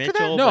again at after that?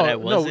 Mitchell, No, but I no,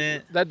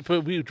 wasn't.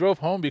 but we drove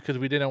home because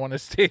we didn't want to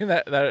stay in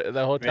that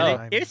hotel.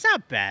 Really? It's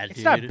not bad, It's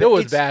dude. not It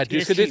was It's- bad,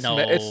 dude. it's 'Cause cheap. it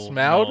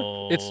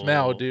smelled. It No.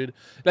 smelled, dude.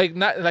 Like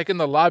not like in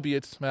the lobby,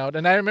 it smelled.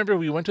 And I remember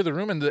we went to the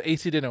room and the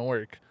AC didn't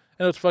work,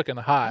 and it was fucking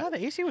Oh, hot.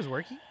 the AC was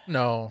working.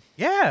 No,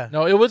 Yeah.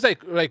 no, it was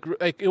like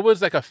it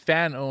was like a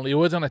fan only. It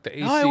wasn't like the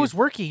AC. No, it was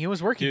working. It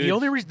was working.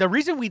 Dude.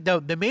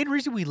 The main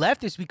reason we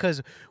left is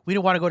because we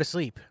didn't want to go to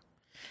sleep.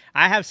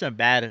 I have some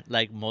bad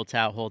like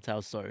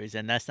hotel stories,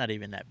 and that's not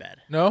even that bad.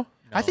 No,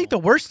 I think the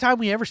worst time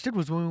we ever stood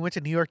was when we went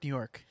to New York, New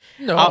York.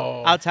 no.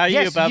 I'll tell you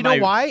Yes, about you know my.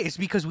 why? It's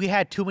because we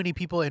had too many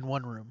people in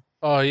one room.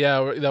 Oh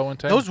yeah, that one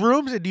time. Those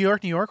rooms in New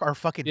York are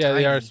fucking Yeah, tiny.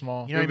 they are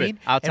small. You know what I Ruben, mean?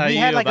 I'll And tell we you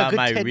had like a about good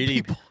my 10 really-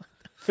 people.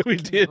 we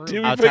did.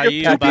 Dude, I'll we tell fucking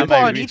you Two packed about people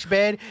my on re- each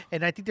bed,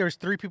 and I think there was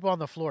 3 people on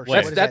the floor. So What?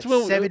 what is That's that?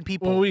 when 7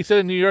 people. When we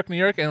said New York,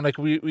 and like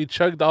we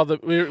chugged all the.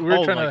 We were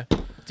Oh trying my-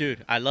 to.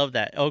 Dude, I love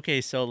that.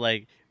 Okay, so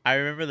like I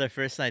remember the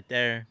first night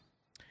there.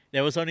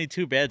 There was only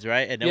 2 beds,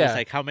 right? And there was Yeah.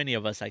 like how many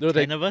of us? Like There was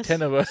 10 like of us.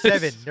 10 of us.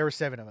 7. There were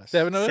 7 of us.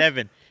 7 of us.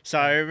 7. So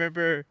I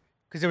remember.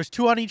 Because there was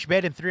 2 on each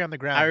bed and 3 on the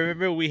ground. I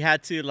remember we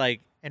had to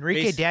like.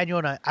 Enrique, base- Daniel,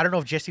 and I don't know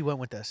if Jesse went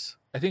with us.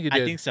 I think you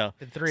did. I think so.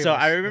 The 3 So of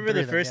us. I The remember 3 the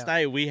of them, first yeah.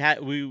 night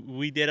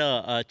we did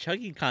a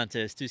chugging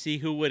contest to see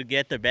who would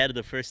get the bed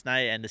the first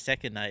night and the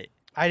second night.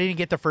 I didn't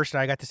get the first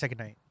night. I got the second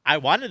night. I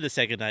wanted the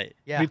second night.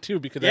 Yeah. Me too,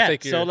 because Yeah. that's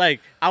like So your,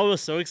 like I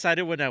was so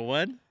excited when I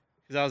won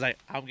because I was like,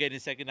 I'm getting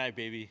second night,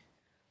 baby.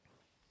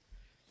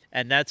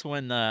 And that's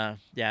when I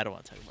don't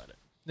want to talk about it.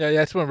 yeah,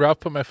 that's when Ralph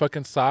put my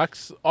fucking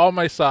socks, all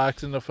my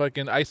socks, in the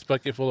fucking ice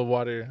bucket full of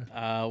water.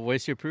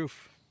 Where's your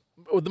proof?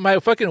 With my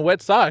fucking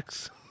wet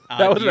socks.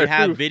 That was do you my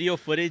have proof. video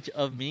footage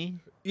of me?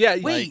 Yeah.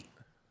 Wait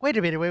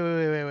a minute.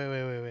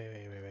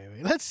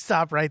 Wait. Let's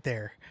stop right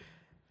there.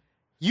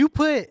 You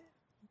put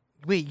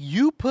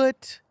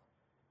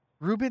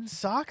Ruben's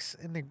socks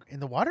in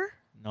the water?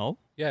 No.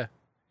 Yeah,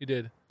 you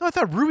did. No, I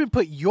thought Ruben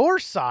put your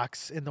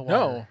socks in the water.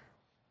 No,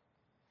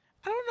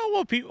 I don't know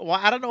what people.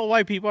 I don't know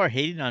why people are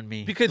hating on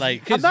me. because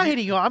like, I'm not you-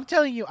 hitting you. I'm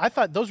telling you. I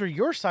thought those were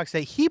your socks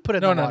that he put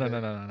in No, the no, water.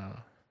 no.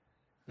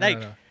 like,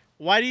 no.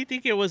 why do you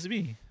think it was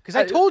me? Because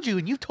I told you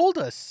and you've told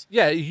us.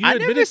 Yeah, you I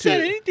admitted never to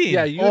said it. anything.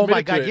 Yeah, you Oh admitted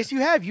my God! to it. Yes, you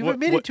have. You've What-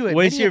 admitted to it.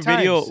 Where's many your a times.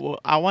 video?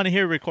 I want to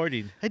hear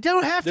recording. I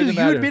don't have to. Doesn't You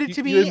matter. admitted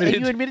to You me admitted-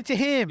 and you admitted to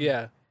him.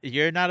 Yeah,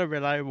 You're not a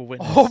reliable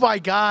witness. Oh my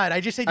God! I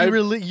just said I-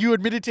 you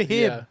admitted to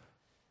him. yeah.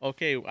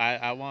 Okay,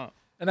 I want.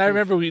 And I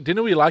remember we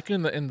lock you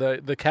in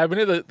the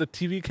cabinet, the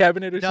TV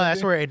cabinet or No, something.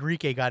 that's where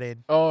Enrique got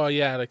in. Oh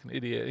yeah, like an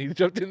idiot. He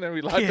jumped in there.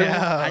 We locked him.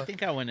 Yeah. I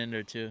think I went in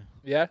there too.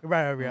 Yeah.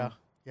 Right.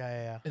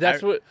 Yeah.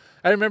 That's what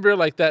I remember.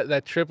 Like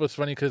that trip was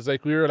funny because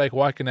like we were like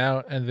walking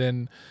out and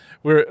then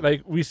we're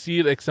like we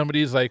see like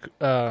somebody's like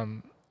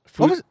What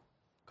food was?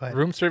 Go ahead.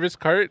 room service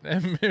cart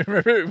and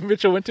remember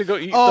Mitchell went to go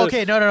eat. Oh, the-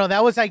 okay. No.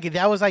 That was like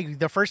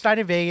the first night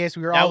in Vegas.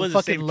 We were That all was the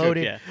fucking same trip,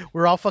 loaded. yeah.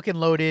 We're all fucking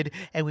loaded,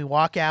 and we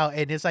walk out,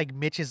 and it's like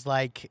Mitch is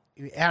like,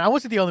 and I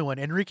wasn't the only one.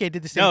 Enrique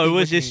did the same. No, it thing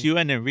was with just me. you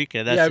and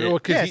Enrique. That's Yeah, it. well,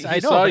 'cause Yes, he I know,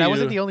 saw but I you.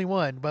 wasn't the only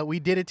one. But we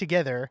did it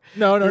together.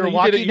 No, we were you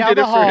walking did it, down you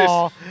did the it first.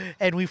 hall,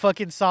 and we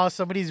fucking saw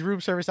somebody's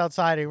room service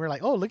outside, and we were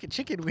like, "Oh, look at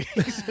chicken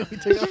wings!" So we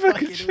took a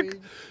fucking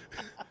wing.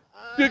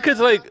 Because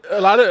like a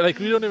lot of like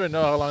we don't even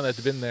know how long that's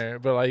been there,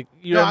 but like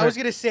you. No, I remember- was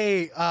gonna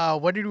say,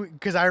 when did we?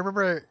 Because I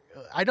remember,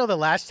 I know the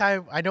last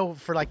time. I know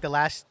for like the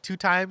last 2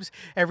 times,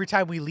 every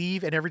time we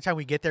leave and every time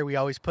we get there, we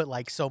always put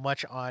like so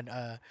much on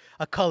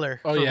a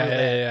color. Oh for yeah,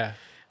 roulette. yeah.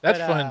 That's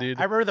But, fun, dude.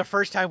 I remember the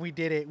first time we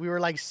did it, we were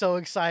like so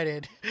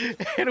excited,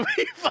 and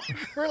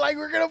we're like,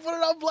 we're gonna put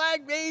it on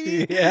black,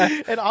 baby.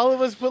 Yeah. And all of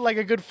us put like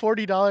a good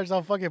 $40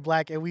 on fucking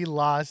black, and we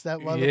lost that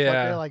motherfucker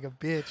Yeah. like a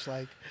bitch.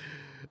 Like,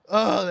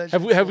 oh, that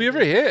Have shit's we have so we ever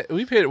good. hit?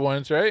 We've hit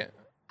once, right?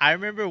 I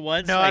remember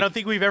once. No, like, I don't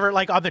think we've ever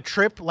like on the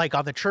trip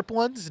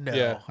ones. No,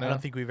 Yeah, I no? don't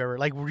think we've ever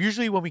like.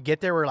 Usually when we get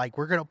there, we're like,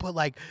 we're gonna put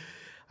like.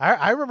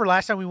 I remember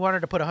last time we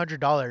wanted to put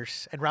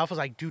 $100, and Ralph was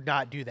like, "Do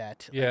not do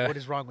that. Like, Yeah. what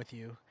is wrong with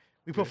you?"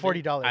 We put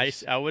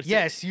 $40. I would. say-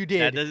 Yes, you That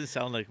did. doesn't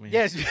sound like me.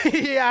 Yes,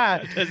 yeah.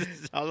 That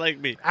doesn't sound like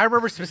me. I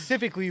remember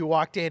specifically you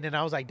walked in, and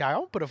I was like, "Dog, I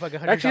won't put a fucking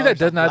 $100." Actually, that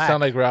does on not black."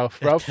 sound like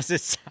Ralph. Ralph.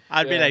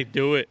 I'd be Yeah. like,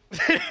 do it.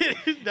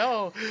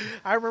 No,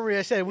 I remember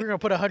I said we were gonna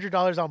put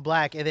 $100 on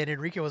black, and then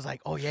Enrique was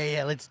like, "Oh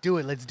yeah, let's do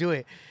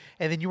it,"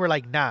 and then you were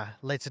like, "Nah,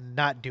 let's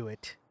not do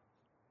it."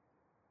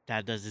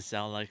 That doesn't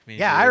sound like me.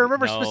 Yeah, I dude.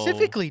 remember No.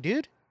 specifically,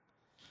 dude.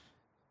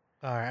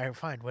 All right,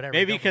 fine, whatever.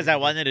 Maybe don't because believe I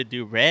me. wanted to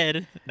do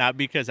red, not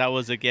because I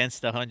was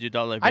against the $100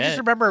 bet. I just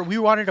remember we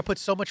wanted to put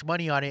so much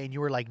money on it, and you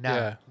were like, "Nah,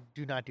 Yeah.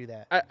 do not do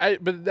that."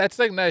 But that's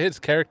like not his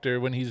character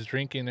when he's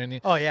drinking and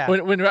he, Oh yeah.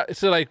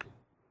 so like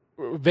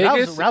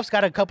Vegas. Ralph's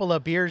got a couple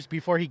of beers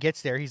before he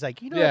gets there. He's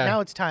like, "You know Yeah. what? Now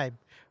it's time,"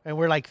 and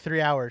we're like 3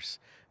 hours.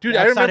 Dude, I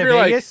Outside of remember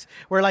like Vegas,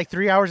 we're like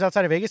 3 hours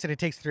outside of Vegas, and it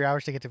takes 3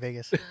 hours to get to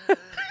Vegas.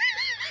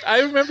 I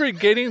remember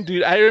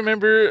dude. I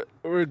remember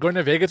we were going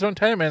to Vegas one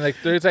time and like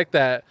there's like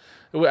that.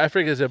 I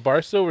forget is it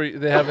Barstool where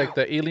they have like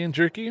the alien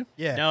jerky.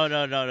 Yeah. No.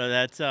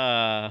 That's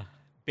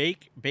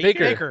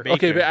Baker.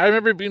 Okay, but I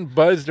remember being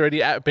buzzed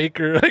already at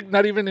Baker, like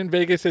not even in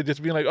Vegas, and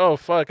just being like, "Oh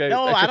fuck!"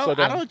 No, I I should slow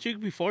don't. I down. don't drink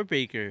before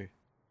Baker.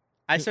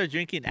 I started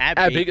drinking at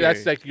At Baker. Baker,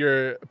 that's like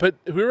your. But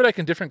we were like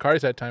in different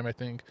cars that time, I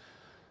think.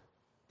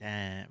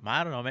 Damn,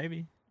 I don't know.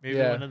 Maybe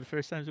Yeah. one of the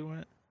first times we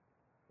went.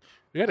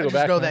 We gotta I go just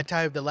back. know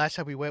man. the last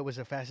time we went was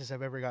the fastest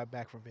I've ever got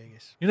back from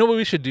Vegas. You know what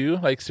we should do?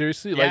 Like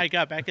seriously, Yeah, I like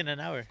got back in an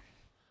hour.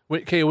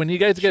 okay, when you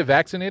guys get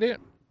vaccinated,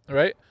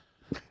 right?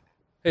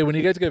 Hey, when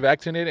you guys get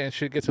vaccinated and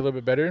shit gets a little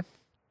bit better,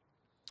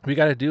 we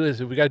gotta do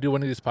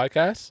one of these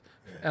podcasts,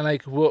 and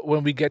like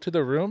when we get to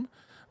the room,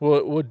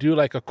 we'll do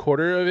like a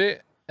quarter of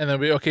it, and then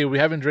we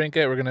haven't drank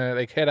it. We're gonna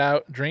like head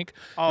out, drink.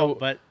 Oh, No,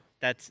 but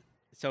that's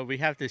so we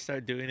have to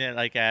start doing it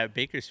like at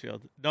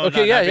Bakersfield. No, Okay,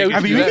 no, yeah, not yeah, we I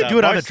can mean, do we that. could do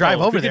it on the Barstow.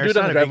 drive over We there. could do It's it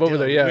on not the a drive big over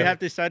there. deal. Yeah. We have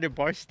to start at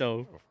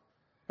Barstow.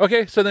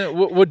 Okay, so then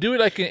we'll do it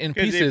like in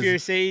Because if you're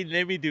pieces. saying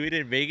let me do it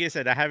in Vegas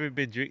and I haven't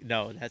been drinking,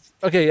 no, that's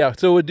Okay, yeah.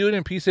 So we'll do it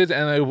in pieces,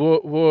 and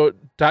like, we'll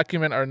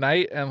document our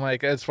night, and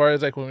like as far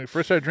as like when we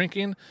first start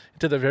drinking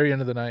to the very end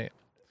of the night.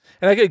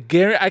 And I could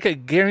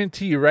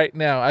guarantee you right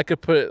now, I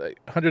could put like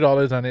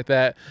 $100 on it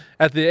that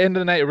at the end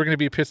of the night we're gonna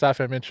be pissed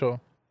off at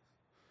Mitchell.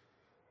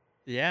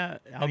 yeah.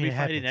 I'll mean, be it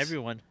fighting happens.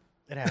 everyone.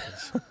 It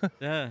happens.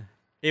 Yeah,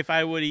 if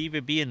I would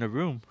even be in the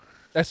room,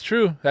 That's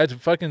true. That's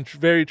fucking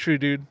very true,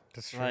 dude.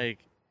 That's true. like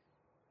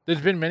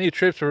There's been many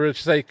trips where it's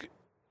just like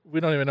we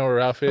don't even know where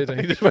Ralph is, and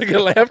he just fucking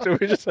left, and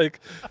we're just like,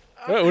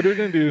 what are we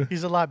gonna do?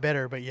 He's a lot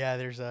better, but yeah,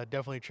 there's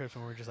definitely trips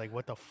when we're just like,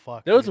 what the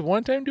fuck? There was dude?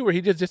 one time, dude, where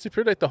he just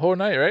disappeared like the whole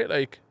night, right?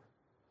 Like,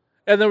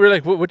 and then we're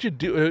like, "What'd you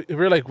do?"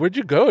 We're like, "Where'd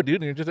you go, dude?"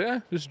 And you're just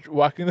like, just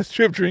walking the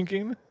strip,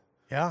 drinking.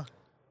 Yeah.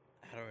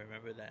 I don't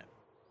remember that.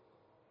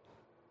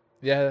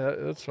 Yeah,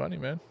 that's funny,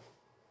 man.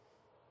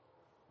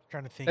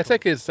 Trying to think. That's of,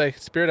 like his like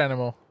spirit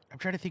animal. I'm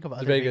trying to think of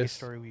other Vegas.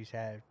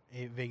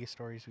 Vegas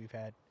stories we've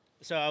had.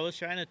 So I was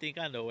trying to think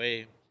on the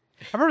way.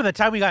 I remember the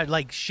time we got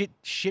like shit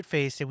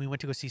faced and we went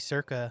to go see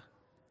Circa.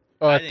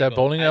 Oh, I at didn't that go.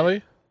 bowling I-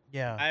 alley.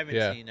 Yeah. I haven't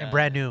Yeah. seen. And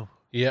brand new.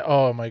 Yeah.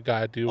 Oh my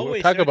god, dude. Oh,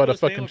 wait, Talk about a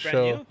Circle was fucking with Brand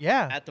show. New?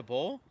 Yeah. At the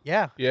bowl.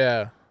 Yeah.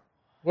 Yeah.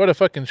 What a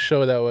fucking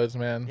show that was,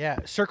 man. Yeah.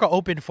 Circa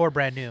opened for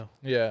brand new.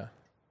 Yeah.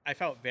 I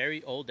felt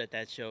very old at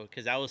that show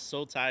because I was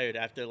so tired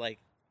after like.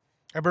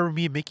 I remember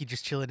me and Mickey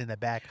just chilling in the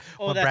back.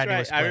 Oh, when that's brand new right.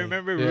 was I playing.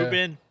 remember Yeah.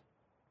 Ruben.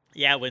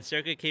 Yeah, when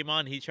Circuit came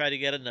on, he tried to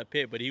get in the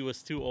pit, but he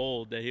was too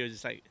old that he was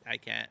just like, I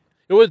can't.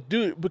 It was,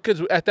 dude,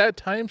 because at that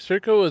time,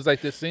 Circo was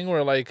like this thing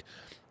where like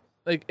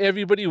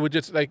everybody would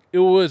just like it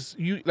was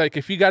you like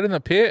if you got in the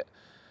pit,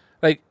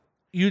 like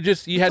you had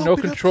Let's no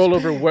open up control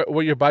this over pit.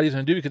 what your body's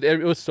gonna do because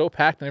it was so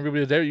packed and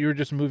everybody was there. You were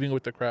just moving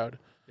with the crowd,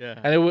 Yeah.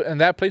 and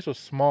that place was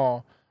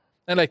small,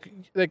 and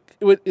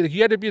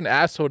you had to be an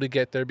asshole to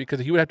get there because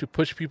he would have to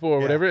push people or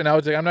Yeah. whatever. And I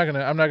was like, I'm not gonna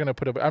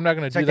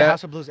It's do like the that.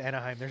 House of Blues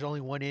Anaheim. There's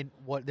only one in.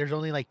 There's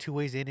only like 2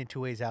 ways in and 2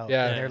 ways out.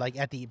 Yeah. And they're like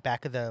at the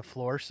back of the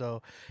floor.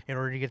 So in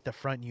order to get to the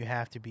front, you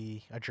have to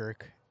be a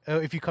jerk.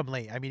 If you come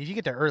late, I mean, if you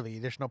get there early,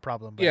 there's no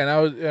problem. But Yeah,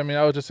 and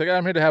I was just like,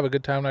 I'm here to have a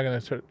good time. I'm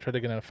not gonna try to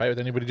get in a fight with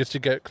anybody just to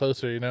get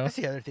closer, you know. that's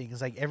the other thing.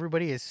 Is like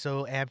everybody is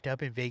so amped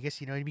up in Vegas.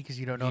 You know what I mean? Because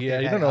you don't know Yeah,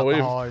 if you they don't know if-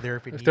 alcohol or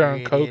they're If they're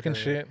on coke and or-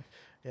 shit.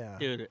 Yeah.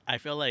 Dude, I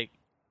feel like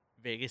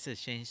Vegas has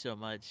changed so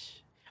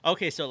much.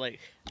 Okay, so like,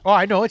 Oh,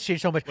 I know it's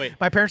changed so much. Wait.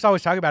 My parents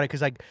always talk about it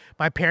because like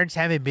my parents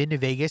haven't been to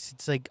Vegas.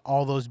 It's like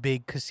all those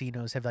big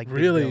casinos have like been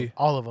Really? built.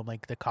 All of them,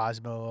 like the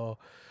Cosmo,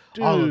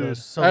 Dude, all of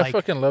those. So I like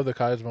fucking love the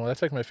Cosmo.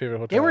 That's like my favorite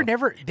hotel. they were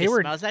never. They it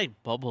were. smells like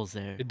bubbles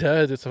there. It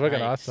does. It's fucking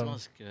Like, awesome. It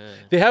smells good.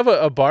 They have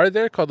a bar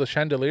there called the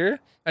Chandelier,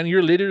 and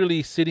you're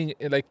literally sitting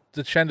in, like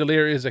the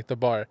chandelier is like the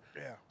bar.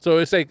 Yeah. So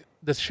it's like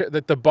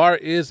the bar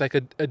is like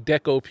a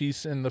deco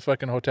piece in the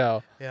fucking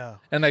hotel, Yeah.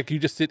 and like you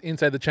just sit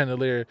inside the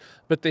chandelier.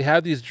 But they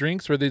have these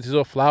drinks where there's these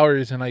little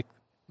flowers, and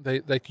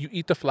like you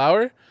eat the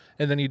flower,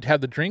 and then you'd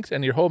have the drinks,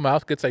 and your whole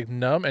mouth gets like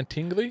numb and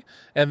tingly,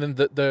 and then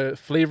the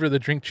flavor of the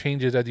drink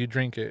changes as you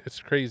drink it. It's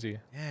crazy.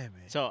 Yeah, man.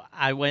 So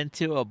I went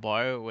to a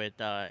bar with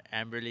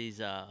Amberly's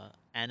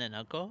aunt and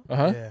uncle Uh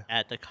huh. Yeah.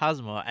 at the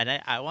Cosmo,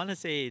 and I want to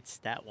say it's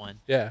that one.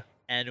 Yeah.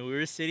 And we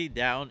were sitting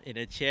down in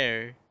a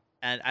chair,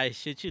 and I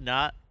shit you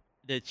not,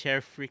 the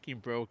chair freaking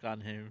broke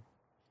on him.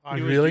 Oh,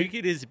 He was really?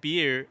 drinking his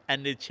beer,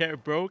 and the chair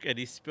broke, and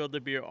he spilled the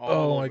beer all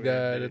Oh over my him,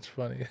 god, dude. it's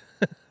funny.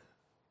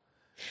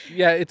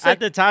 Yeah, it's At like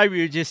the time,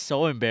 you're just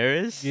so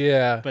embarrassed.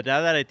 yeah. But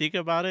now that I think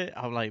about it,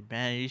 I'm like,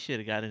 man, you should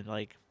have gotten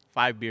like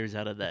 5 beers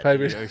out of that, 5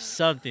 dude, beers. or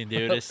something,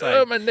 dude. It's Oh,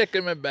 like, my neck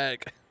and my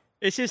back.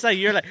 it's just like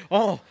you're like,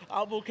 oh,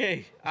 I'm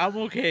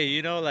okay,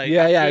 you know, like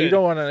Yeah, I'm yeah. You good.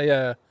 don't want to.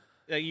 Yeah.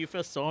 like you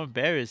feel so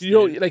embarrassed. You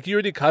dude. don't like you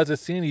already caused a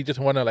scene. You just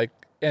want to like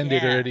end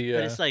it already. Yeah.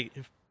 But it's like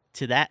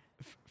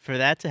for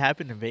that to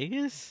happen in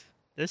Vegas,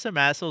 there's some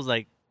assholes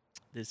like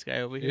this guy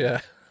over here.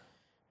 Yeah.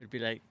 It'd be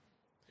like,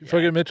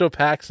 Fucking Mitchell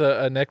packs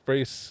a neck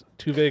brace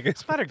to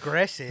Vegas. I'm not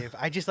aggressive.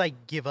 I just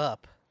like give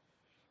up.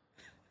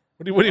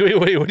 What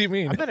do you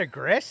mean? I'm not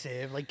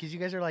aggressive. Like, cause you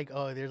guys are like,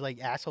 oh, there's like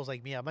assholes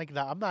like me. I'm like,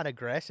 I'm not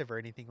aggressive or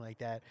anything like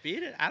that.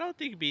 I don't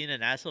think being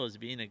an asshole is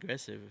being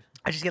aggressive.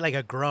 I just get like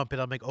a grump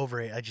and I'm like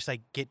over it. I'm just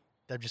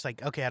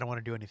like, okay, I don't want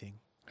to do anything.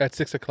 At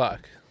 6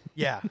 o'clock.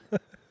 Yeah.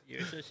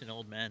 You're such an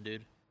old man,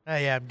 dude.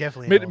 Yeah, I'm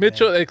definitely an old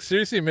Mitchell, man. like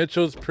seriously,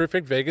 Mitchell's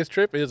perfect Vegas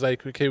trip is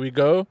like, okay, we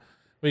go,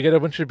 we get a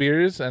bunch of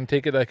beers and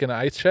take it like in an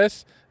ice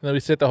chest, and then we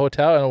sit at the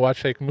hotel and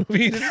watch like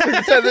movies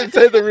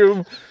inside the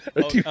room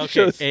or TV Okay,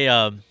 shows.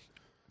 a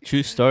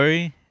true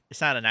story. It's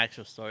not an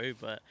actual story,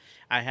 but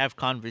I have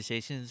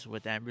conversations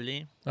with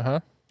Amberly Uh-huh.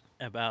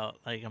 about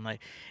like I'm like,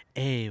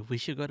 hey, we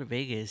should go to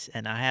Vegas,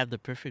 and I have the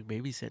perfect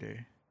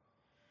babysitter.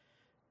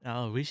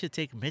 Oh, we should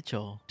take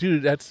Mitchell.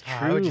 Dude, that's true,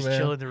 I would just man.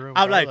 chill in the room.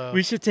 I'm with like, Arlo.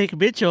 we should take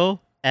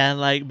Mitchell, and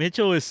like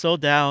Mitchell is so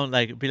down.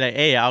 Like, be like,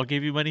 hey, I'll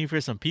give you money for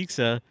some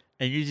pizza,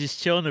 and you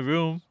just chill in the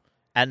room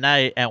at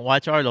night and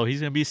watch Arlo. He's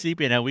gonna be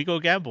sleeping, and we go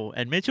gamble,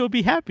 and Mitchell will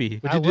be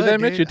happy. Would I you do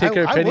that, Mitch? dude. You take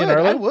care of I Penny would, and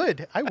Arlo?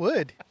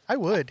 I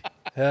would.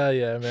 Hell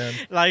yeah, man.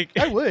 Like,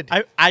 I would.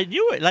 I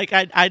knew it. Like,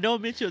 I know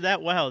Mitchell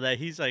that well that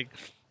he's like,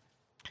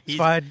 It's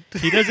fine.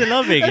 he doesn't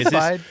love Vegas. It's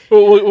fine.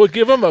 We'll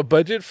give him a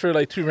budget for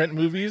like 2 rent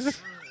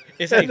movies.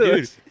 It's like,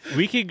 dude,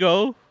 we can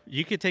go.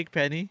 You can take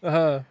Penny,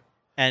 Uh-huh.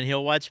 and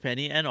he'll watch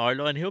Penny and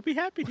Arlo, and he'll be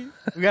happy, dude.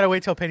 We gotta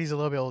wait till Penny's a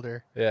little bit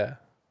older. Yeah.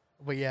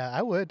 But yeah,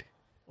 I would.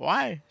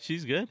 Why?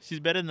 She's good. She's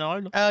better than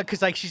Arlo.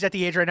 Cause like she's at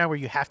the age right now where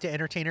you have to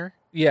entertain her.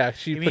 Yeah,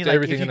 she You puts mean like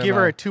everything if you in her give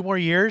her mouth. 2 more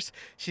years,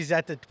 she's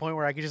at the point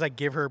where I could just like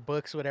give her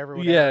books, whatever,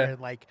 Yeah.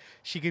 and like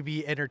she could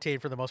be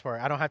entertained for the most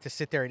part. I don't have to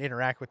sit there and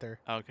interact with her.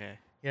 Okay.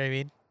 You know what I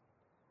mean?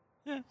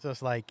 Yeah. So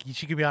it's like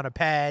she could be on a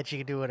pad, she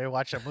could do whatever,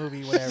 watch a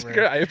movie, Her whatever.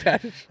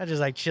 iPad. I just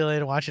like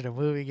chilling, watching a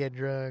movie, getting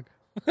drunk.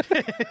 But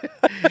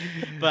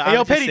Hey, I'm yo,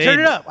 just Penny, turn saying-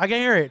 it up. I can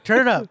hear it.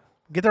 Turn it up.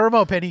 Get the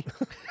remote, Penny.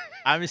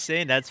 I'm just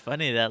saying that's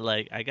funny that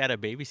like I got a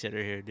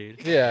babysitter here,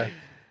 dude. Yeah.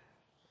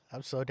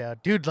 I'm so down,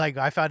 dude. Like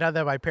I found out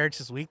that my parents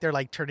this week they're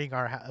like turning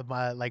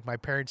my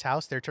parents'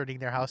 house. They're turning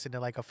their house into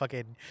like a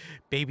fucking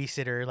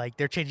babysitter. Like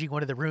they're changing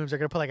one of the rooms. They're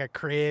gonna put like a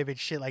crib and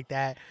shit like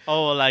that.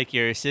 Oh, like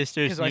your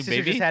sister's Because my new sister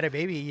baby. just had a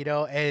baby, you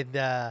know,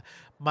 and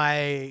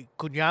my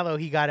cuñado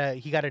he got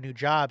a new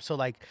job, so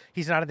like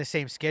he's not on the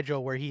same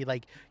schedule where he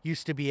like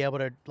used to be able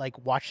to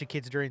like watch the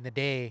kids during the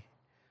day.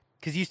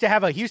 Because he used to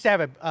have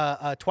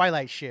a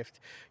twilight shift.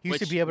 He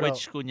used to be able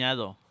which to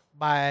cuñado?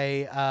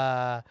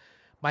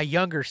 my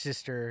younger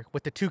sister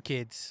with the 2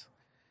 kids,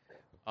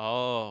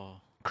 Oh,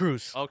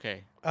 Cruz.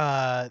 okay.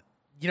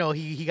 You know,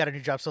 he got a new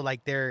job, so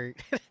like they're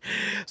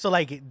so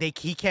like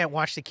he can't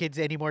watch the kids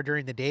anymore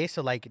during the day.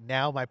 So like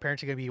now my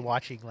parents are gonna be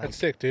watching like That's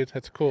sick, dude.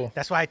 That's cool.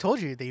 that's why I told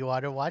you that you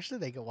want to watch them.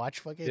 They can watch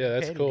fucking Yeah,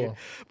 that's Penny, cool.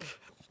 dude.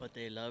 But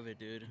they love it,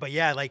 dude. But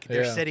yeah, like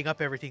they're Yeah. setting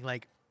up everything.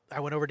 Like I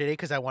went over today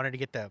because I wanted to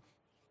get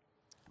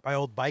my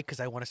old bike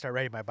because I want to start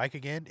riding my bike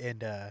again.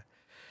 And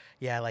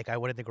yeah, like I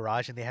went in the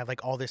garage and they have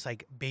like all this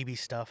like baby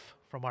stuff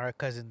from our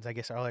cousins. I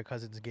guess all our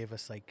cousins gave them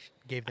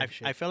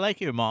shit. I feel like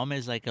your mom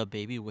is like a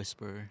baby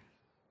whisperer.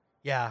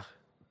 Yeah,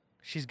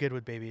 she's good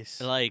with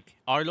babies. Like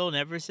Arlo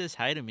never says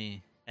hi to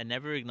me and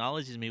never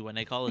acknowledges me when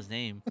I call his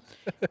name.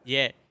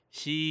 Yet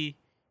she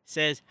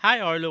says hi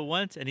Arlo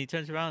once, and he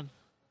turns around.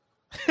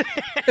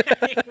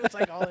 It's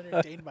like all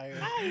entertained by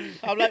her.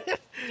 I'm like,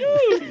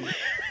 dude.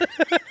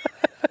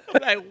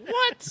 I'm like,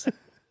 what?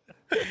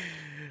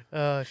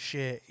 Oh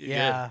shit! You're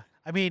Yeah,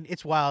 I mean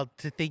it's wild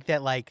to think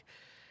that like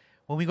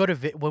when we went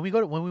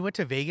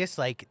to Vegas,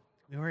 like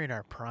we were in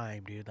our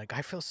prime, dude. Like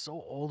I feel so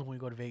old when we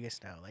go to Vegas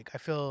now. Like I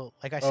feel,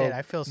 like I said, Oh,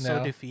 I feel so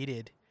no.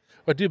 defeated.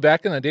 But dude,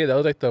 back in the day, that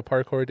was like the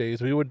parkour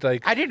days. We would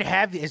like, I didn't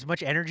have as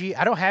much energy.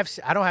 I don't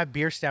have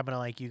beer stamina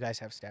like you guys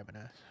have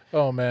stamina.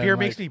 oh man, Beer like,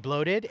 makes me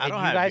bloated. I and don't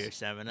you have guys, beer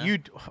stamina. You,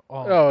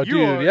 Oh, you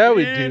dude, are- yeah,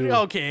 we do.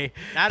 Okay,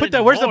 Not put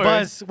the where's the anymore.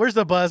 buzz? Where's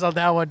the buzz on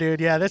that one, dude?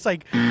 Yeah, that's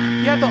like you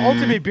have the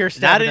ultimate beer Not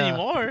stamina.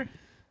 anymore.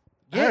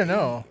 I don't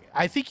know.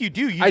 I think you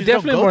do. You I just don't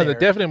definitely go more there.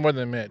 than definitely more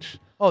than Mitch.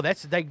 Oh,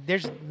 that's like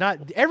there's not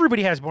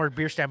everybody has more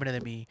beer stamina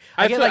than me.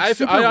 I get feel, like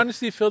super, I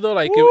honestly feel though,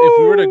 like if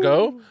we were to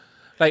go,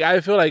 like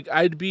I feel like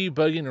I'd be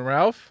bugging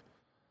Ralph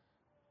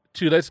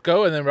to let's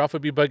go, and then Ralph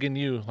would be bugging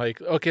you, like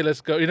okay,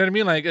 let's go. You know what I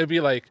mean? Like it'd be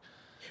like,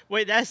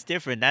 Wait, that's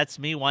different. That's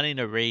me wanting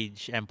to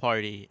rage and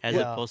party as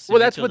Yeah. opposed to well,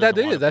 that's Mitchell what that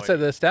doesn't wanna is. That's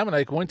party. the stamina.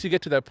 Like once you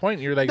get to that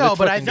point, you're like, No, let's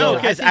but I fucking know- No,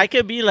 go. because think- I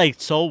can be like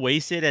so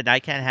wasted and I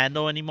can't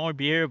handle any more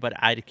beer, but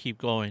I'd keep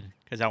going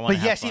because I want.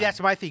 but yeah, see, that's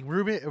my thing.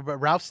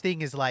 Ralph's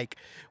thing is like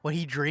when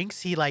he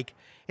drinks, he like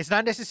it's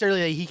not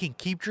necessarily that he can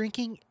keep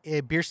drinking.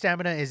 Beer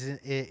stamina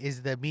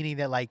is the meaning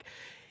that like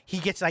he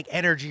gets like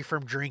energy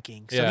from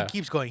drinking, so Yeah. he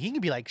keeps going. He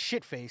can be like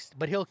shit faced,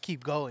 but he'll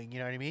keep going. You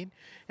know what I mean?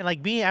 And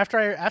like me,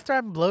 after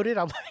I'm bloated,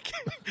 I'm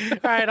like,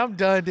 all right, I'm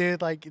done,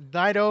 dude. Like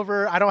night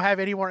over. I don't have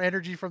any more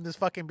energy from this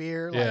fucking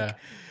beer. Like, Yeah.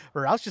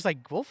 or Ralph's just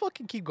like, we'll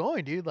fucking keep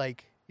going, dude.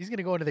 Like he's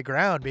gonna go into the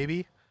ground,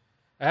 baby.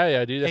 Ah,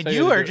 yeah, dude. That's And how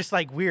you gotta are do it. just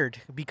like weird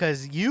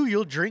because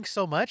you'll drink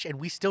so much and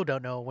we still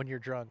don't know when you're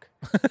drunk.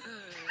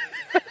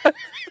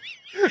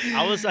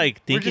 I was like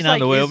We're thinking just on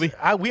the way is- over.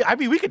 I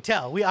mean, we could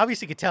tell. We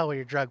obviously could tell when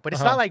you're drunk, but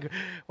it's not like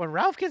when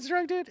Ralph gets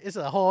drunk, dude. It's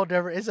a whole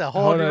different. It's a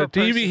whole Hold on. different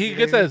Dude, person. he you know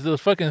gets what I mean?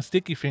 those fucking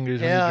sticky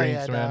fingers Hell when he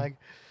drinks, yeah, man. dog.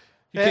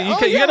 You Yeah, can- you oh,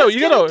 can- you yeah, gotta- let's you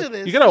get gotta- into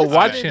this. you gotta Let's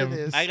watch get into him.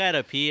 this. I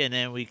gotta pee and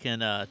then we can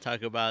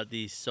talk about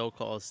these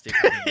so-called stick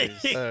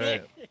fingers. All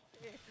right.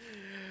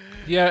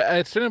 Yeah,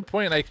 at a certain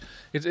point, like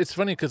it's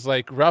funny because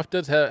like Ralph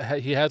does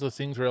he has those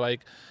things where like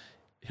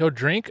he'll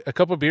drink a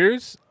couple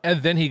beers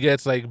and then he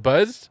gets like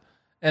buzzed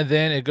and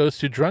then it goes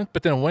to drunk.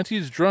 But then once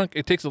he's drunk,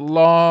 it takes a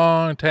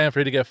long time for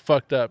him to get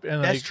fucked up.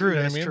 And That's like, true. you know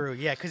what That's I mean? true.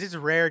 Yeah, because it's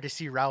rare to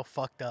see Ralph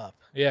fucked up.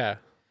 Yeah.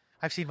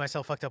 I've seen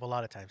myself fucked up a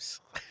lot of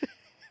times.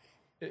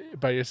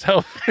 By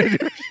yourself in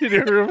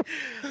your room.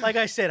 Like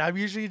I said, I'm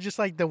usually just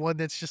like the one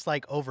that's just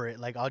like over it.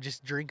 Like I'll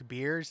just drink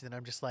beers and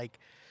I'm just like,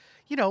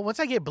 once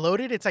I get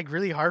bloated, it's like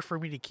really hard for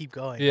me to keep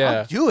going. Yeah.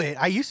 I'll do it.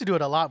 I used to do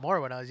it a lot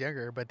more when I was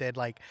younger, but then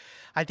like,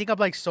 I think I'm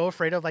like so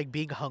afraid of like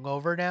being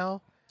hungover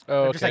now.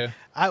 Oh, I'm just okay.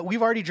 like,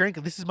 we've already drank.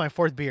 This is my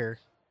 4th beer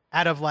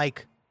out of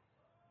like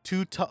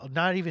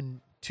not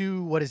even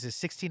 2, what is this,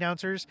 16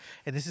 ounces?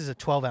 And this is a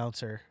 12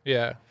 ouncer.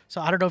 Yeah.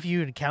 So I don't know if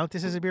you even count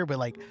this as a beer, but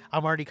like,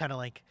 I'm already kind of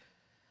like,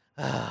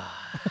 how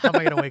am I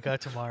going to wake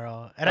up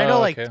tomorrow? And I know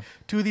like okay.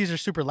 2 of these are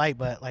super light,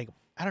 but like,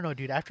 I don't know,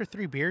 dude. After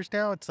 3 beers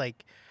now, it's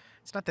like,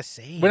 it's not the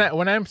same.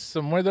 When I'm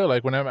somewhere though,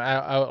 like when I'm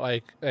out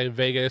like at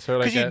Vegas or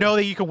like Because you know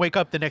that you can wake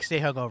up the next day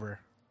hungover.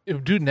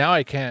 dude, now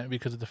I can't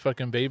because of the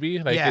fucking baby.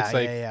 Like it's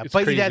like it's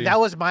But crazy. that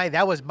was my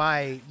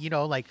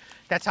like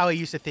that's how I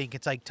used to think.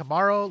 It's like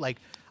tomorrow, like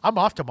I'm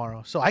off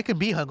tomorrow, so I can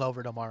be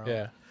hungover tomorrow.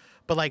 Yeah.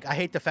 But like I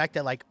hate the fact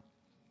that like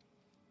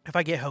if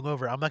I get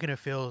hungover, I'm not gonna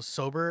feel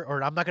sober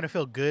or I'm not gonna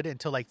feel good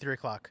until like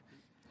 3:00.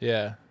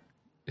 Yeah.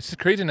 It's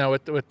crazy now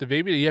with the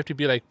baby. You have to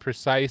be like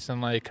precise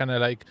and like kind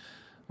of like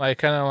My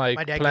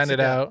dad plan gets it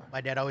out. My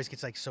dad always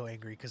gets like so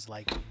angry because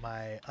like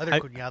my other I-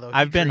 cuñado.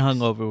 I've been drinks.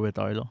 hungover with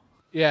Arlo.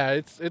 Yeah,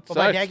 it But sucks.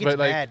 my dad gets but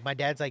like mad. My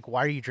dad's like,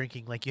 "Why are you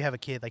drinking? Like you have a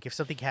kid. Like if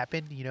something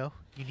happened, you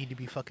need to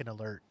be fucking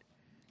alert."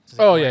 So it's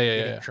like, oh why yeah are you yeah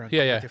getting yeah drunk yeah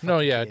with yeah your no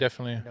fucking yeah kid,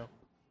 definitely. you know?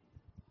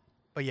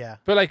 But yeah,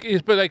 But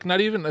like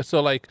not even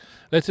so like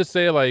let's just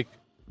say like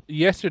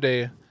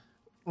yesterday,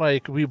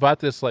 like we bought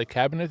this like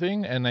cabinet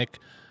thing and like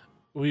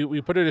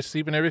we put her to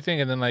sleep and everything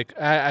and then like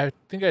I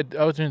think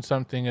I was doing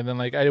something and then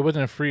like I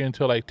wasn't free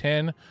until like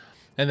 10.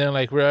 And then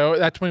like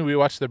that's when we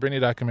watched the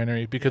Britney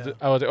documentary because Yeah.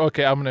 I was like,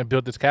 okay, I'm gonna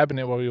build this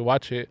cabinet while we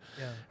watch it.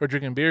 yeah. We're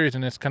drinking beers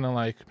and it's kind of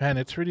like, man,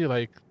 it's really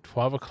like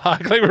 12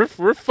 o'clock. Like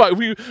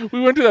we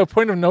went to that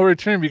point of no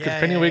return because Yeah,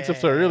 Penny yeah, wakes up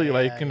so yeah, early, yeah,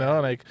 like yeah.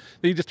 like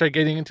they just start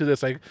getting into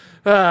this like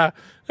have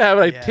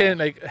like Yeah. 10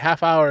 like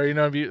half hour,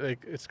 be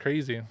like it's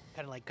crazy.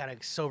 Kind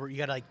of sober. You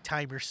gotta like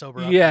time your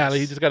sober. Yeah, upness.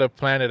 like you just gotta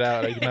plan it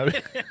out.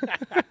 Like,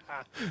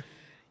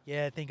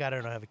 Yeah, thank God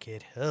I don't have a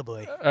kid. Oh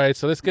boy. All right,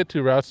 so let's get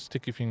to Ralph's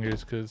sticky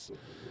fingers because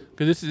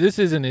this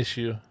is an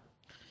issue.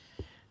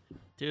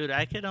 Dude,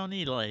 I could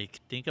only like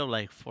think of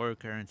like 4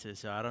 occurrences,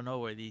 so I don't know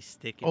where these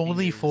sticky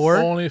Only fingers- 4?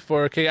 Only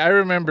for I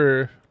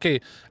remember.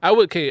 I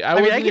would. I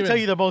mean, I can tell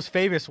you the most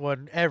famous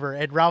one ever,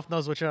 and Ralph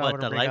knows which one I What,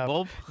 want to the bring light up.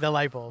 bulb? The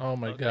light bulb. Oh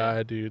my Okay.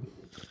 god, dude.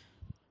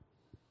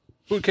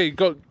 Okay,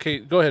 go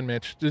ahead,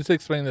 Mitch. Just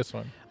explain this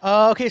one.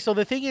 Okay, so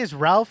the thing is,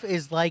 Ralph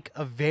is like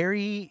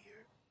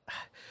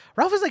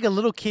Ralph is like a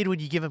little kid when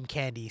you give him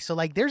candy. So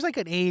like there's like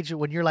an age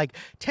when you're like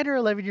 10 or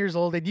 11 years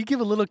old and you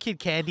give a little kid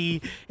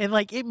candy and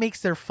like it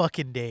makes their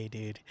fucking day,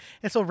 dude.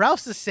 And so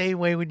Ralph's the same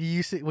way when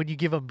you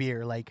give him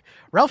beer. Like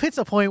Ralph hits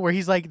a point where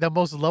he's like the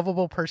most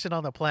lovable person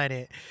on the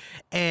planet.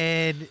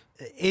 And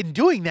in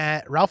doing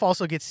that, Ralph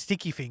also gets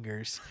sticky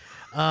fingers.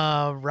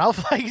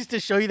 Ralph likes to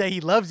show you that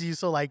he loves you,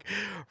 so like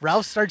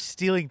Ralph starts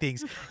stealing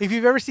things. If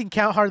you've ever seen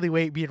Count Hardly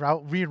Wait, me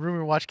and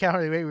Ruben watched Count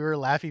Hardly Wait, we were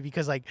laughing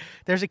because like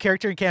there's a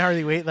character in Count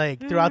Hardly Wait like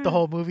throughout the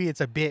whole movie, it's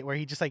a bit where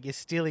he just like is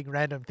stealing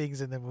random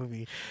things in the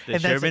movie. The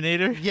And that's, like-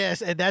 Shermanator?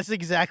 yes, and that's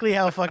exactly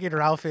how fucking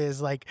Ralph is.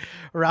 Like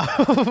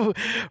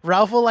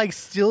Ralph will like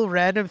steal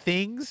random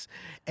things,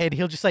 and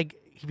he'll just like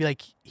he'd be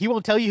like he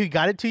won't tell you he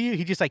got it to you.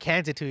 He just like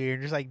hands it to you, and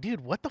you're just like,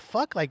 dude, what the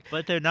fuck? Like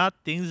But they're not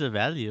things of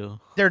value.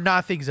 they're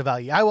not things of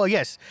value. I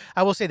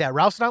will say that.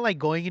 Ralph's not like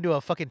going into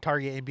a fucking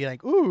Target and be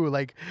like, ooh,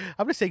 like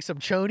I'm gonna take some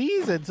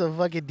chonies and some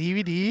fucking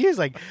DVDs.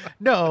 Like,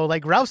 no,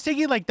 like Ralph's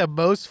taking like the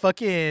most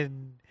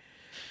fucking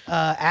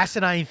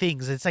asinine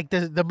things. It's like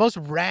the most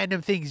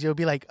random things. You'll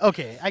be like,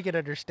 okay, I can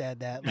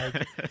understand that.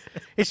 Like,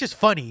 it's just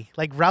funny.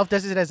 Like Ralph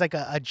does it as like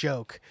a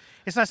joke.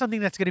 It's not something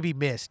that's gonna be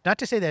missed. Not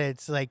to say that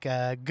it's like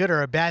a good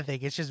or a bad thing.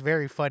 It's just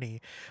very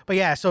funny. But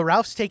yeah, so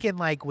Ralph's taken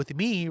like with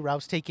me.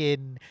 Ralph's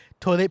taken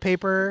toilet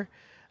paper.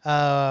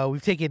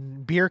 We've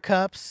taken beer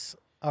cups.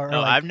 Or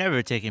No, like, I've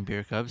never taken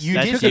beer cups. You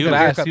That's did took take a a beer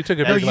glass. cup. You took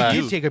a no, beer you glass.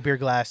 did take a beer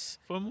glass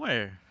From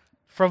where?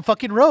 from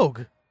fucking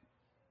Rogue.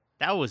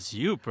 That was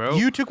you, bro.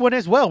 You took one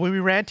as well when we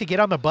ran to get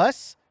on the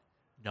bus.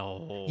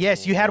 No.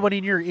 Yes, you had one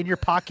in your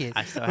pocket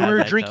I still when have we were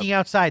that drinking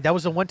outside. That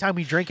was the one time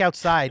we drank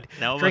outside.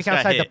 That almost Drank got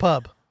outside the hit.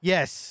 pub.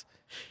 Yes.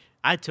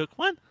 I took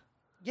one?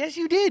 Yes,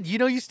 you did. You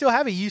know, you still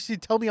have it. You used to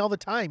tell me all the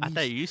time. I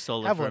thought you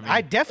stole it have from one. me.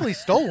 I definitely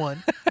stole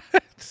one.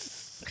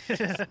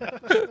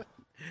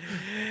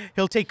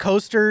 He'll take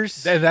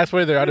coasters. That's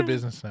why they're out of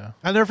business now.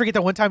 I'll never forget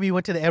that one time we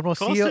went to the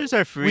Hermosillo. Coasters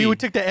are free. We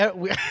took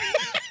the.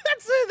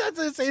 That's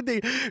the same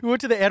thing. We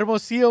went to the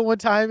Hermosillo one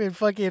time and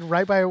fucking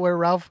right by where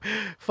Ralph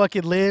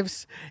fucking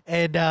lives,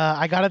 and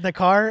I got in the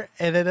car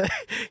and then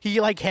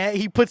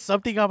he put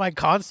something on my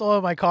console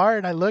in my car,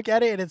 and I look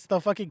at it and it's the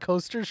fucking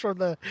coasters from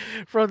the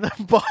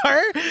bar.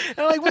 And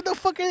I'm like, what the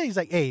fuck are they? He's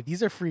like, hey,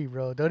 these are free,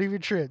 bro. Don't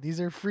even trip. These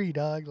are free,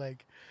 dog.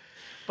 Like,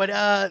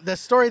 But the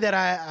story that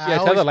I Yeah, tell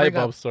always the light bring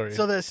up- bulb story.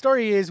 So the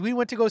story is we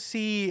went to go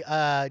see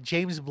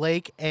James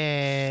Blake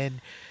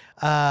and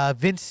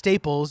Vince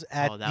Staples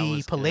at Oh, that the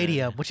was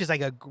Palladium, good. which is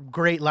like a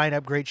great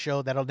lineup, great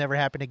show that'll never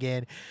happen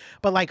again.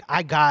 But like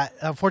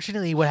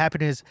unfortunately, what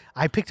happened is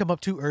I picked him up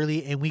too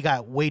early and we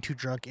got way too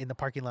drunk in the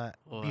parking lot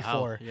Oh,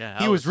 before. yeah,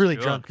 he I was was really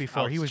drunk. drunk I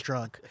before. He was was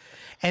drunk.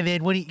 And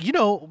then when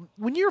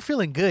when you're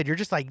feeling good, you're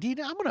just like,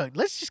 dude,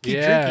 let's just keep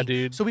Yeah, drinking.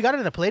 dude. So we got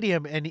into the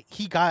Palladium and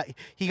he got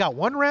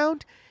one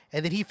round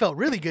and then he felt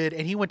really good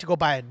and he went to go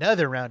buy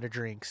another round of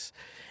drinks.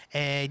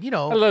 And I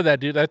love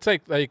that, dude. That's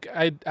like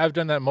I've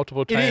done that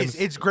multiple it times.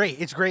 is. It's great.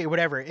 It's great.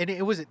 Whatever. And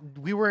it was.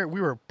 We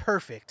were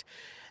perfect.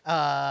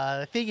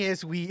 The thing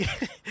is,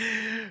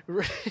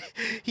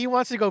 he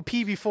wants to go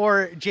pee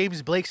before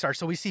James Blake starts.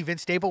 So we see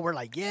Vince Staples. We're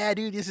like, yeah,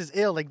 dude, this is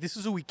ill. Like this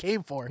is who we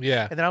came for.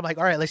 Yeah. And then I'm like,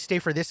 all right, let's stay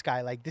for this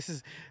guy. Like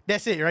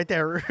that's it right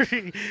there.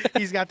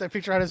 He's got the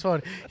picture on his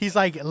phone. He's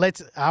like,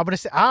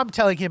 I'm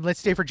telling him, let's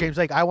stay for James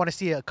Blake. I want to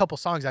see a couple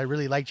songs. I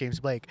really like James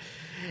Blake.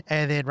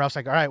 And then Ralph's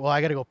like, all right, well,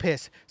 I got to go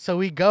piss. So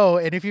we go.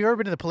 And if you've ever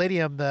been to the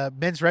Palladium, the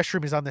men's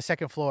restroom is on the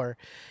second floor.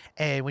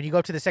 And when you go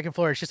up to the second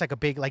floor, it's just like a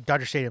big, like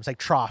Dodger Stadium. It's like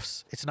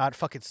troughs. It's not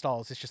fucking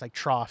stalls. It's just like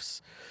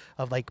troughs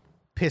of like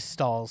piss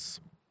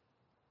stalls.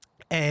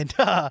 And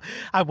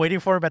I'm waiting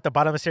for him at the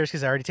bottom of the stairs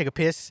because I already take a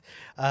piss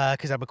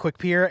because I'm a quick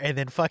peer. And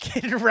then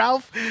fucking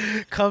Ralph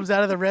comes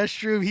out of the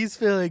restroom. He's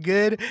feeling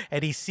good.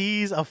 And he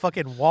sees a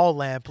fucking wall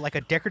lamp, like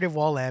a decorative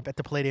wall lamp at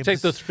the Palladium. It's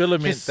like those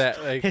filaments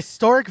that like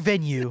Historic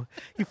venue.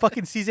 He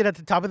fucking sees it at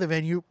the top of the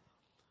venue.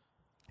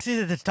 Sees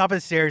it at the top of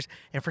the stairs.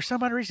 And for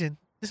some odd reason,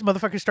 this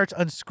motherfucker starts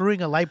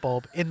unscrewing a light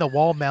bulb in the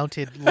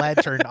wall-mounted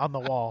lantern on the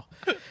wall.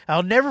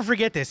 I'll never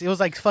forget this. It was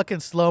like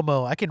fucking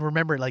slow-mo. I can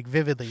remember it like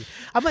vividly.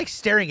 I'm like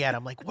staring at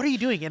him, like, what are you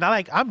doing? And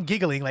I'm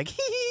giggling, like,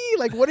 hee hee,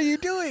 like, what are you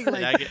doing?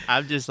 Like,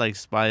 I'm just like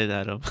smiling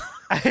at him.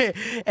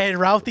 and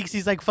Ralph thinks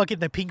he's like fucking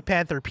the Pink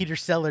Panther, Peter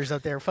Sellers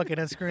up there, fucking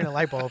unscrewing a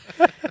light bulb.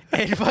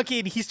 And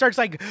fucking, he starts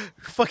like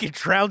fucking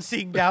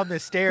trouncing down the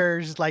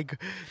stairs,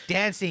 like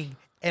dancing.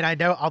 And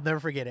I'll never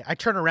forget it. I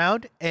turn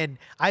around and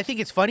I think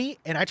it's funny.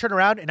 And I turn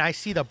around and I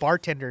see the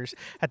bartenders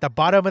at the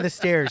bottom of the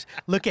stairs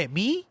look at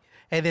me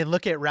and then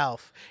look at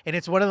Ralph. And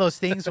it's one of those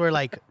things where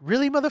like,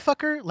 really,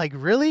 motherfucker? Like,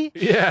 really?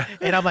 yeah.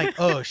 And I'm like,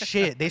 oh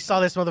shit. They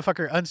saw this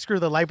motherfucker unscrew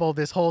the light bulb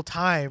this whole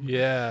time.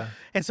 Yeah.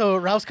 And so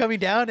Ralph's coming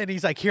down and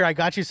he's like, here, I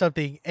got you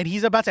something. And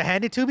he's about to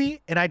hand it to me.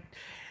 And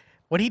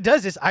when he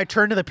does this, I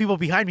turn to the people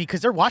behind me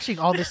because they're watching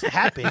all this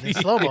happen in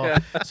slow-mo. Yeah.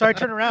 So I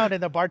turn around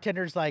and the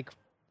bartender's like,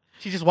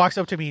 she just walks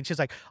up to me and she's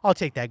like, I'll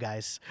take that,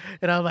 guys.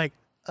 And I'm like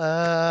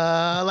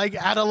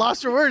at a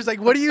loss for words.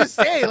 Like, what do you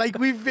say? Like,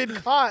 we've been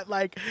caught.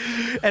 Like,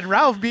 and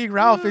Ralph being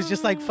Ralph is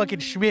just like fucking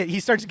Schmidt. He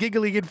starts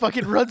giggling and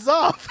fucking runs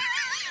off.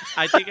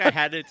 I think I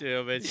had it to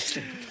him. It's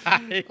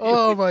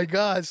Oh my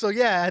god! So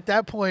yeah, at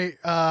that point,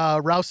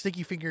 Ralph's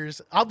sticky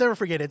fingers. I'll never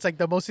forget it. It's like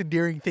the most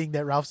endearing thing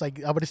that Ralph's like,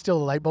 "I'm gonna steal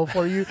a light bulb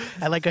for you"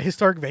 at like a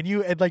historic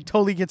venue, and like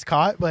totally gets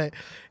caught. But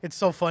it's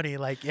so funny.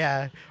 Like,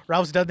 yeah,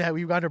 Ralph's done that.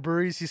 We've gone to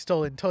breweries. He's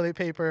stolen toilet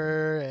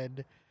paper,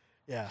 and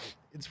yeah,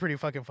 it's pretty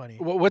fucking funny.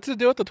 What's the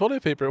deal with the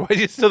toilet paper? Why do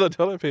you steal the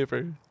toilet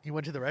paper? He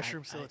went to the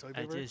restroom, steal toilet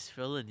I paper. just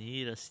feel the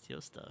need to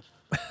steal stuff.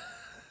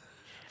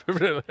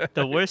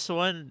 The worst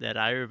one that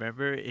I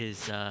remember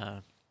is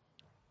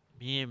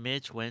me and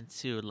Mitch went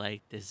to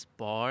like this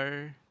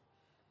bar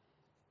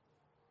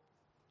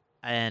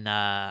and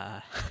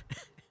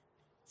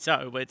so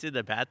I went to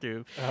the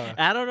bathroom.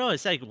 I don't know,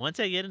 it's like once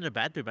I get in the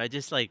bathroom I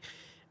just like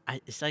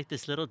it's like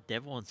this little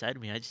devil inside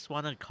of me. I just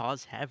want to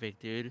cause havoc,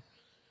 dude.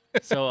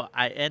 So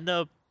I end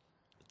up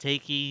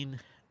taking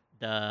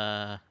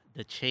the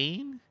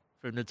chain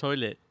from the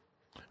toilet.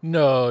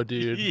 No,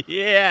 dude.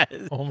 Yeah.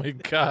 Oh my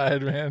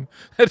god, man.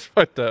 That's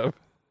fucked up.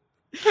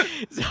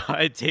 So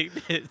I take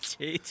the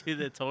chain to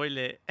the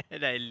toilet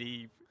and I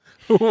leave.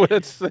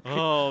 What's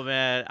Oh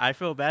man, I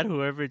feel bad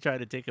whoever tried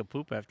to take a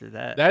poop after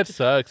that. that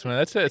sucks, man.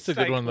 That's a It's good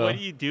like, one though. What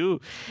do you do?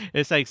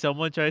 It's like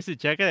someone tries to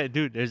check it.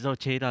 Dude, there's no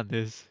chain on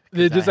this.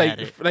 They're 'Cause just I like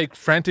had it. like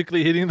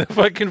frantically hitting the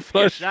fucking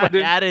flush I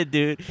button. had it,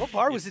 dude. What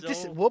bar was It's it?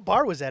 This so- what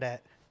bar was that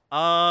at?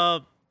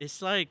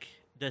 It's like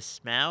the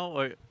smell,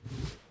 or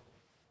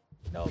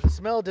No, the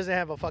smell doesn't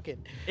have a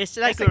fucking. it's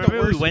like, That's like the remember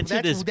we worst- went to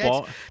that's- this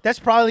bar. That's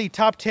probably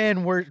top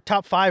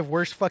 5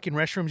 worst fucking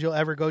restrooms you'll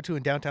ever go to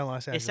in downtown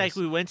Los Angeles. It's like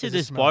we went to is the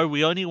this smell. bar.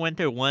 We only went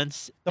there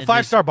once. The and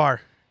 5-star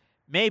bar.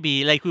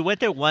 Maybe like we went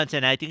there once,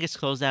 and I think it's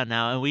closed down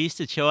now. And we used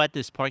to chill at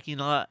this parking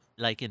lot,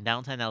 like in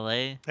downtown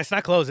LA. It's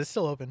not closed. It's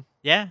still open.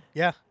 Yeah.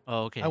 Yeah,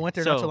 Oh, okay. I went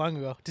there so, not too long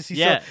ago to see.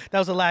 yeah. That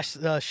was the last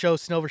show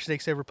Snowver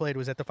Snakes ever played.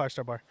 Was at the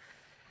 5-star bar.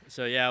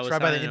 So yeah, I was It's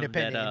right by the telling him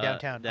Independent that, in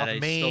downtown, that off I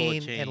Main stole a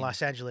in chain.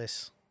 Los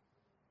Angeles.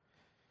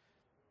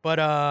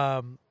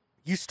 But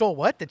you stole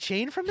what? The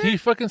chain from there? He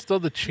fucking stole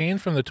the chain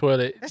from the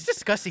toilet, That's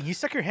disgusting. You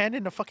stuck your hand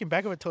in the fucking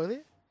back of a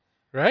toilet?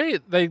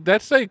 right? Like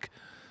that's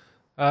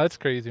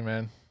crazy,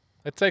 man.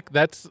 It's like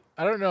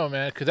I don't know,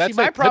 man, because that's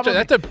my like problem-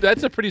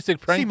 that's a pretty sick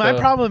prank. See, my though.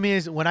 problem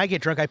is when I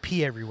get drunk, I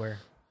pee everywhere.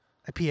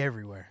 I pee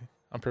everywhere.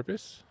 On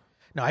purpose.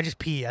 No, I just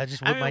pee. I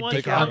just I whip mean, my what's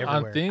dick wrong? out on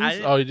everywhere. things. I-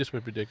 Oh, you just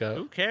whip your dick out.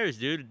 Who cares,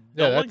 dude? Yeah,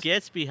 No one that's-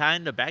 gets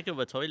behind the back of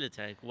a toilet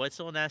tank. What's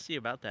so nasty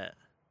about that?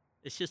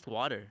 It's just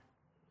water.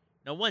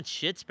 No one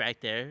shits back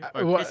there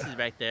or wha- pisses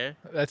back there.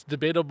 That's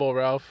debatable,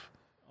 Ralph.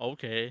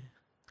 Okay.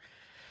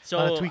 A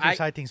lot of So tweaker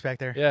side things back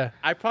there. Yeah,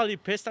 I probably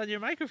pissed on your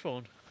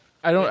microphone.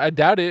 I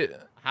doubt it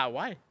How?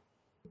 Why?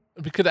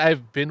 because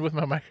I've been with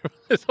my microphone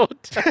this whole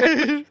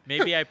time.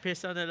 Maybe I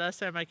pissed on it last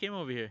time I came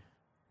over here.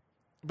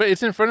 But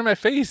it's in front of my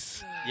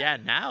face. Yeah,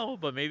 now,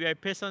 but maybe I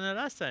pissed on it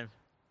last time.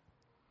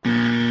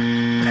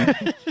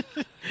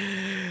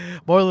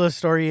 Moral of the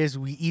story is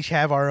we each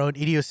have our own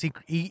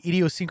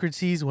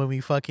idiosyncrasies when we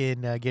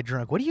fucking get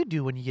drunk. What do you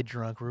do when you get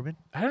drunk, Ruben?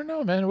 I don't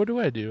know, man. What do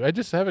I do? I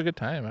just have a good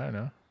time. I don't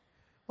know.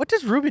 What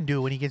does Ruben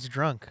do when he gets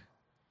drunk?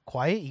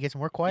 Quiet? He gets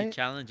more He quiet?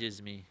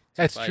 challenges me.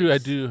 to That's true. I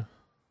fights. do.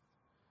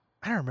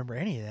 I don't remember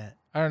any of that.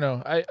 I don't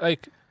know.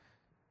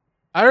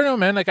 I don't know,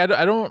 man. Like I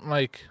don't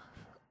like.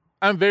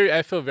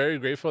 I feel very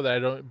grateful that I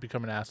don't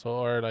become an asshole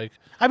or like.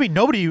 I mean,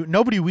 nobody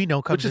we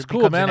know comes Which is becomes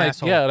cool, an man. Like,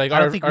 asshole. yeah, like I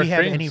don't our- think our we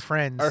have any friends-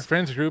 friends. Our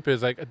friends group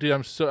is like, dude,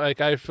 I'm so like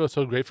I feel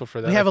so grateful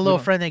for that. We have a Like, little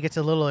don't- friend that gets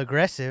a little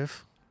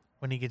aggressive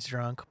when he gets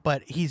drunk,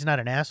 but he's not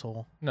an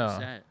asshole. No, What's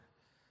that?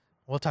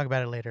 We'll talk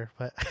about it later.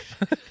 But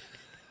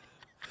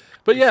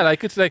but yeah,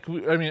 like it's like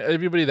I mean,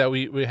 everybody that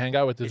we hang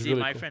out with is Is he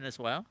really my cool. friend as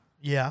well?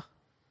 yeah,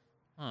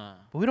 Huh.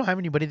 but we don't have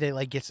anybody that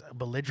like gets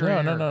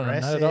belligerent. No, or not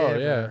aggressive at all,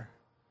 yeah. or-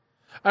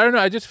 I don't know.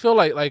 I just feel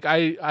like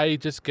I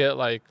just get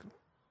like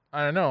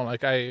I don't know.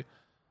 Like I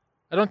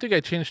don't think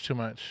I change too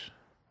much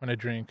when I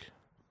drink.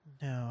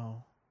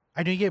 No,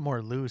 I do get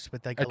more loose,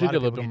 but like I a do lot get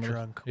of a people little get bit more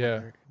drunk. loose. Yeah.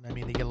 when they're- I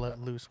mean, they get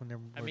loose when they're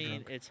more I mean,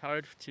 drunk. it's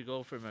hard to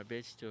go from a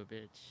bitch to a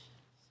bitch.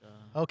 So.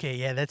 Okay,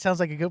 yeah, that sounds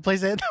like a good place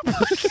to end the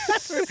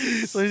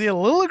podcast. So he's a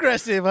little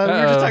aggressive. We were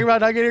just talking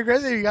about not getting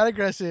aggressive. You got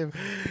aggressive.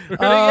 We're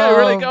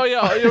like, oh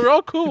yeah, you're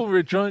all cool.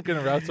 We're drunk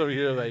and Ralph's over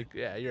here like,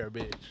 yeah, you're a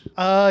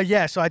bitch.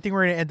 Yeah, so I think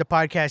we're gonna end the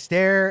podcast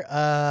there.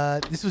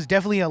 This was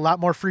definitely a lot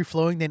more free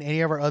flowing than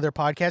any of our other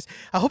podcasts.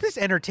 I hope it's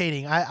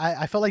entertaining.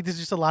 I felt like there's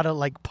just a lot of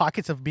like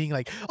pockets of being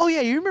like, oh yeah,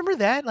 you remember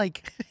that?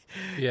 Like,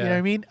 Yeah. you know what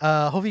I mean?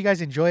 Hope you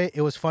guys enjoy it.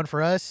 It was fun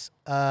for us.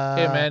 Hey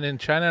man, in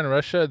China and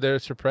Russia, they're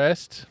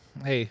suppressed.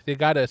 Hey, they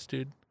got us,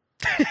 dude.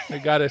 They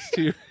got us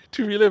to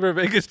relive our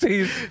Vegas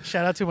days.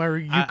 Shout out to my I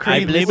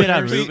Ukraine blame it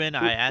on listeners. Ruben.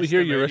 I asked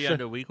hear him you, earlier Russia. in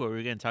the week what we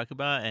were gonna talk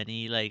about, and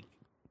he like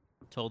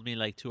told me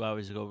like 2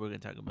 hours ago what we're gonna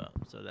talk about.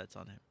 So that's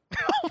on him.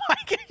 Oh my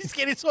god, he's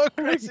getting so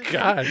aggressive.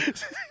 God.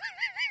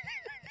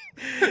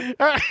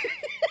 All right.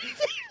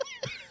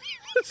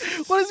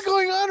 What is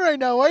going on right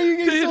now? Why are you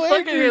getting Dude, so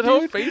fucking angry, his whole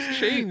dude? face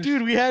changed.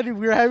 Dude, we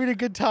were having a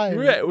good time.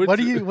 We're- What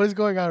is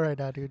going on right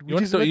now, dude? You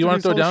want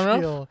to throw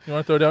down, Ralph? You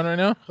want to throw down right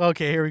now?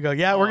 Okay, here we go.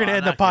 Yeah, we're Oh, gonna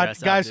end the knock your pod,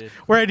 ass out, guys. dude.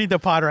 We're ending the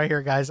pod right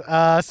here, guys.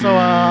 I'll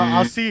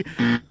see.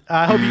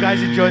 I hope you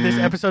guys enjoyed this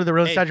episode of the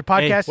Real Nostalgia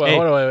Podcast. Well,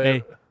 hold on,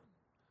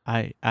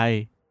 wait.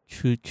 I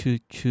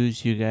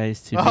choose you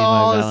guys to be my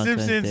Oh, the Valentine's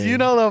Simpsons, Day. you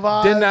know the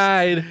vibes.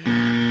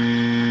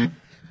 Denied.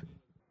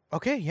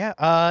 Okay, yeah.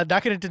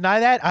 Not gonna deny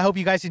that. I hope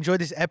you guys enjoyed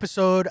this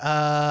episode.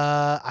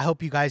 I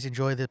hope you guys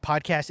enjoy the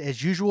podcast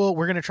as usual.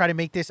 We're gonna try to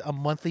make this a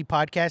monthly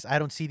podcast. I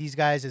don't see these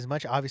guys as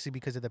much, obviously,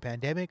 because of the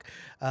pandemic.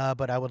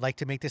 But I would like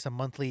to make this a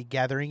monthly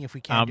gathering if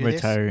we can. I'm do this.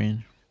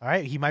 retiring. All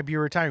right, he might be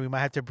retiring. We might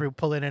have to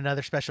pull in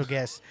another special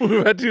guest. we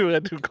had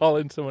to call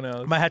in someone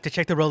else. Might have to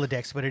check the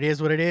Rolodex, but it is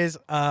what it is.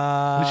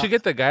 We should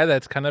get the guy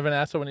that's kind of an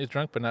asshole when he's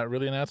drunk, but not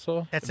really an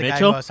asshole. That's the guy who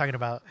Mitchell? I was talking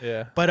about.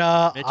 Yeah.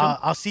 But Mitchell?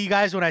 I'll see you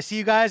guys when I see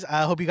you guys.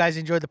 I hope you guys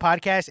enjoyed the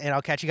podcast, and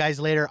I'll catch you guys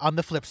later on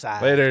the flip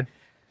side. Later.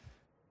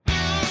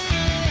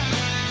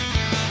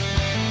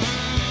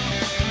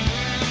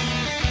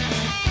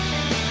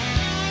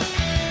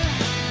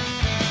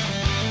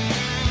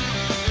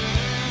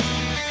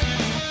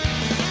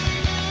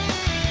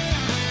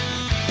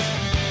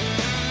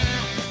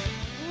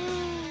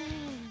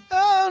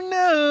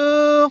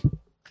 Oh no!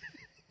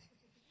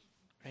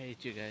 I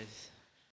hate you guys.